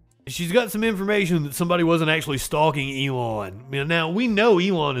she's got some information that somebody wasn't actually stalking Elon. Now, we know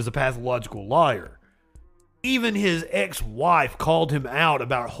Elon is a pathological liar. Even his ex-wife called him out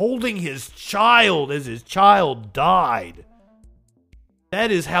about holding his child as his child died.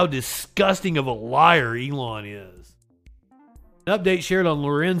 That is how disgusting of a liar Elon is. An update shared on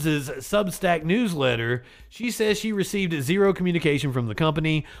Lorenz's Substack newsletter, she says she received zero communication from the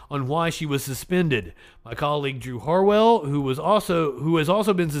company on why she was suspended. My colleague Drew Harwell, who has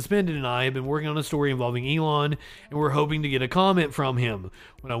also been suspended, and I have been working on a story involving Elon, and we're hoping to get a comment from him.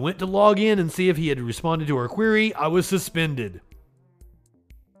 When I went to log in and see if he had responded to our query, I was suspended.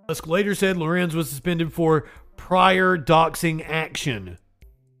 Musk later said Lorenz was suspended for prior doxing action.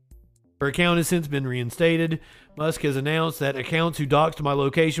 Her account has since been reinstated. Musk has announced that accounts who doxed my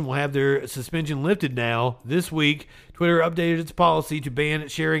location will have their suspension lifted now. This week, Twitter updated its policy to ban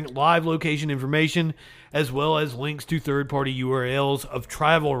sharing live location information as well as links to third-party URLs of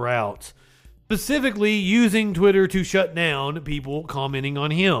travel routes, specifically using Twitter to shut down people commenting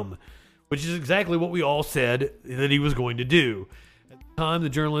on him, which is exactly what we all said that he was going to do. At the time the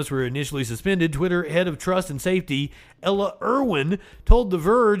journalists were initially suspended, Twitter head of trust and safety Ella Irwin told The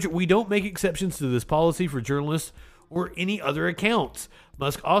Verge, "We don't make exceptions to this policy for journalists or any other accounts."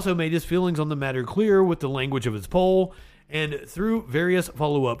 Musk also made his feelings on the matter clear with the language of his poll, and through various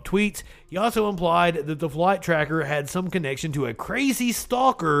follow-up tweets, he also implied that the flight tracker had some connection to a crazy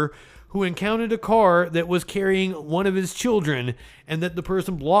stalker who encountered a car that was carrying one of his children, and that the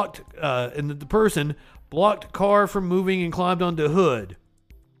person blocked car from moving and climbed onto hood.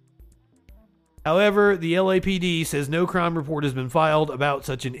 However, the LAPD says no crime report has been filed about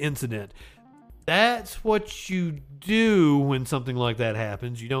such an incident. That's what you do when something like that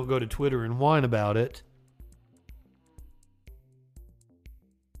happens. You don't go to Twitter and whine about it.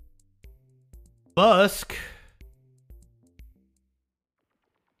 Musk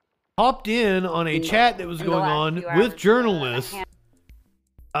hopped in on a chat that was going on with journalists.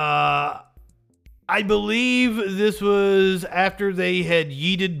 I believe this was after they had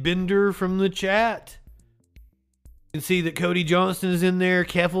yeeted Bender from the chat. You can see that Cody Johnston is in there,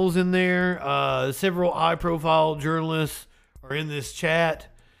 Keffel's in there. Several high-profile journalists are in this chat.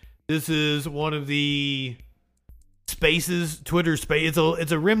 This is one of the spaces, Twitter space.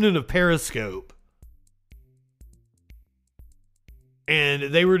 It's a remnant of Periscope.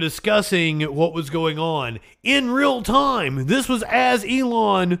 And they were discussing what was going on in real time. This was as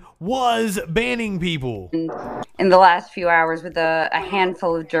Elon was banning people. In the last few hours with a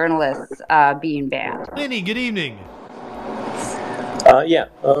handful of journalists being banned. Lenny, good evening.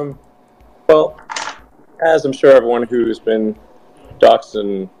 Well, as I'm sure everyone who's been doxed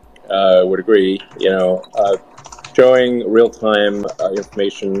would agree, showing real-time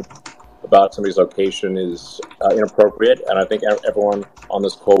information about somebody's location is inappropriate, and I think everyone on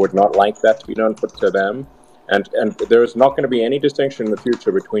this call would not like that to be done to them. And there's not going to be any distinction in the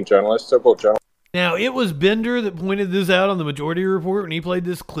future between journalists, so-called journalists. Now, it was Bender that pointed this out on the Majority Report when he played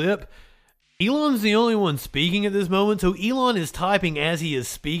this clip. Elon's the only one speaking at this moment, so Elon is typing as he is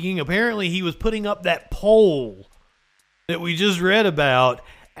speaking. Apparently, he was putting up that poll that we just read about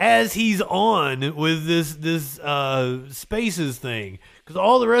as he's on with this Spaces thing. Because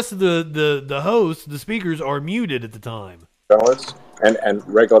all the rest of the hosts, the speakers, are muted at the time. Journalists and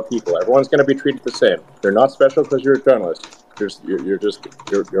regular people. Everyone's going to be treated the same. You're not special because you're a journalist.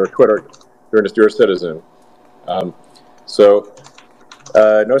 You're a Twitter. You're a citizen. So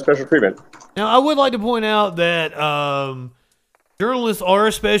no special treatment. Now, I would like to point out that journalists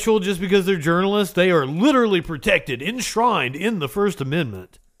are special just because they're journalists. They are literally protected, enshrined in the First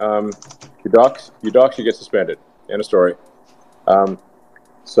Amendment. You dox, you get suspended. End of story.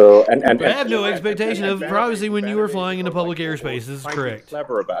 So I have no expectation of privacy when you are flying into public airspaces. Correct.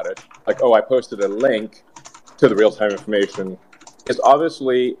 Clever about it. Like, I posted a link to the real-time information is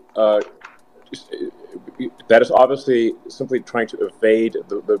obviously obviously simply trying to evade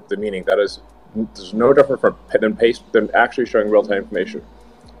the meaning. That is, there's no different than actually showing real-time information.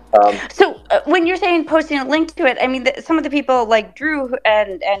 So when you're saying posting a link to it, I mean, some of the people like Drew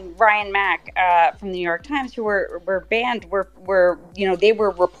and Ryan Mack from the New York Times who were banned were they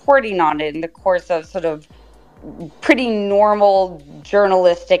were reporting on it in the course of sort of pretty normal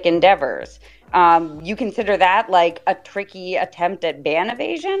journalistic endeavors. You consider that like a tricky attempt at ban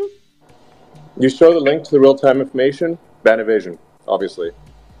evasion? You show the link to the real-time information, ban evasion, obviously.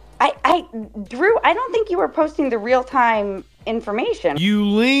 Drew, I don't think you were posting the real-time information. You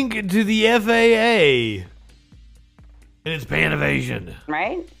link to the FAA, and it's ban evasion,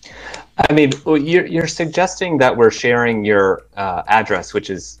 right? I mean, you're suggesting that we're sharing your address, which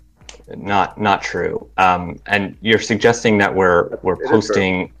is not true, and you're suggesting that we're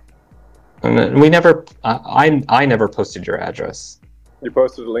posting. We never. I never posted your address. You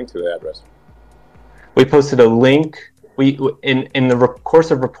posted a link to the address. We posted a link. In the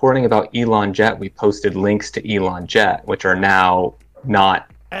course of reporting about Elon Jet, we posted links to Elon Jet, which are now not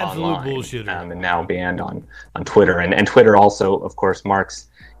online, bullshit, and now banned on Twitter. And Twitter also, of course, marks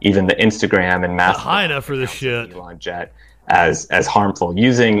even the Instagram and Not high enough for this shit. Elon Jet as harmful.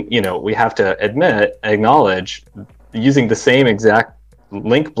 Using, we have to acknowledge, using the same exact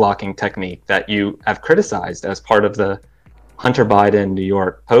link blocking technique that you have criticized as part of the Hunter Biden New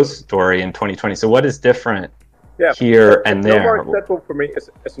York Post story in 2020. So what is different here and there? No more acceptable for me.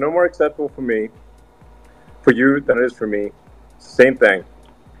 It's no more acceptable for me, for you, than it is for me. Same thing.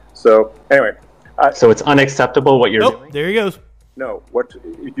 So anyway. So it's unacceptable what you're doing? There he goes. No, what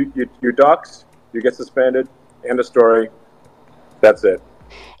you dox, you get suspended. End of story. That's it.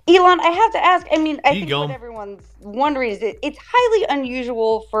 Elon, I have to ask, I mean, I think what everyone's wondering is it's highly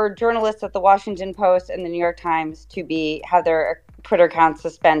unusual for journalists at the Washington Post and the New York Times to have their Twitter accounts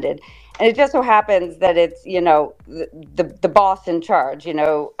suspended. And it just so happens that it's, the boss in charge,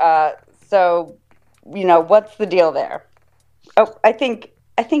 so, what's the deal there? Oh, I think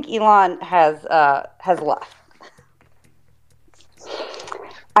Elon has left.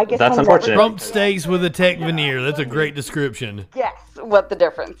 I guess that's unfortunate. Trump steaks with a tech veneer. That's a great description. Yes, what the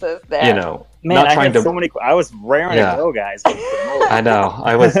difference is there. Man, not I trying had to. so many. I was raring to go, guys. I know.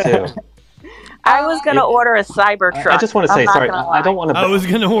 I was too. I was going to order a Cybertruck. I just want to say, sorry, I don't want to. I was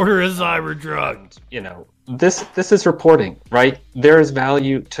going to order a Cybertruck. This is reporting, right? There is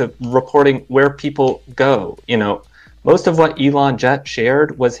value to reporting where people go. Most of what Elon Jet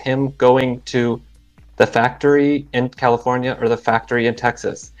shared was him going to the factory in California or the factory in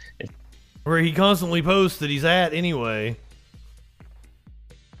Texas, where he constantly posts that he's at anyway.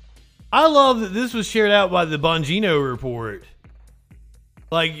 I love that this was shared out by the Bongino Report.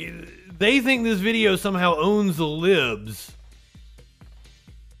 Like, they think this video somehow owns the libs.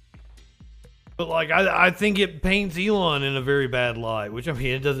 But, like, I think it paints Elon in a very bad light, which, I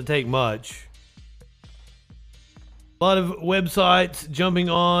mean, it doesn't take much. A lot of websites jumping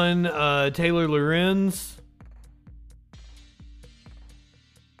on Taylor Lorenz.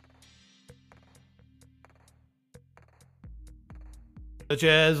 Such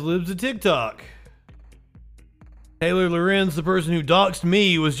as Libs of TikTok. Taylor Lorenz, the person who doxed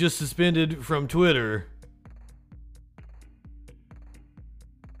me, was just suspended from Twitter.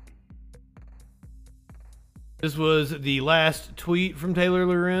 This was the last tweet from Taylor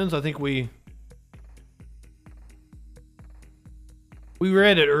Lorenz. I think we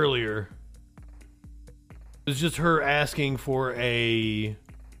read it earlier. It was just her asking for a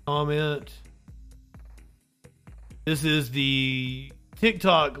comment. This is the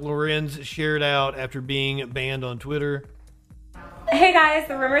TikTok Lorenz shared out after being banned on Twitter. Hey guys,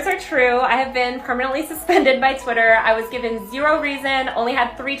 the rumors are true. I have been permanently suspended by Twitter. I was given 0 reason, only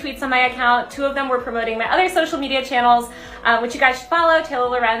had 3 tweets on my account. 2 of them were promoting my other social media channels, which you guys should follow. Taylor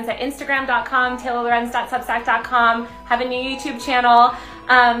Lorenz at Instagram.com, taylorlorenz.substack.com, have a new YouTube channel.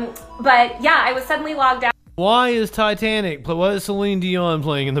 But yeah, I was suddenly logged out. Why is Titanic? Why is Celine Dion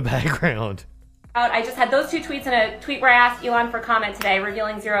playing in the background? I just had those 2 tweets and a tweet where I asked Elon for comment today,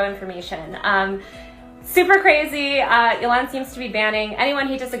 revealing 0 information. Super crazy. Elon seems to be banning anyone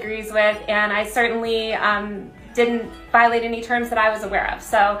he disagrees with, and I certainly didn't violate any terms that I was aware of.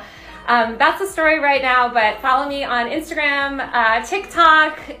 So that's the story right now, but follow me on Instagram,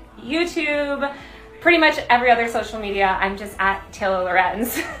 TikTok, YouTube, pretty much every other social media. I'm just at Taylor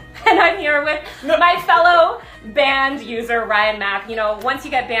Lorenz. And I'm here with my fellow banned user, Ryan Mack. Once you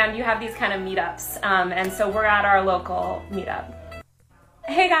get banned, you have these kind of meetups. And so we're at our local meetup.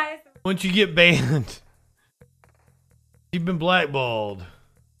 Hey guys. Once you get banned, you've been blackballed.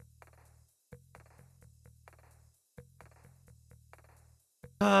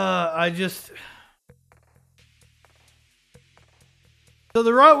 So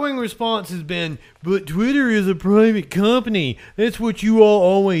the right-wing response has been, but Twitter is a private company. That's what you all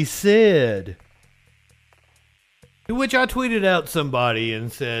always said. To which I tweeted out somebody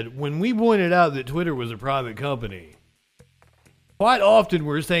and said, when we pointed out that Twitter was a private company, quite often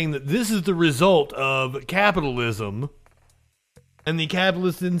we're saying that this is the result of capitalism and the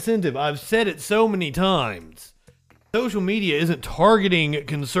capitalist incentive. I've said it so many times. Social media isn't targeting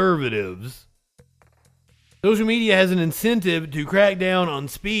conservatives. Social media has an incentive to crack down on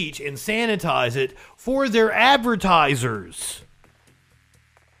speech and sanitize it for their advertisers.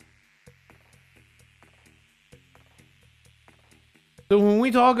 So when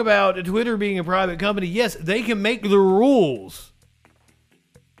we talk about Twitter being a private company, yes, they can make the rules.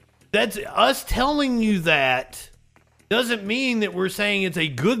 That's us telling you that doesn't mean that we're saying it's a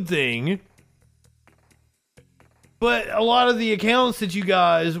good thing. But a lot of the accounts that you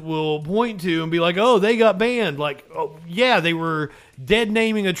guys will point to and be like, oh, they got banned. Like, oh, yeah, they were dead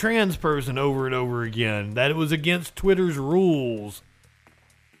naming a trans person over and over again. That it was against Twitter's rules.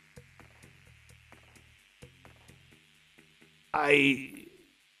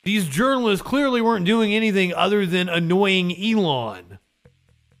 These journalists clearly weren't doing anything other than annoying Elon.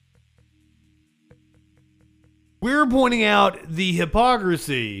 We're pointing out the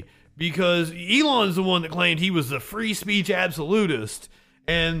hypocrisy because Elon's the one that claimed he was the free speech absolutist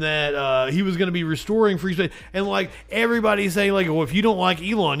and that he was going to be restoring free speech. And like everybody's saying, like, well, if you don't like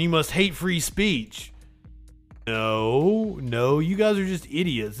Elon, you must hate free speech. No, you guys are just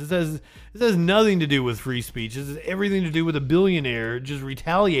idiots. This has nothing to do with free speech. This has everything to do with a billionaire just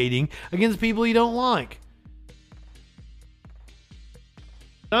retaliating against people he don't like.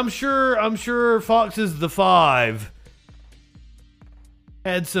 I'm sure Fox's The Five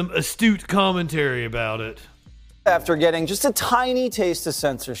had some astute commentary about it. After getting just a tiny taste of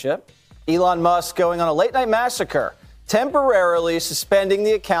censorship, Elon Musk going on a late-night massacre, temporarily suspending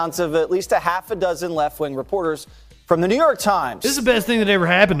the accounts of at least a half a dozen left-wing reporters from the New York Times. This is the best thing that ever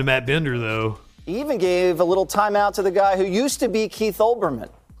happened to Matt Bender, though. He even gave a little timeout to the guy who used to be Keith Olbermann.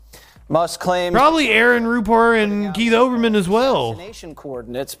 Musk claims probably Aaron Rupar and Keith Olbermann as well. Assassination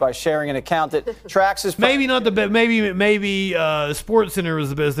coordinates by sharing an account that tracks his. Maybe not the best. Maybe SportsCenter was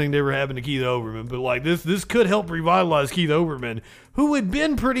the best thing that ever happened to Keith Olbermann. But like this could help revitalize Keith Olbermann, who had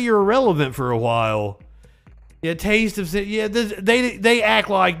been pretty irrelevant for a while. Yeah, taste of they act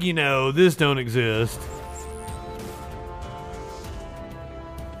like this don't exist.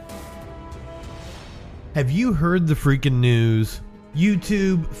 Have you heard the freaking news?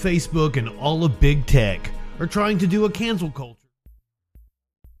 YouTube, Facebook, and all of big tech are trying to do a cancel culture.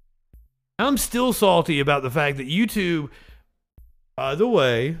 I'm still salty about the fact that YouTube, by the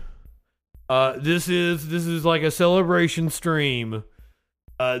way, this is like a celebration stream.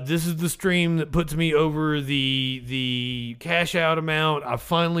 This is the stream that puts me over the cash out amount. I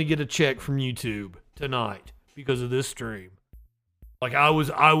finally get a check from YouTube tonight because of this stream. Like I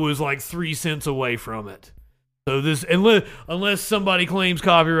was like 3 cents away from it. So this, unless somebody claims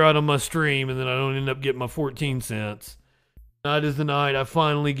copyright on my stream and then I don't end up getting my 14 cents, tonight is the night I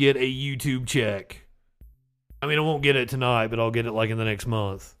finally get a YouTube check. I mean, I won't get it tonight, but I'll get it like in the next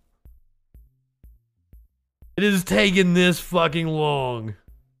month. It has taken this fucking long.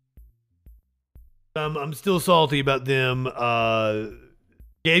 I'm still salty about them.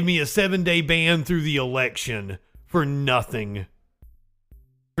 Gave me a 7-day ban through the election for nothing.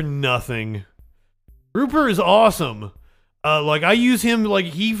 For nothing. Rupert is awesome. Like I use him, like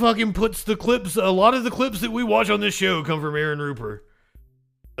he fucking puts the clips, a lot of the clips that we watch on this show come from Aaron Rupert.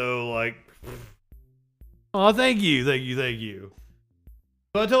 So like, oh, thank you.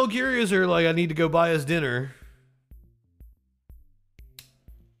 So I told Curiouser, like, I need to go buy us dinner.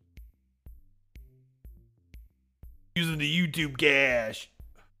 Using the YouTube cash.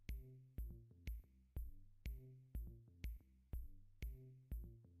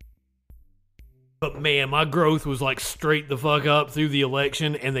 But man, my growth was like straight the fuck up through the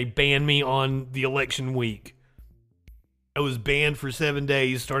election, and they banned me on the election week. I was banned for 7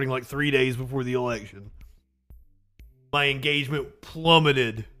 days, starting like 3 days before the election. My engagement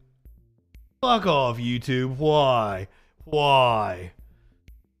plummeted. Fuck off, YouTube. Why?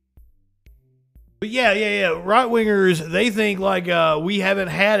 But yeah. Right-wingers, they think like we haven't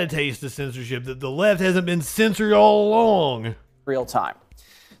had a taste of censorship, that the left hasn't been censored all along. Real time.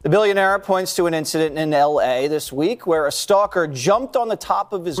 The billionaire points to an incident in L.A. this week where a stalker jumped on the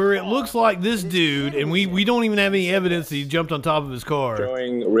top of his car. Where it looks like this dude, and we don't even have any evidence that he jumped on top of his car.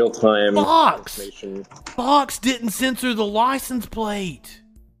 Showing real-time information. Fox didn't censor the license plate.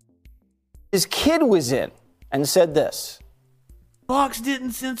 His kid was in and said this. Fox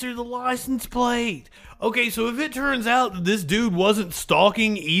didn't censor the license plate. Okay, so if it turns out that this dude wasn't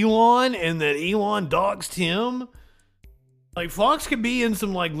stalking Elon and that Elon doxed him, like, Fox could be in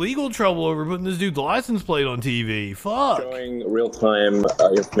some, like, legal trouble over putting this dude's license plate on TV. Fuck. Showing real-time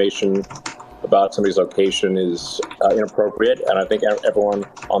information about somebody's location is inappropriate, and I think everyone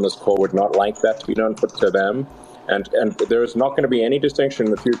on this call would not like that to be done to them. And there's not going to be any distinction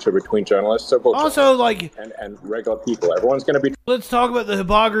in the future between journalists also, like, and regular people. Everyone's going to be... Let's talk about the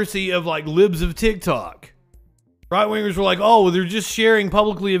hypocrisy of, like, libs of TikTok. Right-wingers were like, oh, well, they're just sharing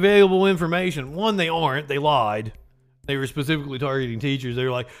publicly available information. One, they aren't. They lied. They were specifically targeting teachers. They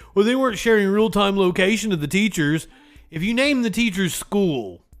were like, well, they weren't sharing real-time location of the teachers. If you name the teacher's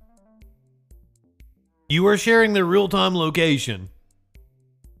school, you are sharing their real-time location.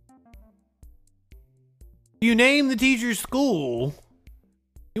 You name the teacher's school,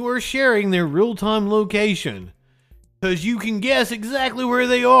 you are sharing their real-time location. Because you can guess exactly where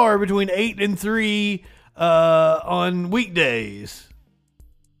they are between 8 and 3 on weekdays.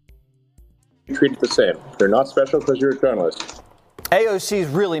 Treated the same. They're not special because you're a journalist. AOC's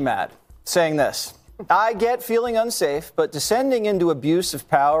really mad, saying this. I get feeling unsafe, but descending into abuse of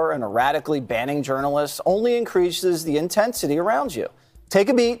power and erratically banning journalists only increases the intensity around you. Take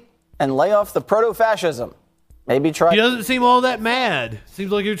a beat and lay off the proto-fascism. Maybe try. She doesn't seem all that mad.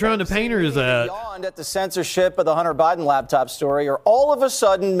 Seems like you're trying to paint her as that. Beyond at the censorship of the Hunter Biden laptop story are all of a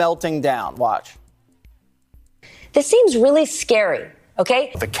sudden melting down. Watch. This seems really scary.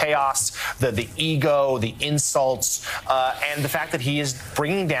 Okay. The chaos, the ego, the insults, and the fact that he is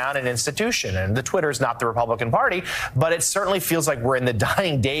bringing down an institution. And the Twitter is not the Republican Party, but it certainly feels like we're in the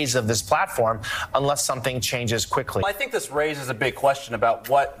dying days of this platform unless something changes quickly. I think this raises a big question about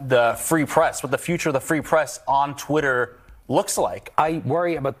what the free press, what the future of the free press on Twitter looks like. I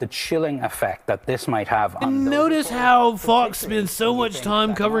worry about the chilling effect that this might have on Notice how Fox spends so much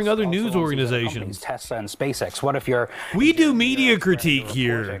time covering other news organizations. Tesla and SpaceX. What if you're... We do media critique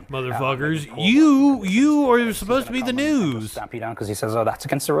here, motherfuckers. You are supposed to be the news. Stamp you down because he says, oh, that's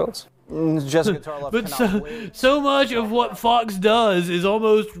against the rules. But so much of what Fox does is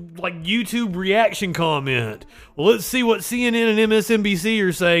almost like YouTube reaction comment. Well, let's see what CNN and MSNBC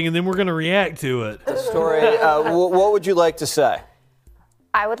are saying, and then we're going to react to it. The story. What would you like to say?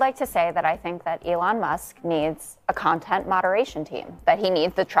 I would like to say that I think that Elon Musk needs a content moderation team, that he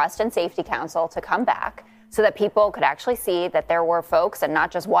needs the Trust and Safety Council to come back so that people could actually see that there were folks and not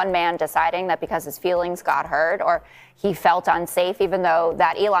just one man deciding that because his feelings got hurt or he felt unsafe, even though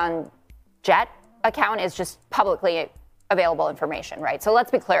that Elon Jet account is just publicly available information, right? So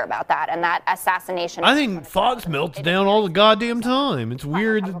let's be clear about that. And that assassination... I think Fox melts down all the goddamn time. It's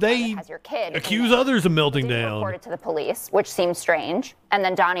weird that they accuse others of melting down. Reported to the police, which seems strange. And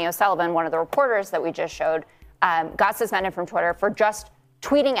then Donnie O'Sullivan, one of the reporters that we just showed, got suspended from Twitter for just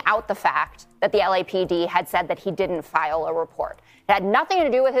tweeting out the fact that the LAPD had said that he didn't file a report. It had nothing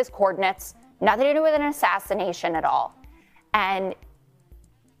to do with his coordinates, nothing to do with an assassination at all. And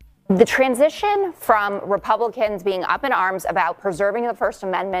the transition from Republicans being up in arms about preserving the First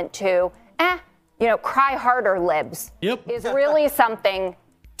Amendment to, cry harder, libs, is really something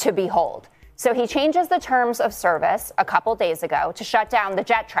to behold. So he changes the terms of service a couple days ago to shut down the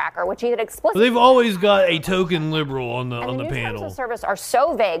jet tracker, which he had explicitly... They've always got a token liberal on the panel. panel. Terms of service are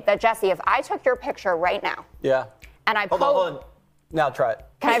so vague that, Jesse, if I took your picture right now... Yeah. And I Hold on. Now try it.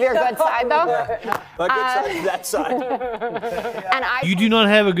 Can I have your good side, though? My good side is that side. And You do not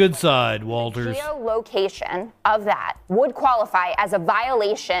have a good side, Walters. Geolocation of that would qualify as a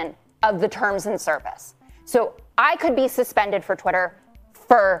violation of the terms and service. So I could be suspended for Twitter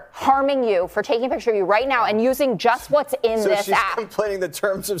for harming you, for taking a picture of you right now and using just what's in this So she's app. complaining the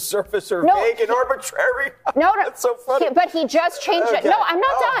terms of service are vague and arbitrary. No, That's so funny. But he just changed it. No, I'm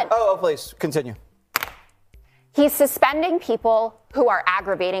not done. Oh, please, continue. He's suspending people who are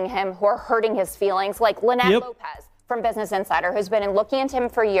aggravating him, who are hurting his feelings, like Lynette Lopez from Business Insider, who's been looking into him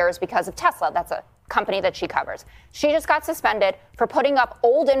for years because of Tesla. That's a company that she covers. She just got suspended for putting up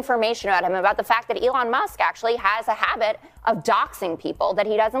old information about him about the fact that Elon Musk actually has a habit of doxing people that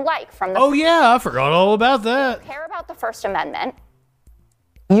he doesn't like. From the I forgot all about that. If you care about the First Amendment,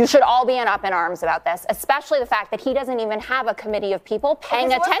 you should all be up in arms about this, especially the fact that he doesn't even have a committee of people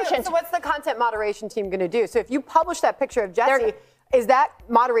paying attention. So what's the content moderation team going to do? So if you publish that picture of Jesse, is that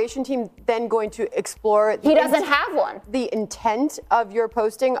moderation team then going to explore... He doesn't have one. ...the intent of your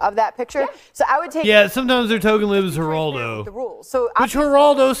posting of that picture? Yeah. So I would take... Yeah, sometimes their token libs Geraldo. The rules. So which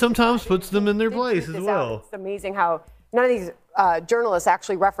Geraldo sometimes puts them in their place as well. It's amazing how none of these journalists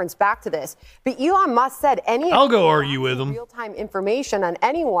actually reference back to this. But Elon Musk said I'll go argue with him. Real-time information on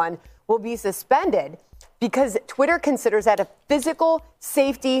anyone will be suspended. because Twitter considers that a physical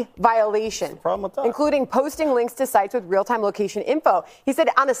safety violation, including posting links to sites with real-time location info. He said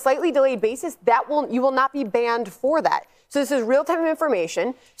on a slightly delayed basis, you will not be banned for that. So this is real-time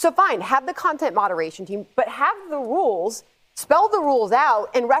information. So fine, have the content moderation team, but have the rules, spell the rules out,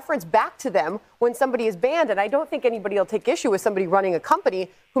 and reference back to them when somebody is banned. And I don't think anybody will take issue with somebody running a company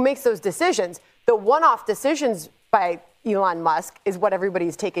who makes those decisions. The one-off decisions by Elon Musk is what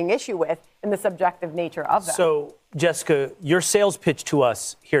everybody's taking issue with and the subjective nature of them. So, Jessica, your sales pitch to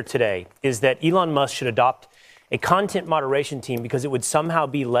us here today is that Elon Musk should adopt a content moderation team because it would somehow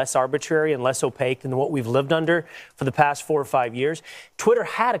be less arbitrary and less opaque than what we've lived under for the past 4 or 5 years. Twitter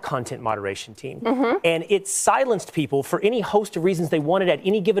had a content moderation team, and it silenced people for any host of reasons they wanted at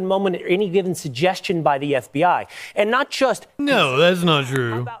any given moment or any given suggestion by the FBI. And not just... No, that's not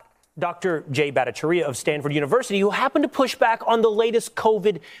true. Dr. Jay Bhattacharya of Stanford University, who happened to push back on the latest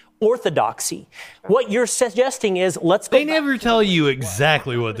COVID orthodoxy. What you're suggesting is, let's go. They never tell you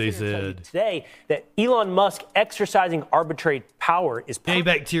exactly what they said. Today, that Elon Musk exercising arbitrary power is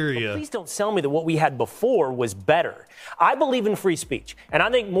bacteria. Please don't tell me that what we had before was better. I believe in free speech, and I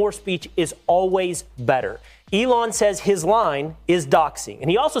think more speech is always better. Elon says his line is doxing.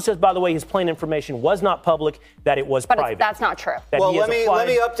 And he also says, by the way, his plane information was not public, that it was private. But that's not true. Well, let me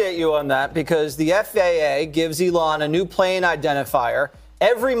update you on that, because the FAA gives Elon a new plane identifier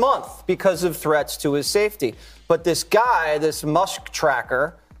every month because of threats to his safety. But this guy, this Musk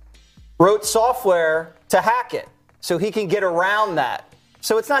tracker, wrote software to hack it so he can get around that.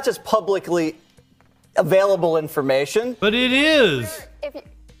 So it's not just publicly available information. But it is.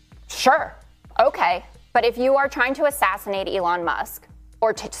 Sure. Okay. But if you are trying to assassinate Elon Musk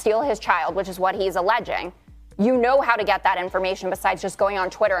or to steal his child, which is what he's alleging, you know how to get that information besides just going on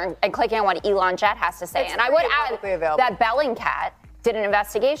Twitter and clicking on what Elon Jet has to say. And I would add that Bellingcat did an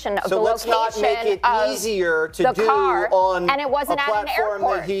investigation of the location let's not make it easier to the do car, on and it wasn't a at an platform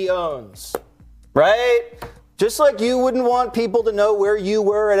airport that he owns, right? Just like you wouldn't want people to know where you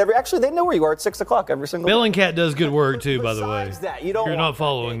were at every. Actually, they know where you are at 6 o'clock every single day. Bellingcat does good work too, by the way. That, you're not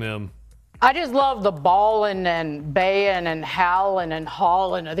following them. I just love the bawling and baying and howling and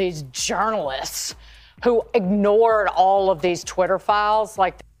hauling of these journalists who ignored all of these Twitter files.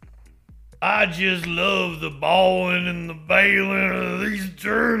 I just love the bawling and the bailing of these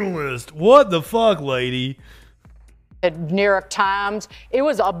journalists. What the fuck, lady? New York Times. It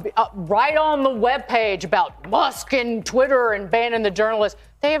was right on the webpage about Musk and Twitter and banning the journalists.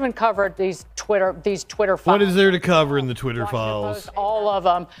 They haven't covered these Twitter files. What is there to cover in the Twitter files? All of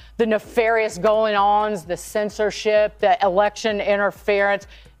them. The nefarious going-ons, the censorship, the election interference,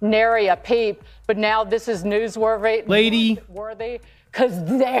 nary a peep. But now this is newsworthy. Lady. Because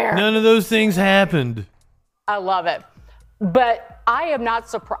none of those things happened. I love it. But I am not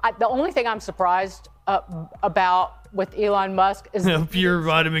surprised. The only thing I'm surprised about with Elon Musk is pure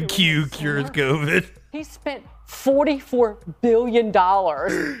vitamin Q cures COVID. He spent $44 billion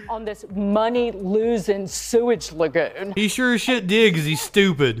on this money-losing sewage lagoon. He sure as shit did because he's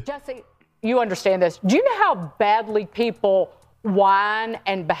stupid. Jesse, you understand this. Do you know how badly people whine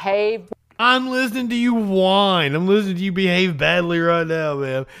and behave? I'm listening to you whine. I'm listening to you behave badly right now,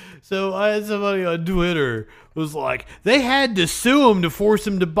 man. So I had somebody on Twitter was like, they had to sue him to force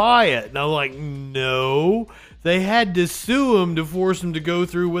him to buy it. And I'm like, no. They had to sue him to force him to go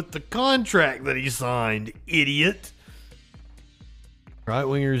through with the contract that he signed, idiot.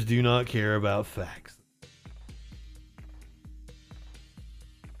 Right-wingers do not care about facts.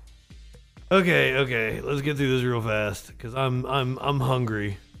 Okay, let's get through this real fast because I'm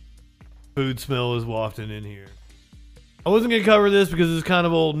hungry. Food smell is wafting in here. I wasn't gonna cover this because it's kind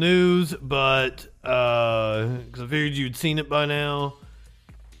of old news, but because I figured you'd seen it by now.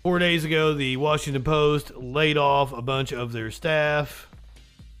 4 days ago, the Washington Post laid off a bunch of their staff.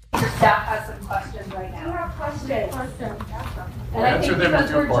 Your staff has some questions right now. We have questions. And I think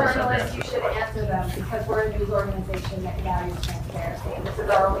because we're journalists, you should answer them because we're a news organization that values transparency. And this is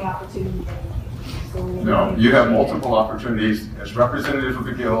our only opportunity. No, you have multiple opportunities. As representatives of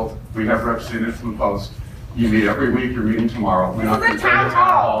the Guild, we have representatives from the Post. You meet every week, you're meeting tomorrow. We're not this is a town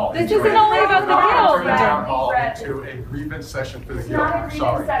hall. This isn't only about the Guild. We're town hall into a grievance session for the Guild. Not a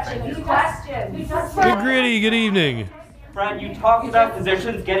grievance session, it's questions. Hey, Gritty, good evening. Brad, you talked about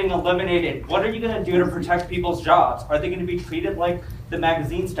positions getting eliminated. What are you going to do to protect people's jobs? Are they going to be treated like the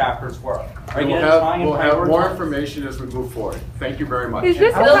magazine staffers were? Are you going to try and we'll have more information as we move forward. Thank you very much. Is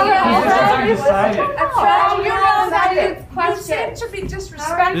this a question? You seem to be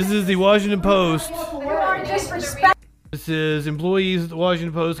disrespectful. This is the Washington Post. You are disrespectful. This is employees at the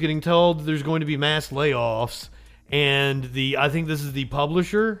Washington Post getting told there's going to be mass layoffs. And I think this is the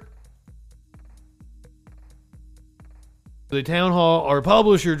publisher. The town hall, our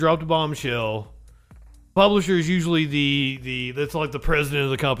publisher dropped a bombshell. Publisher is usually that's like the president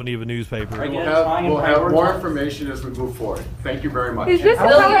of the company of a newspaper. We'll have more information as we move forward. Thank you very much. Is this a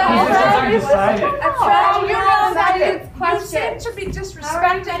You seem to be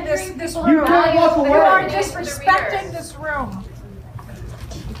disrespecting this room. You can't walk away. You are disrespecting this room.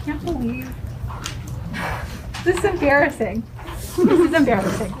 I can't believe this is embarrassing. This is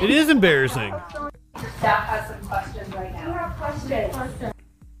embarrassing. It is embarrassing. Staff has some questions right now. We have questions.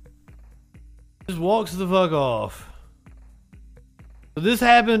 Just walks the fuck off. So this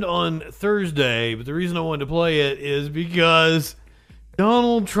happened on Thursday, but the reason I wanted to play it is because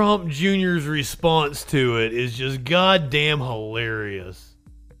Donald Trump Jr.'s response to it is just goddamn hilarious.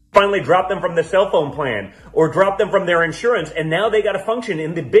 Finally dropped them from the cell phone plan or dropped them from their insurance, and now they got to function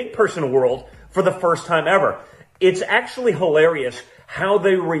in the big person world for the first time ever. It's actually hilarious how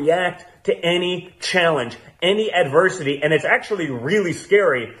they react to any challenge, any adversity, and it's actually really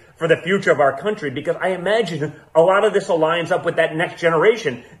scary for the future of our country, because I imagine a lot of this aligns up with that next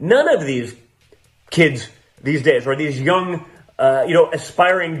generation. None of these kids these days, or these young,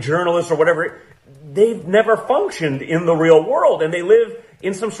 aspiring journalists or whatever, they've never functioned in the real world, and they live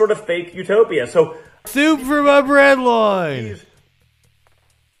in some sort of fake utopia. So, soup for my bread line.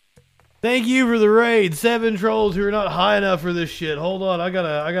 Thank you for the raid. 7 trolls who are not high enough for this shit. Hold on, I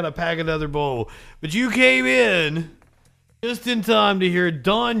gotta pack another bowl. But you came in just in time to hear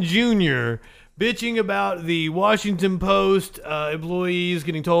Don Jr. bitching about the Washington Post employees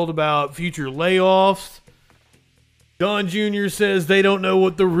getting told about future layoffs. Don Jr. says they don't know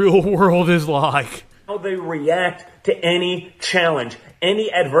what the real world is like. How they react to any challenge,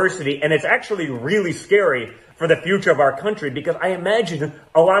 any adversity, and it's actually really scary for the future of our country, because I imagine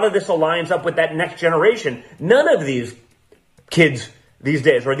a lot of this aligns up with that next generation. None of these kids these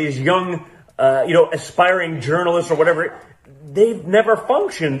days, or these young, aspiring journalists or whatever, they've never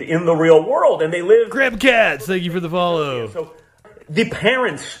functioned in the real world, and they live... Grab cats, thank you for the follow. So the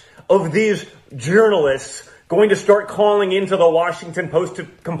parents of these journalists going to start calling into the Washington Post to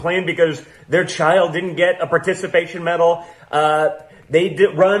complain because their child didn't get a participation medal. They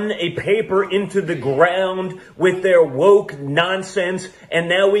did run a paper into the ground with their woke nonsense, and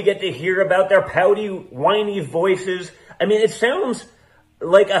now we get to hear about their pouty, whiny voices. I mean, it sounds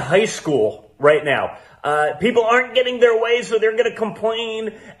like a high school right now. People aren't getting their way, so they're going to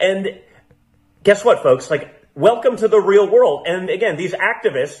complain. And guess what, folks? Welcome to the real world. And again, these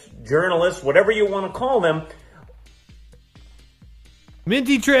activists, journalists, whatever you want to call them.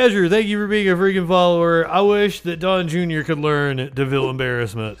 Minty Treasure, thank you for being a freaking follower. I wish that Don Jr. could learn DeVille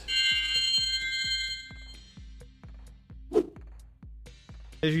embarrassment.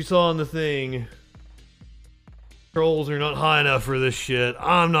 As you saw in the thing, trolls are not high enough for this shit.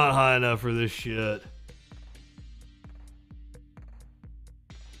 I'm not high enough for this shit.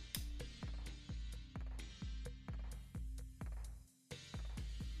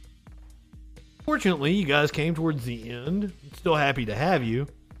 Fortunately, you guys came towards the end. Still happy to have you.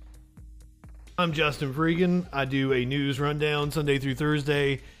 I'm Justin Freegan. I do a news rundown Sunday through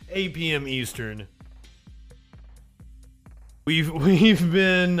Thursday, 8 p.m. Eastern. We've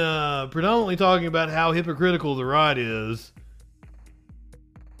been predominantly talking about how hypocritical the right is.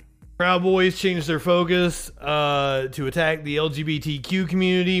 Proud Boys changed their focus to attack the LGBTQ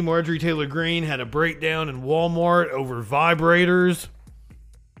community. Marjorie Taylor Greene had a breakdown in Walmart over vibrators.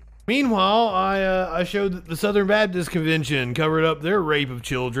 Meanwhile, I showed that the Southern Baptist Convention covered up their rape of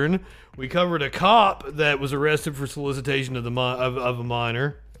children. We covered a cop that was arrested for solicitation of a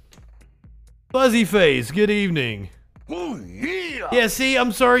minor. Fuzzy Face, good evening. Oh, yeah. Yeah, see,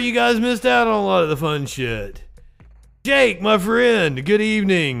 I'm sorry you guys missed out on a lot of the fun shit. Jake, my friend, good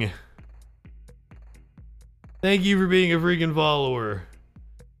evening. Thank you for being a freaking follower.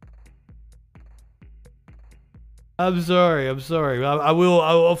 I'm sorry.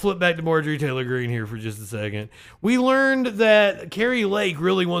 I'll flip back to Marjorie Taylor Greene here for just a second. We learned that Carrie Lake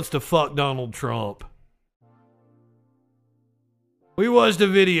really wants to fuck Donald Trump. We watched a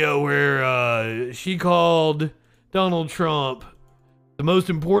video where she called Donald Trump the most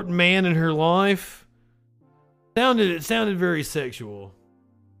important man in her life. It sounded very sexual.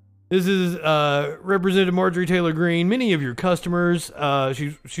 This is Representative Marjorie Taylor Greene. Many of your customers,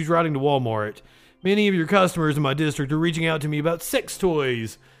 she's writing to Walmart. Many of your customers in my district are reaching out to me about sex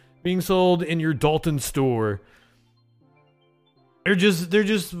toys being sold in your Dalton store. They're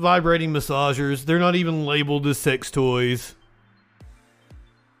just vibrating massagers. They're not even labeled as sex toys.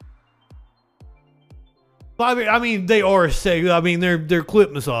 I mean, they are sex. I mean, they're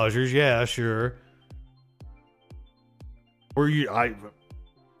clip massagers. Yeah, sure. Or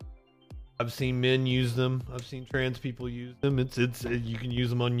I've seen men use them. I've seen trans people use them. It's you can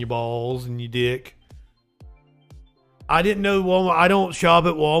use them on your balls and your dick. I didn't know Walmart. I don't shop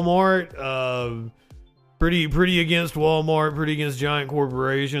at Walmart. Pretty against Walmart, pretty against giant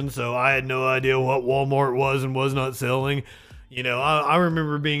corporations, so I had no idea what Walmart was and was not selling. You know, I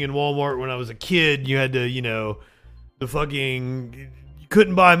remember being in Walmart when I was a kid. You had to, you know, you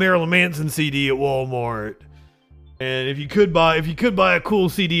couldn't buy a Marilyn Manson CD at Walmart. And if you could buy a cool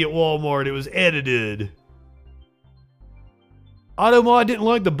CD at Walmart, it was edited. Automod didn't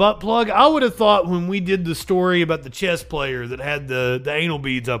like the butt plug. I would have thought when we did the story about the chess player that had the anal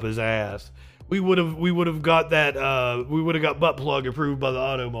beads up his ass, we would have got that. We would have got butt plug approved by the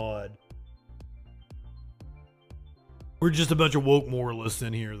Automod. We're just a bunch of woke moralists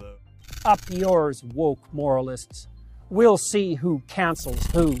in here, though. Up yours, woke moralists. We'll see who cancels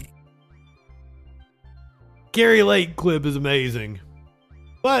who. Carrie Lake clip is amazing.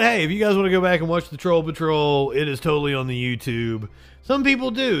 But hey, if you guys want to go back and watch the Troll Patrol, it is totally on the YouTube. Some people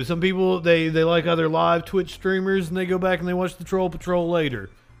do. Some people, they like other live Twitch streamers, and they go back and they watch the Troll Patrol later.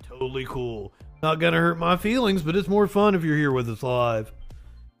 Totally cool. Not gonna hurt my feelings, but it's more fun if you're here with us live,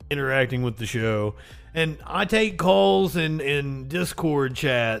 interacting with the show. And I take calls and Discord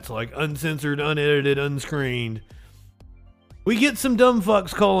chats, like uncensored, unedited, unscreened. We get some dumb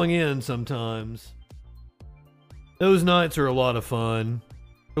fucks calling in sometimes. Those nights are a lot of fun.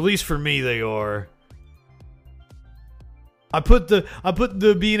 At least for me, they are. I put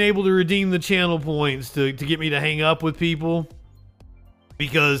the being able to redeem the channel points to get me to hang up with people,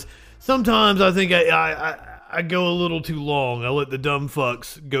 because sometimes I think I go a little too long. I let the dumb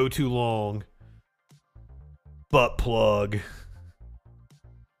fucks go too long. Butt plug.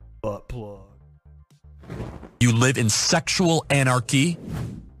 Butt plug. You live in sexual anarchy?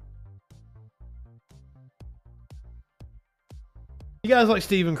 You guys like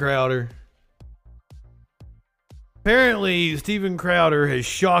Steven Crowder? Apparently, Steven Crowder has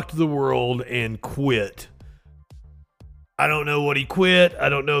shocked the world and quit. I don't know what he quit. I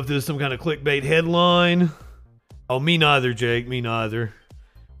don't know if this is some kind of clickbait headline. Oh, me neither, Jake. Me neither.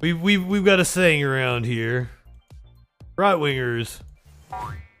 We've got a saying around here. Right-wingers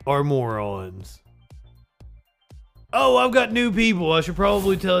are morons. Oh, I've got new people. I should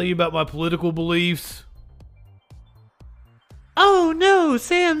probably tell you about my political beliefs. Oh no,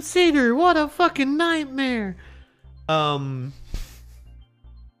 Sam Seder, what a fucking nightmare. Those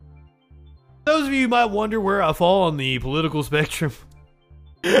of you who might wonder where I fall on the political spectrum,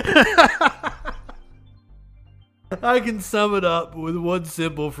 I can sum it up with one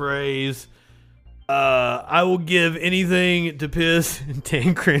simple phrase. I will give anything to piss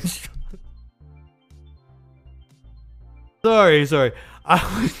Dan Crenshaw. Sorry.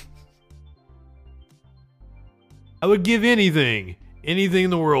 I would give anything in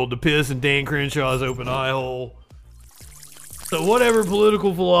the world to piss in Dan Crenshaw's open eye hole. So whatever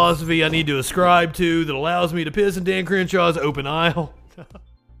political philosophy I need to ascribe to that allows me to piss in Dan Crenshaw's open eye hole.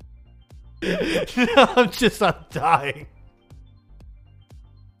 I'm dying.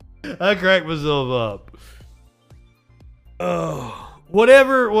 I cracked myself up. Oh,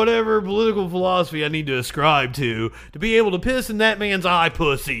 whatever political philosophy I need to ascribe to be able to piss in that man's eye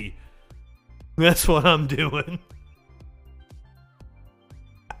pussy. That's what I'm doing.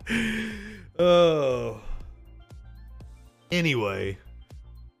 Oh. Anyway,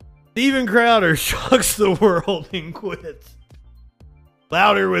 Steven Crowder shocks the world and quits.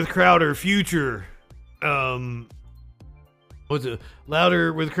 Louder with Crowder future. What's it?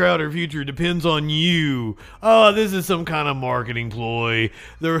 Louder with Crowder future depends on you. Oh, this is some kind of marketing ploy.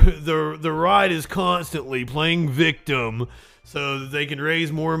 The right is constantly playing victim so that they can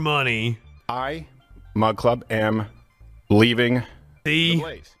raise more money. I, Mug Club, am leaving the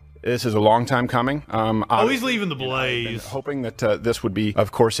Blaze. This is a long time coming. He's leaving the Blaze. Hoping that this would be,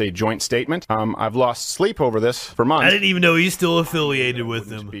 of course, a joint statement. I've lost sleep over this for months. I didn't even know he's still affiliated with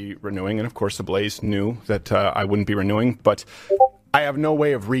them. Be renewing, and of course, the Blaze knew that I wouldn't be renewing, but I have no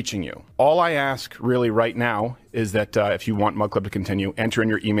way of reaching you. All I ask really right now is that if you want Mug Club to continue, enter in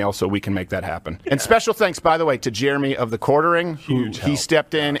your email so we can make that happen. Yeah. And special thanks, by the way, to Jeremy of the Quartering, he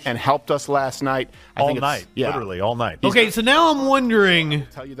stepped in and helped us last night. Literally all night. Okay, so now I'm wondering.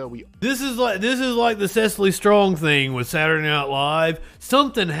 This is like the Cecily Strong thing with Saturday Night Live.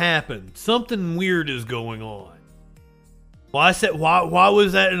 Something happened. Something weird is going on. Why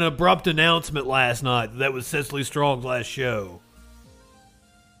was that an abrupt announcement last night? That was Cecily Strong's last show.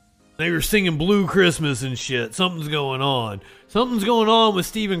 They were singing Blue Christmas and shit. Something's going on. Something's going on with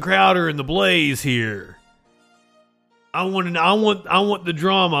Steven Crowder and the Blaze here. I want the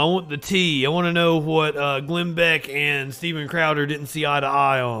drama. I want the tea. I want to know what Glenn Beck and Steven Crowder didn't see eye to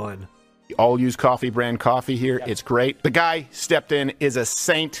eye on. all use coffee brand coffee here. It's great. The guy stepped in is a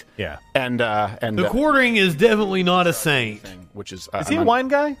saint. Yeah. And the quartering is definitely not a saint. Which is he a wine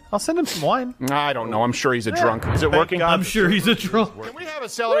guy? I'll send him some wine. I don't know. I'm sure he's a drunk. Is it working? I'm sure he's a drunk. Can we have a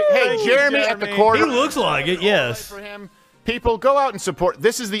celery? Hey, Jeremy at the quarter. He looks like it, yes. For him. People, go out and support.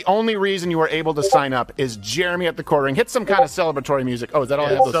 This is the only reason you are able to sign up is Jeremy at the quartering. Hit some kind of celebratory music. Oh, is that all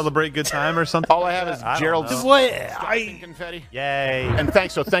I have? Celebrate good time or something? All I have is Gerald's confetti. Yay. And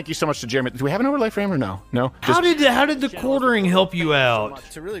thank you so much to Jeremy. Do we have an overlay for him or no? No? How did the quartering help you out?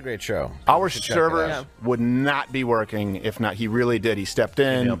 It's a really great show. Our servers would not be working if not. He really did. He stepped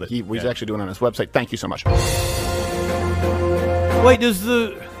in. He's actually doing it on his website. Thank you so much. Wait, is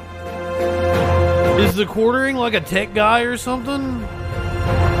the quartering like a tech guy or something?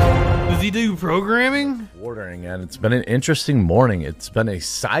 Does he do programming? Quartering, and it's been an interesting morning. It's been a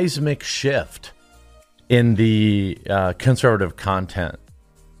seismic shift in the conservative content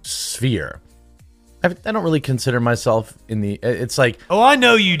sphere. I don't really consider myself in the. It's like, oh, I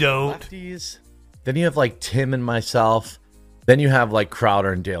know you don't. Lefties. Then you have like Tim and myself. Then you have like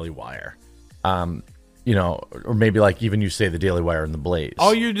Crowder and Daily Wire. You know, or maybe like even you say the Daily Wire and the Blaze.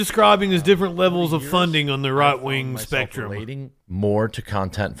 All you're describing is different levels of funding on the right-wing spectrum. Relating more to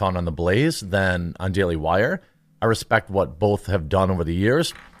content found on the Blaze than on Daily Wire. I respect what both have done over the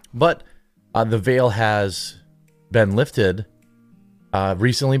years, but the veil has been lifted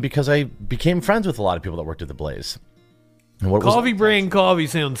recently because I became friends with a lot of people that worked at the Blaze. And Coffee brand coffee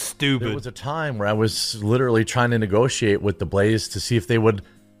sounds stupid. There was a time where I was literally trying to negotiate with the Blaze to see if they would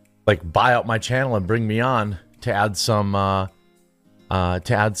like buy out my channel and bring me on to add some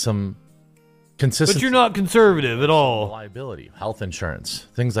consistency. But you're not conservative at all. Liability, health insurance,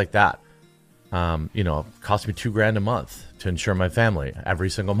 things like that. You know, it cost me $2,000 a month to insure my family every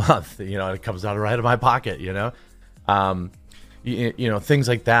single month. You know, it comes out right of my pocket. You know, you know, things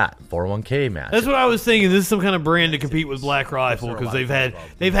like that. 401k match. That's what I was thinking. This is some kind of brand to compete with Black Rifle because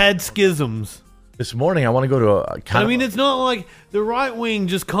they've had schisms. This morning, I want to go to a I mean, it's not like the right wing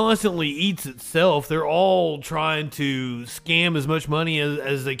just constantly eats itself. They're all trying to scam as much money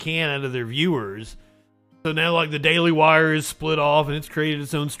as they can out of their viewers. So now, like, the Daily Wire is split off and it's created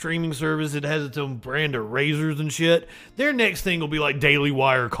its own streaming service. It has its own brand of razors and shit. Their next thing will be like Daily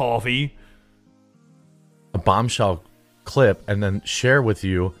Wire coffee. A bombshell clip and then share with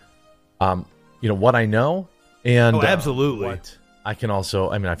you, you know, what I know and absolutely. What I can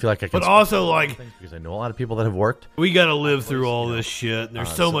also, I mean, I feel like I can. But also, like, because I know a lot of people that have worked. We got to live through all this shit. And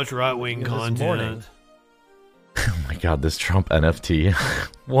there's so much right wing content. Oh my God, this Trump NFT.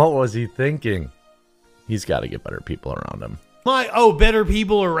 What was he thinking? He's got to get better people around him. Better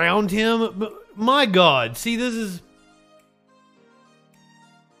people around him? My God. See, this is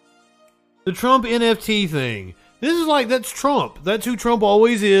the Trump NFT thing. This is like, that's Trump. That's who Trump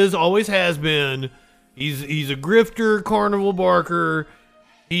always is, always has been. He's a grifter, carnival barker.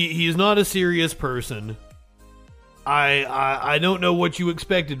 He is not a serious person. I don't know what you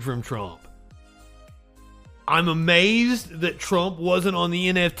expected from Trump. I'm amazed that Trump wasn't on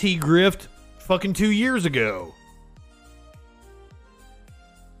the NFT grift fucking 2 years ago.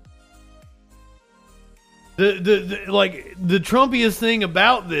 The Trumpiest thing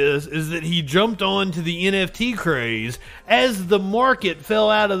about this is that he jumped on to the NFT craze as the market as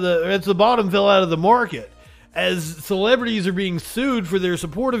the bottom fell out of the market, as celebrities are being sued for their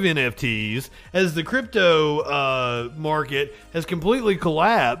support of NFTs, as the crypto market has completely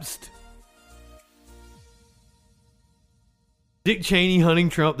collapsed. Dick Cheney hunting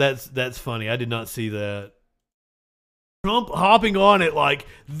Trump, that's funny. I did not see that. Trump hopping on it like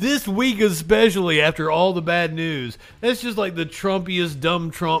this week, especially after all the bad news. That's just like the Trumpiest dumb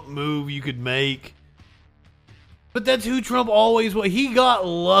Trump move you could make. But that's who Trump always was. He got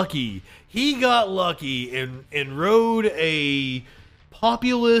lucky. He got lucky and rode a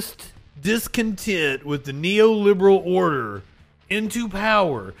populist discontent with the neoliberal order into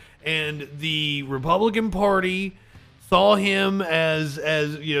power. And the Republican Party saw him as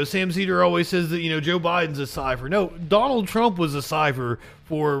you know, Sam Cedar always says that, you know, Joe Biden's a cipher. No, Donald Trump was a cipher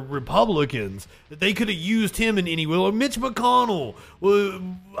for Republicans. That they could have used him in any way. Or Mitch McConnell. Well,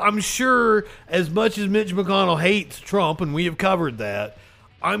 I'm sure as much as Mitch McConnell hates Trump, and we have covered that,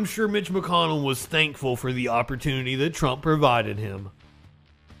 I'm sure Mitch McConnell was thankful for the opportunity that Trump provided him.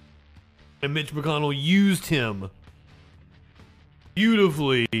 And Mitch McConnell used him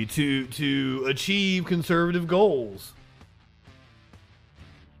beautifully to achieve conservative goals.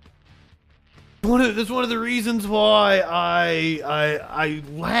 That's one of the reasons why I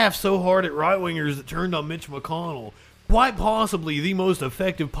laugh so hard at right-wingers that turned on Mitch McConnell. Quite possibly the most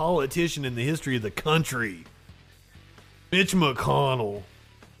effective politician in the history of the country. Mitch McConnell.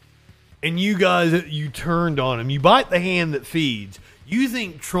 and you guys, you turned on him. You bite the hand that feeds. You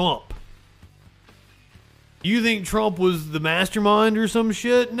think Trump was the mastermind or some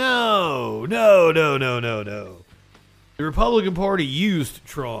shit? No. The Republican Party used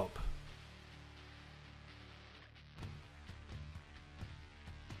Trump.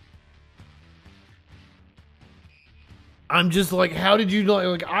 I'm just like, how did you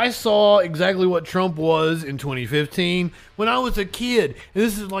know? Like, I saw exactly what Trump was in 2015 when I was a kid. And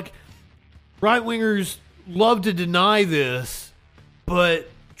this is like, right-wingers love to deny this, but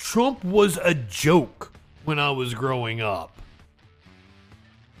Trump was a joke when I was growing up.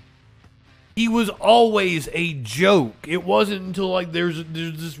 He was always a joke. It wasn't until like there's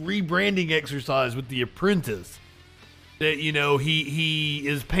this rebranding exercise with The Apprentice that, you know, he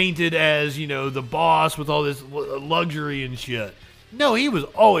is painted as, you know, the boss with all this luxury and shit. No, he was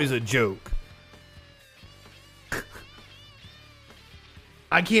always a joke.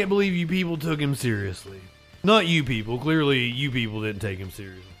 I can't believe you people took him seriously. Not you people. Clearly, you people didn't take him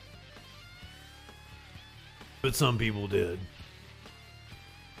seriously. But some people did.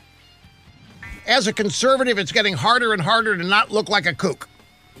 As a conservative, it's getting harder and harder to not look like a kook.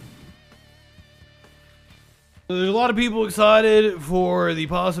 There's a lot of people excited for the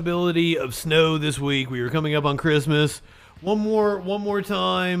possibility of snow this week. We are coming up on Christmas. One more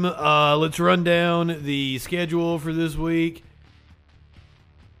time. Let's run down the schedule for this week.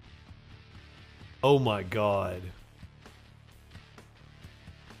 Oh my God.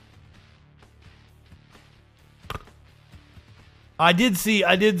 I did see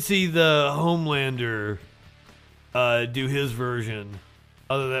the Homelander do his version.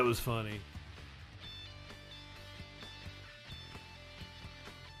 I thought that was funny.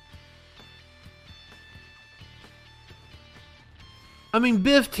 I mean,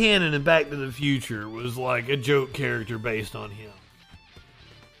 Biff Tannen in Back to the Future was like a joke character based on him.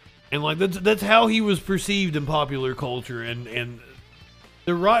 And like that's how he was perceived in popular culture, and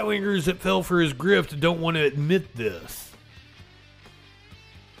the right-wingers that fell for his grift don't want to admit this.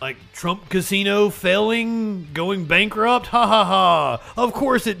 Like Trump Casino failing, going bankrupt? Ha ha ha. Of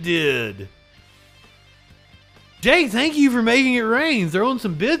course it did. Jay, thank you for making it rain. Throwing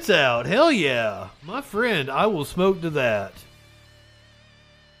some bits out. Hell yeah. My friend, I will smoke to that.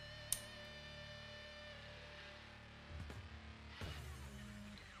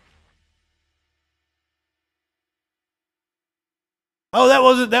 Oh, that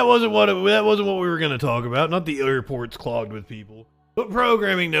wasn't what we were going to talk about. Not the airports clogged with people. But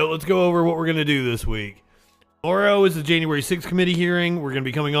programming note, let's go over what we're going to do this week. Tomorrow is the January 6th committee hearing. We're going to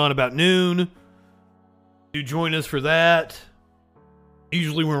be coming on about noon. Do join us for that.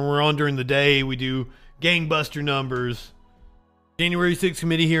 Usually when we're on during the day, we do gangbuster numbers. January 6th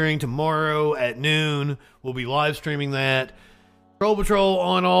committee hearing tomorrow at noon. We'll be live streaming that. Troll Patrol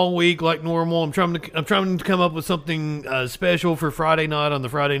on all week like normal. I'm trying to come up with something special for Friday night on the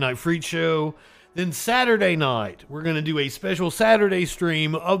Friday Night Freak Show. Then Saturday night, we're going to do a special Saturday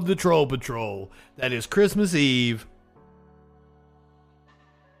stream of the Troll Patrol. That is Christmas Eve.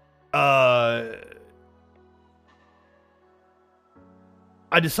 I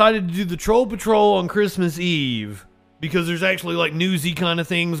decided to do the Troll Patrol on Christmas Eve because there's actually like newsy kind of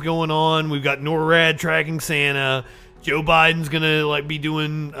things going on. We've got NORAD tracking Santa. Joe Biden's going to like be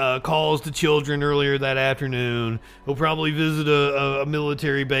doing calls to children earlier that afternoon. He'll probably visit a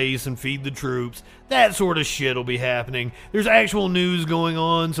military base and feed the troops. That sort of shit will be happening. There's actual news going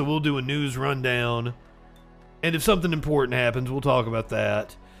on, so we'll do a news rundown. And if something important happens, we'll talk about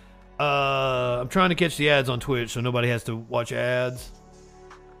that. I'm trying to catch the ads on Twitch so nobody has to watch ads.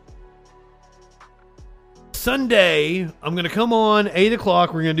 Sunday, I'm going to come on 8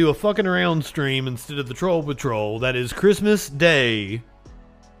 o'clock. We're going to do a fucking around stream instead of the Troll Patrol. That is Christmas Day.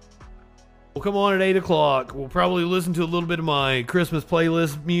 We'll come on at 8 o'clock. We'll probably listen to a little bit of my Christmas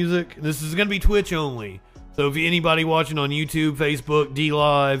playlist music. This is going to be Twitch only. So if anybody watching on YouTube, Facebook,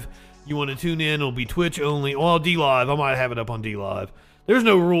 D-Live, you want to tune in, it'll be Twitch only. Well, D-Live, I might have it up on D-Live. There's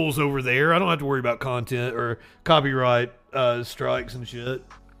no rules over there. I don't have to worry about content or copyright strikes and shit.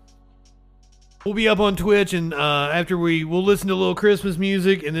 We'll be up on Twitch, and after we'll listen to a little Christmas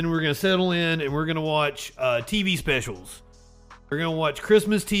music, and then we're going to settle in, and we're going to watch TV specials. We're going to watch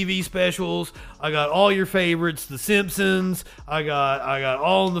Christmas TV specials. I got all your favorites, The Simpsons. I got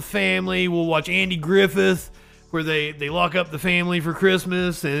All in the Family. We'll watch Andy Griffith, where they lock up the family for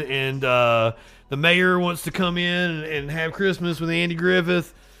Christmas, and the mayor wants to come in and have Christmas with Andy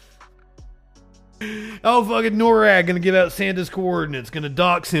Griffith. Oh, fucking NORAD gonna give out Santa's coordinates, gonna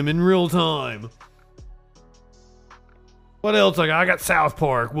dox him in real time. What else I got South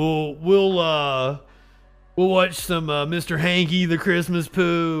Park. We'll watch some Mr. Hanky the Christmas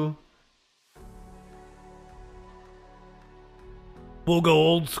Pooh. we'll go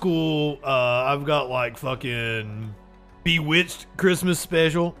old school. I've got like fucking Bewitched Christmas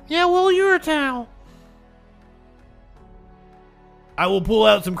special. Yeah, well, you're a towel. I will pull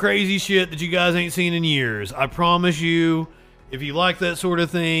out some crazy shit that you guys ain't seen in years. I promise you. If you like that sort of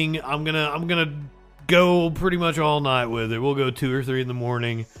thing, I'm gonna go pretty much all night with it. We'll go 2 or 3 in the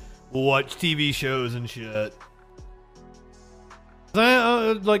morning. We'll watch TV shows and shit.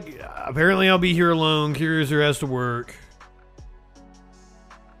 Apparently I'll be here alone. Curiouser has to work.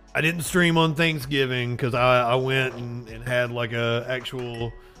 I didn't stream on Thanksgiving because I went and had like a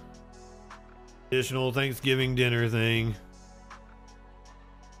actual additional Thanksgiving dinner thing.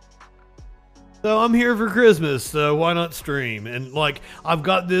 So I'm here for Christmas, so why not stream? And like, I've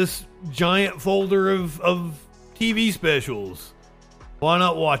got this giant folder of TV specials. Why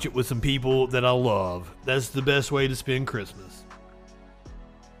not watch it with some people that I love? That's the best way to spend Christmas.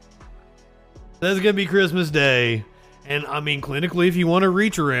 That's gonna be Christmas Day. And I mean, clinically, if you want to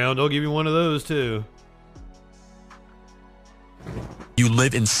reach around, I'll give you one of those too. You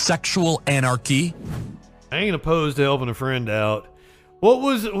live in sexual anarchy? I ain't opposed to helping a friend out. What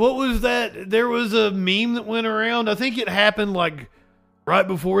was that? There was a meme that went around. I think it happened like right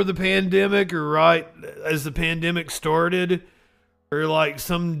before the pandemic or right as the pandemic started. Or like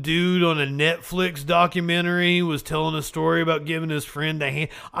some dude on a Netflix documentary was telling a story about giving his friend a hand.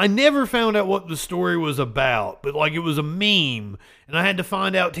 I never found out what the story was about, but like it was a meme, and I had to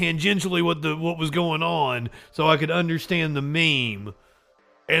find out tangentially what was going on so I could understand the meme.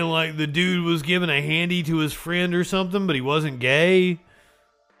 And like the dude was giving a handy to his friend or something, but he wasn't gay.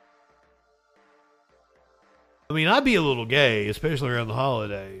 I mean, I'd be a little gay, especially around the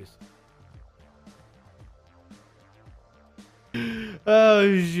holidays.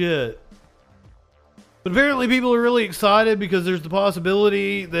 Oh shit. But apparently people are really excited because there's the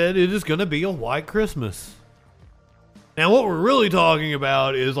possibility that it is going to be a white Christmas. Now what we're really talking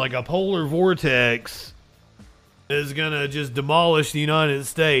about is like a polar vortex that is going to just demolish the United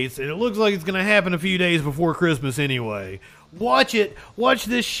States, and it looks like it's going to happen a few days before Christmas anyway. Watch it. Watch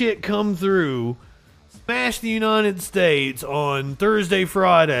this shit come through. Smash the United States on Thursday,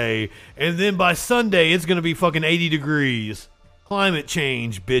 Friday, and then by Sunday it's going to be fucking 80 degrees. Climate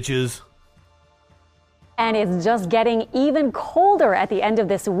change, bitches. And it's just getting even colder at the end of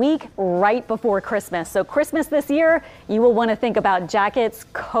this week, right before Christmas. So Christmas this year, you will want to think about jackets,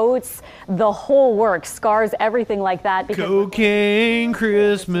 coats, the whole works, scarves, everything like that. Cocaine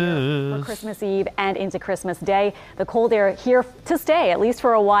Christmas. For Christmas Eve and into Christmas Day. The cold air here to stay, at least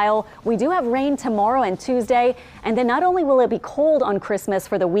for a while. We do have rain tomorrow and Tuesday. And then not only will it be cold on Christmas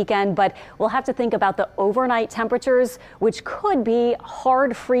for the weekend, but we'll have to think about the overnight temperatures, which could be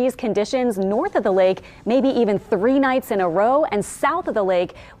hard freeze conditions north of the lake, maybe even 3 nights in a row. And south of the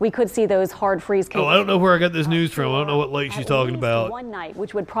lake, we could see those hard freeze conditions. Oh, I don't know where I got this news from. I don't know what lake she's talking about. One night,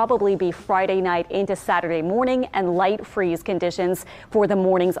 which would probably be Friday night into Saturday morning, and light freeze conditions for the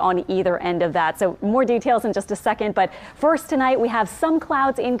mornings on either end of that. So more details in just a second. But first tonight, we have some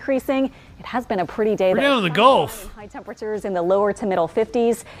clouds increasing. It has been a pretty day. We're down in the Gulf. High temperatures in the lower to middle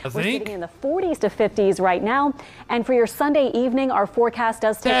 50s. We're sitting in the 40s to 50s right now. And for your Sunday evening, our forecast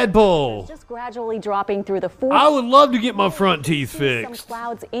does Tadpole. just gradually dropping through the 40s. I would love to get my front teeth fixed. Some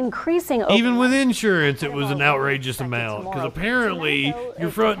clouds increasing. Even with insurance, it was an outrageous amount because apparently your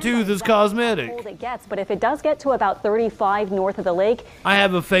front tooth is cosmetic. It gets, but if it does get to about 35 north of the lake. I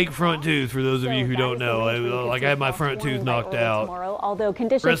have a fake front tooth for those of you who don't know. I had my front tooth knocked out. Although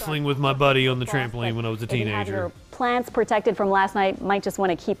conditions wrestling with my buddy on the trampoline when I was a teenager. Plants protected from last night, might just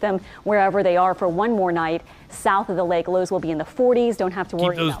want to keep them wherever they are for one more night. South of the lake, lows will be in the 40s. Don't have to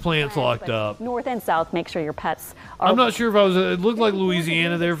worry about those plants locked up. North and south, make sure your pets are. I'm not sure if I was. It looked like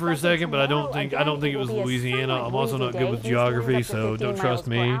Louisiana there for a second, but I don't think it was Louisiana. I'm also not good with geography, so don't trust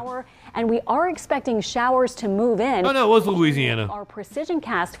me. And we are expecting showers to move in. Oh, no, it was Louisiana. Our precision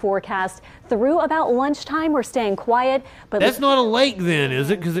cast forecast through about lunchtime, we're staying quiet. But that's not a lake then, is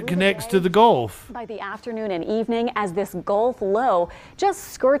it? Because it connects to the Gulf. By the afternoon and evening, as this Gulf low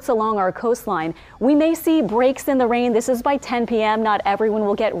just skirts along our coastline, we may see breaks in the rain. This is by 10 p.m. Not everyone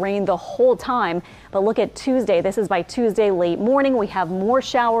will get rain the whole time. But look at Tuesday. This is by Tuesday late morning. We have more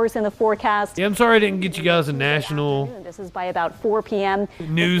showers in the forecast. Yeah, I'm sorry I didn't get you guys a national This is by about 4 p.m.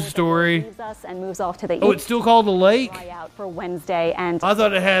 news story story. Leaves us and moves off to the Oh, east. it's still called the lake? Dry out for Wednesday, and I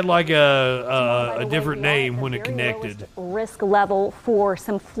thought it had like a different name when it connected. risk level for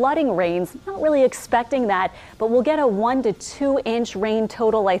some flooding rains. Not really expecting that, but we'll get a 1 to 2 inch rain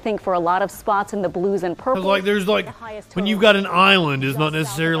total, I think, for a lot of spots in the blues and purples. Like there's like when you've got an island, it's not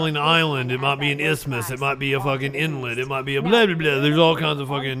necessarily an island. It might be an isthmus. It might be a fucking inlet. It might be a blah blah blah. There's all kinds of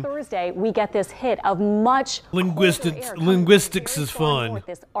fucking. Thursday, we get this hit of much linguistics is fun.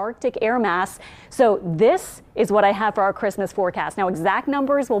 This Arctic air mass. So this is what I have for our Christmas forecast. Now, exact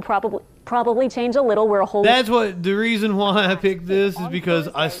numbers will probably change a little. We're a whole. That's what the reason why I picked this is because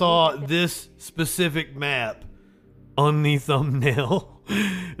I saw this specific map on the thumbnail,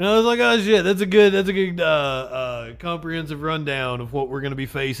 and I was like, "Oh shit, that's a good comprehensive rundown of what we're going to be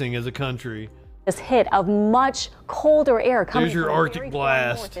facing as a country." This hit of much colder air coming There's your from Arctic very far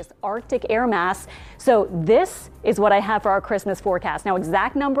blast. north, this Arctic air mass. So this is what I have for our Christmas forecast. Now,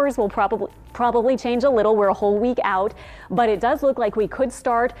 exact numbers will probably change a little. We're a whole week out, but it does look like we could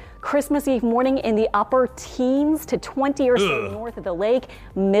start Christmas Eve morning in the upper teens to 20 or so north of the lake,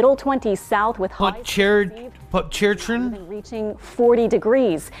 middle 20s south with highs even reaching 40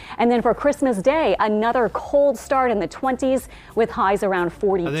 degrees. And then for Christmas Day, another cold start in the 20s with highs around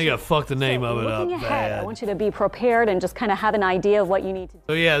 40. I think I fucked the name of it up Looking ahead, I bad. want you to be prepared and just kind of have an idea of what you need to do.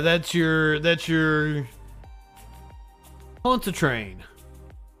 So yeah, that's your Pontchartrain.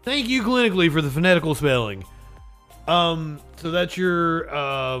 Thank you clinically for the phonetical spelling. So that's your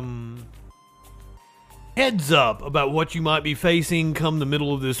heads up about what you might be facing come the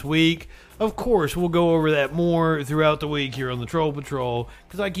middle of this week. Of course, we'll go over that more throughout the week here on the Troll Patrol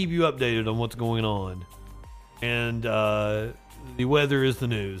because I keep you updated on what's going on. And the weather is the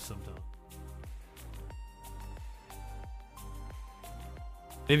news sometimes.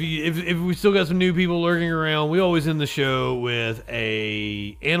 If we still got some new people lurking around, we always end the show with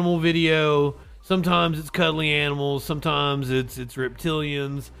a animal video. Sometimes it's cuddly animals, sometimes it's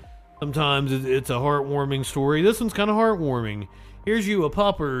reptilians, sometimes it's a heartwarming story. This one's kind of heartwarming. Here's you a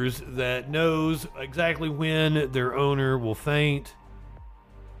puppers that knows exactly when their owner will faint.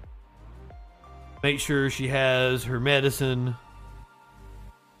 Make sure she has her medicine.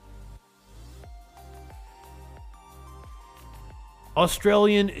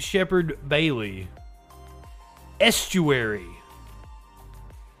 Australian Shepherd Bailey. Estuary.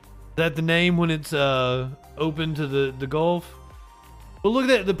 Is that the name when it's open to the Gulf? Well, look at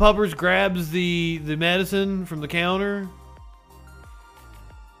that. The puppers grabs the medicine from the counter.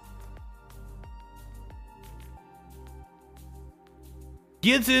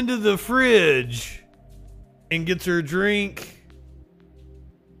 Gets into the fridge and gets her a drink.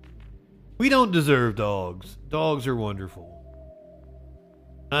 We don't deserve dogs. Dogs are wonderful.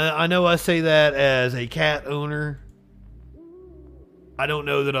 I know I say that as a cat owner. I don't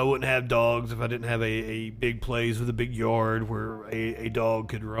know that I wouldn't have dogs if I didn't have a big place with a big yard where a dog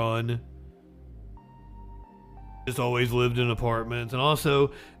could run. Just always lived in apartments. And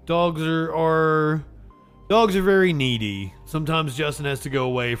also, dogs are very needy. Sometimes Justin has to go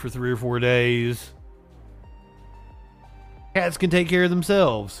away for 3 or 4 days. Cats can take care of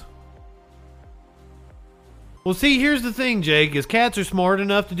themselves. Well, see, here's the thing, Jake, is cats are smart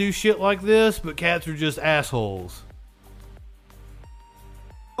enough to do shit like this, but cats are just assholes.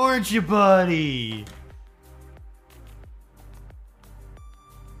 Aren't you, buddy?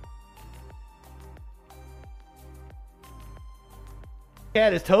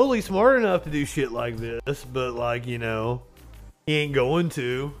 Cat is totally smart enough to do shit like this, but like, you know, he ain't going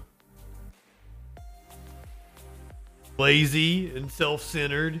to. Lazy and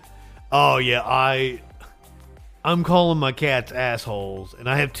self-centered. Oh yeah, I'm calling my cats assholes, and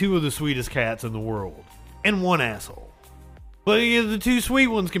I have 2 of the sweetest cats in the world, and 1 asshole. But yeah, the 2 sweet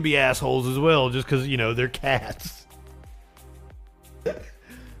ones can be assholes as well, just because, you know, they're cats.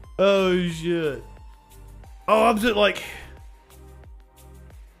 Oh shit. Oh, I'm just like,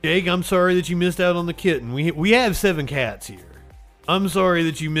 Jake, I'm sorry that you missed out on the kitten. We have 7 cats here. I'm sorry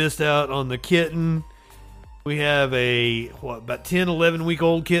that you missed out on the kitten. We have about 10, 11 week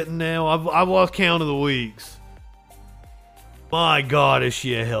old kitten now. I've lost count of the weeks. My God, is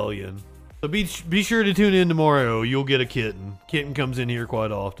she a hellion. So be sure to tune in tomorrow. You'll get a kitten. Kitten comes in here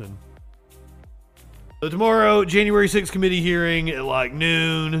quite often. So tomorrow, January 6th committee hearing at like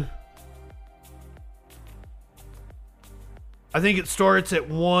noon. I think it starts at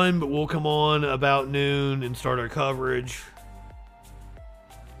 1, but we'll come on about noon and start our coverage.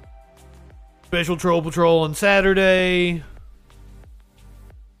 Special Troll Patrol on Saturday.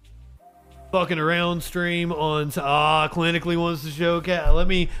 Fucking around stream on clinically wants to show cat. Let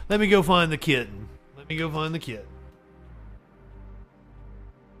me go find the kitten. Let me go find the kitten.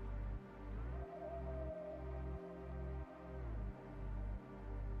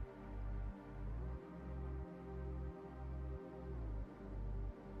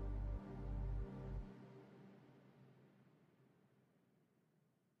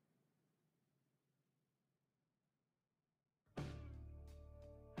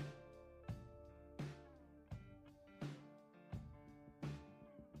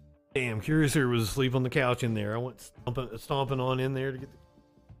 Damn, Curiouser was asleep on the couch in there. I went stomping on in there to get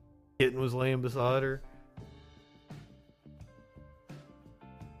the kitten was laying beside her.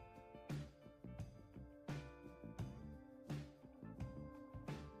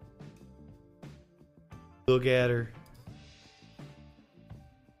 Look at her.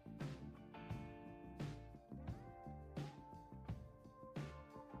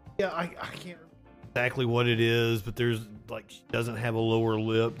 Yeah, I can't remember exactly what it is, but there's like she doesn't have a lower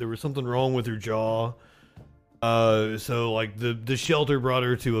lip. There was something wrong with her jaw. So like the shelter brought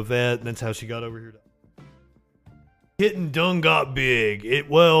her to a vet, and that's how she got over here. Kitten done got big.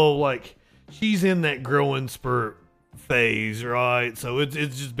 Like she's in that growing spurt phase, right? So it's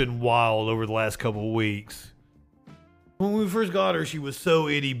just been wild over the last couple of weeks. When we first got her, she was so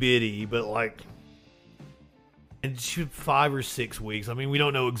itty bitty, but like, and she was 5 or 6 weeks. I mean, we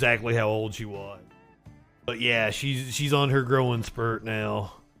don't know exactly how old she was, but yeah, she's on her growing spurt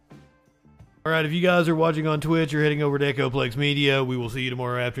now. All right, if you guys are watching on Twitch or heading over to Echoplex Media, we will see you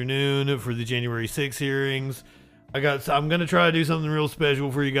tomorrow afternoon for the January 6 hearings. I'm gonna try to do something real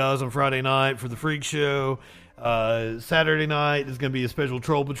special for you guys on Friday night for the Freak Show. Saturday night is gonna be a special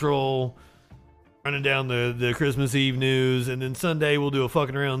Troll Patrol, running down the Christmas Eve news, and then Sunday we'll do a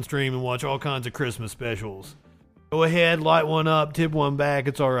fucking around stream and watch all kinds of Christmas specials. Go ahead, light one up, tip one back.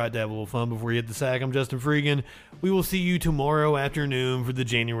 It's all right to have a little fun before you hit the sack. I'm Justin Freegan. We will see you tomorrow afternoon for the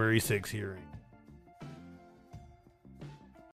January 6 hearing.